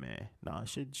 yeah, man. Nah,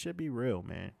 it should be real,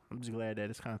 man. I'm just glad that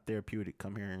it's kind of therapeutic.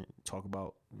 Come here and talk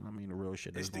about, you know what I mean, the real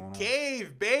shit that's It's the going on.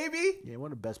 cave, baby. Yeah,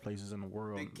 one of the best places in the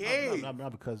world. The Not- cave.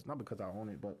 Not because I own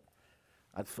it, but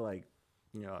I feel like,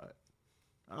 you know,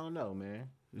 I don't know, man.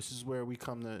 This is where we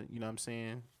come to, you know what I'm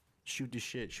saying, shoot the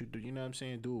shit, you know what I'm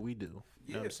saying, do what we do. You know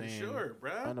Yeah, what I'm for saying? sure,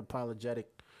 bruh. Unapologetic.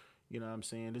 You know what I'm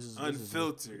saying? This is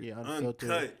Unfiltered, yeah, unfiltered.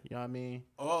 uncut. You know what I mean?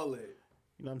 All that.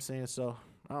 You know what I'm saying? So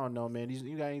I don't know, man.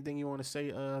 You got anything you want to say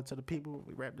to the people?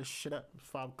 We wrap this shit up. It's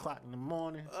 5 o'clock in the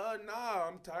morning. Nah,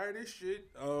 I'm tired of this shit.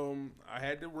 I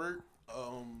had to work.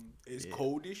 It's Yeah.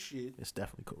 cold as shit. It's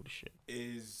definitely cold as shit.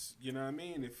 Is you know what I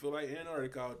mean? It feel like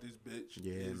Antarctica out this bitch.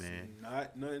 Yeah, It's man.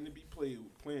 Not nothing to be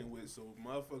playing with. So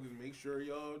motherfuckers, make sure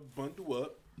y'all bundle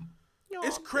up. Yo,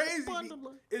 It's I'm crazy.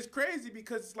 bundling. It's crazy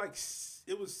because it's like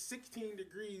it was 16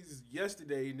 degrees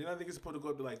yesterday, and then I think it's supposed to go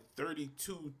up to like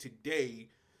 32 today.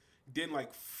 Then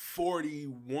like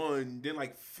 41, then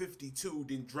like 52,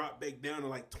 then drop back down to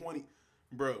like 20,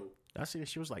 bro. I see that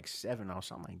she was like 7 or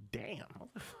something. I'm like, damn.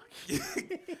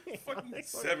 Motherfucker. Fucking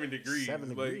 7 degrees.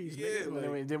 7 Like, degrees, yeah,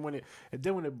 nigga. like- And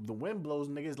then when the wind blows,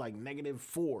 niggas like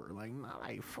 -4. Like, nah,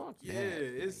 like fuck Yeah,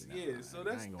 that. it's Like, yeah. nah, So I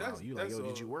that's ain't go that's out. You that's like, yo,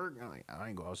 all. did you work? I'm like, I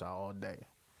ain't go outside all day.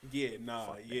 Yeah,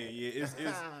 nah, yeah. It's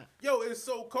yo, it's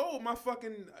so cold. My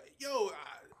fucking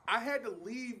I had to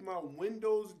leave my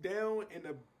windows down in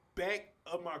the back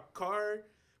of my car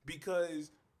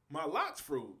because my locks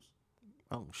froze.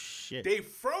 Oh shit. They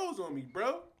froze on me,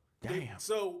 bro. Damn.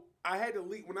 So I had to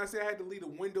leave. When I say I had to leave the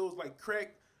windows like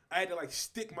cracked, I had to like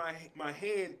stick my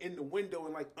hand in the window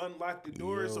and like unlock the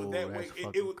door so Yo, that way that's it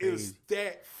fucking was crazy.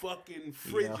 that fucking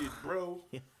frigid, bro.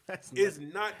 That's It's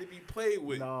not to be played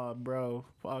with. Nah, bro.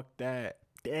 Fuck that.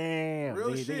 Damn. Real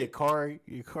Then your shit. car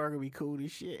gonna be cool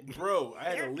as shit. Bro, I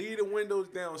had to leave the windows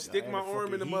down, stick had my to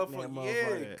arm in the fucking heat in that motherfucker. Yeah,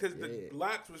 motherfucker. because the Yeah.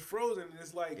 locks was frozen, and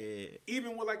it's like Yeah.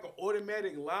 even with like an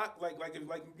automatic lock, like if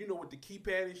like you know with the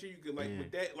keypad and shit, you could like Yeah.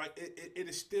 with that, like it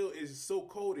is still is so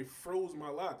cold it froze my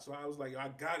lock. So I was like, I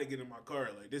gotta get in my car.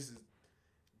 Like this is,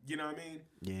 you know what I mean?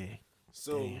 Yeah.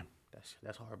 So Damn.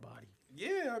 That's hard body.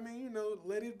 yeah, I mean, you know,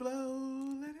 let it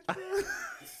blow, let it blow.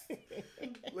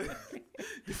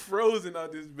 It's frozen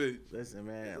out this bitch. Listen,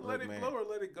 man. Let Look, it man. blow or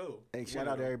let it go. Hey, shout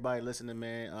out to everybody listening,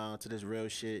 man, to this real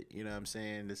shit. You know what I'm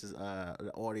saying? This is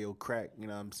the audio crack. You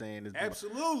know what I'm saying?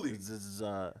 Absolutely. This is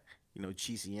you know,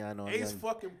 Chisiano. Ace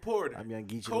fucking Porter. I'm young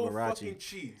Geechee Cold Liberace. fucking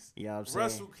Cheese. You know what I'm saying?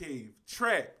 Russell Cave.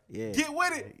 Trap. Yeah. Get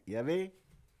with it. You know what I mean?